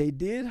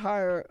did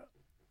hire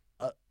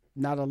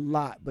not a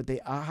lot, but they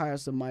hired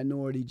some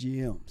minority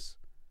GMs.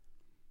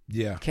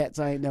 Yeah, cats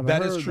I ain't never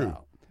heard That is true.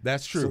 about.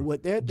 That's true. So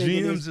what they're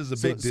thinking GMs is a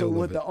big deal. So of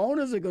what it. the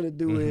owners are going to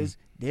do is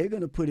they're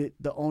going to put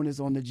the onus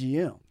on the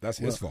GM. That's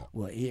his fault.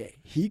 Well, yeah,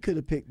 he could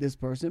have picked this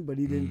person, but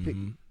he didn't pick.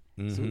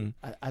 So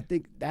I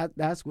think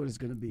that's what it's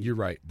going to be. You're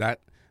right.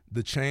 That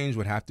the change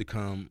would have to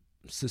come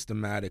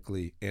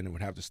systematically, and it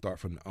would have to start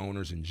from the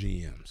owners and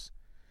GMs,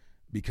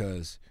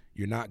 because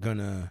you're not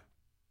gonna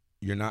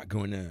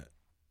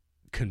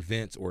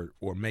convince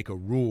or make a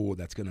rule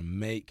that's gonna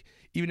make,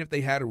 even if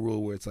they had a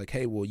rule where it's like,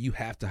 hey, well, you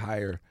have to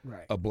hire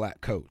a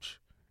black coach.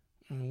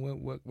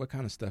 What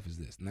kind of stuff is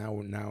this? Now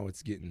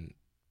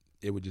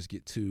it would just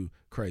get too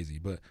crazy.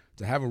 But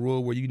to have a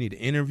rule where you need to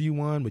interview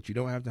one, but you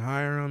don't have to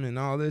hire them and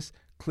all this,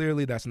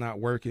 clearly that's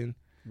not working.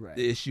 Right.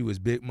 The issue is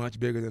much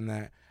bigger than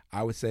that.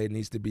 I would say it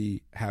needs to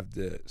have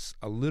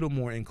a little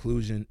more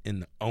inclusion in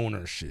the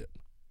ownership.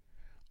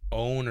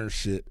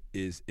 Ownership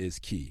is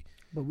key.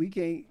 But we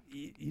can't,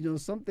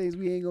 some things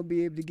we ain't going to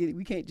be able to get.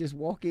 We can't just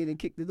walk in and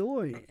kick the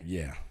door in.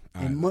 Yeah.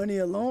 And money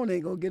alone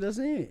ain't going to get us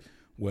in.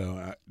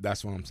 Well,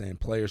 that's what I'm saying.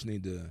 Players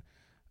need to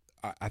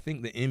 – I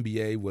think the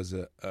NBA was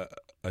a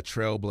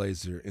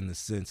trailblazer in the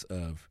sense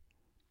of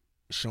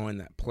showing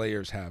that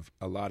players have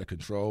a lot of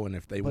control, and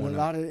if they want to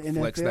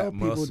flex NFL that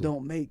muscle. People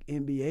don't make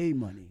NBA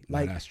money.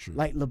 No, that's true.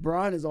 Like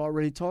LeBron is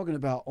already talking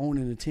about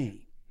owning a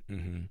team.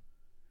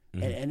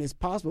 Mm-hmm. And it's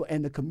possible,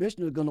 and the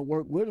commissioner is going to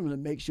work with him to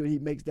make sure he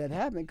makes that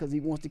happen because he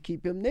wants to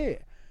keep him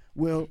there.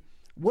 Well,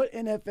 what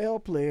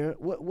NFL player,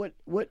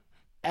 what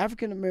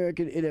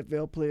African-American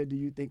NFL player do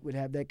you think would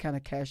have that kind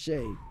of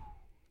cachet now?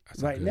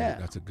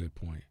 That's a good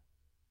point.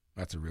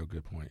 That's a real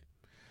good point.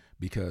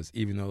 Because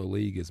even though the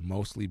league is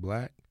mostly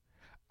black,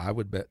 I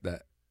would bet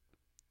that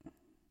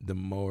the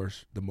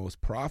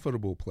most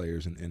profitable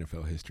players in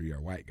NFL history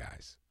are white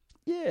guys.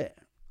 Yeah.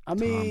 I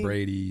mean, Tom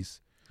Brady's,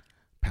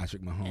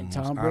 Patrick Mahomes. And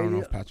Tom Brady, I don't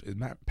know if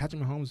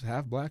Patrick Mahomes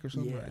half black or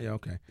something. Yeah. Yeah,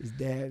 okay. His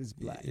dad is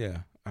black.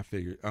 Yeah, I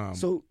figured.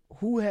 So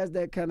who has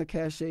that kind of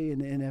cachet in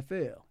the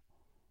NFL?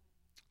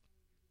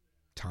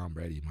 Tom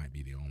Brady might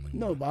be the only one.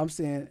 No, but I'm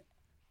saying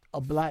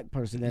a black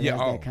person that has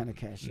that kind of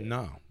cachet.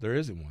 No, there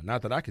isn't one.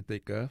 Not that I could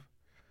think of.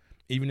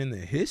 Even in the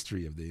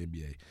history of the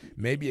NBA.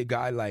 Maybe a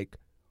guy like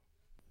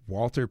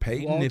Walter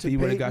Payton, if he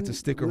would have got to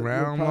stick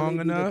around long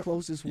enough. The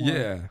closest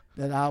one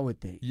that I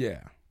would think.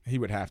 Yeah, he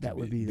would have to that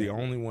be. Would be the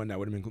only one that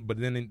would have been. But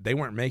then they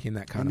weren't making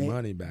that kind of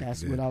money back then.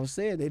 That's what I was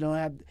saying. They don't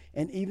have,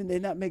 and even they're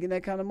not making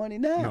that kind of money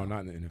now. No,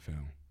 not in the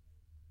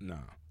NFL.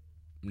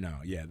 No.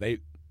 Yeah,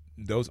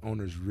 those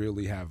owners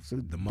really have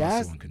the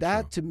muscle and control.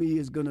 That to me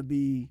is going to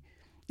be.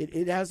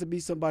 It has to be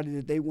somebody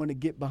that they want to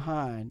get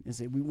behind and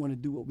say we want to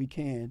do what we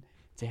can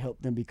to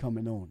help them become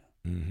an owner.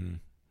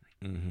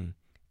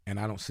 And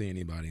I don't see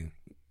anybody,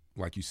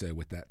 like you said,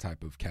 with that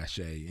type of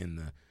cachet in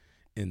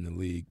the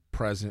league,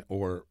 present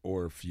or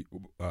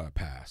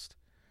past.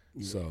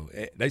 Yeah. So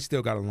they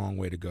still got a long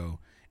way to go.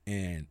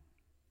 And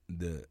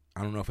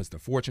I don't know if it's the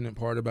fortunate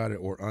part about it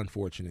or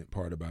unfortunate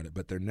part about it,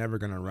 but they're never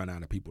going to run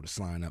out of people to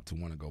sign up to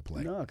want to go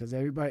play. No, because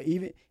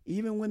everybody,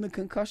 even when the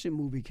concussion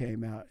movie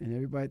came out and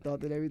everybody thought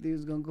that everything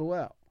was going to go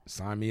out.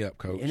 Sign me up,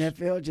 coach. The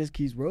NFL just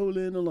keeps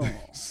rolling along.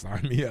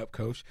 Sign me up,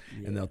 coach.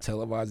 Yeah. And they'll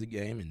televise the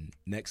game, and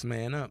next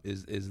man up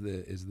is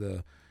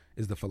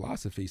the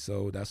philosophy.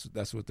 So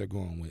that's what they're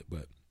going with.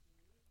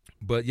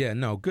 But yeah,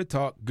 no, good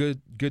talk,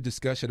 good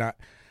discussion.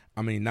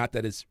 I mean, not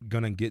that it's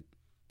gonna get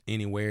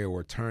anywhere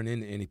or turn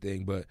into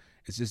anything, but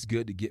it's just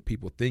good to get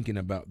people thinking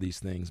about these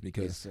things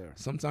because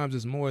sometimes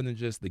it's more than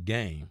just the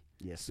game.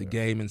 Yes, sir. The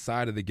game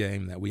inside of the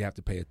game that we have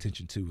to pay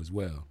attention to as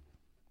well.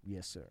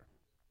 Yes, sir.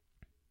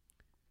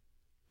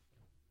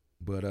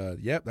 But,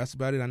 yep, that's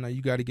about it. I know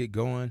you got to get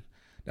going.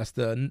 That's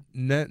the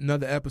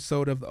another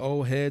episode of the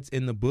Old Heads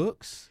in the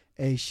Books.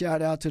 A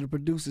shout out to the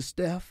producer,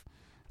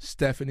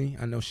 Stephanie.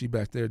 I know she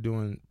back there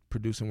doing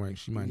producing work.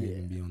 She might not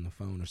even be on the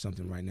phone or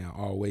something right now.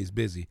 Always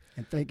busy.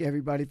 And thank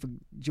everybody for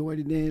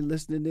joining in,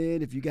 listening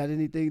in. If you got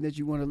anything that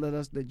you want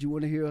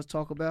to hear us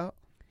talk about.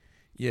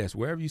 Yes,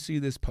 wherever you see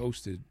this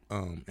posted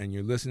and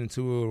you're listening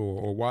to it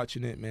or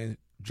watching it, man,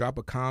 drop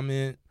a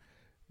comment.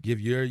 Give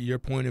your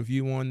point of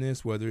view on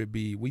this, whether it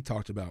be we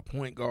talked about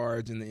point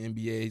guards in the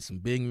NBA, some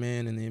big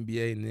men in the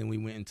NBA, and then we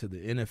went into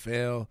the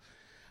NFL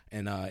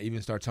and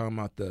even start talking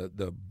about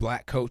the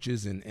black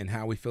coaches and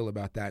how we feel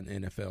about that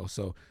in the NFL.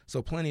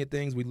 So plenty of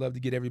things. We'd love to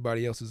get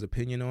everybody else's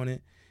opinion on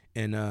it.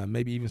 and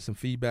maybe even some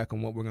feedback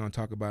on what we're going to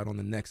talk about on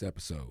the next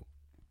episode.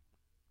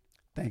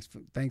 Thanks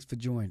for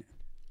joining.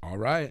 All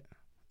right.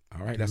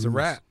 That's a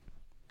wrap.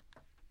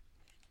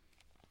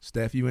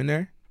 Steph, you in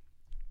there?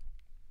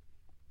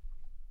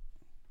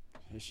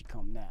 Here she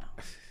come now.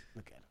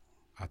 Look at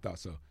her. I thought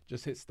so.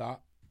 Just hit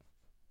stop.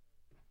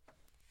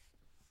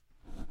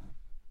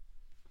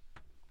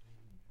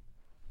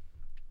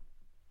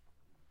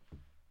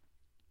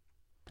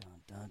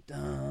 Dun, dun,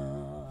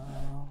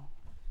 dun.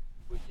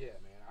 But yeah,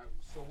 man.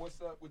 So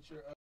what's up with your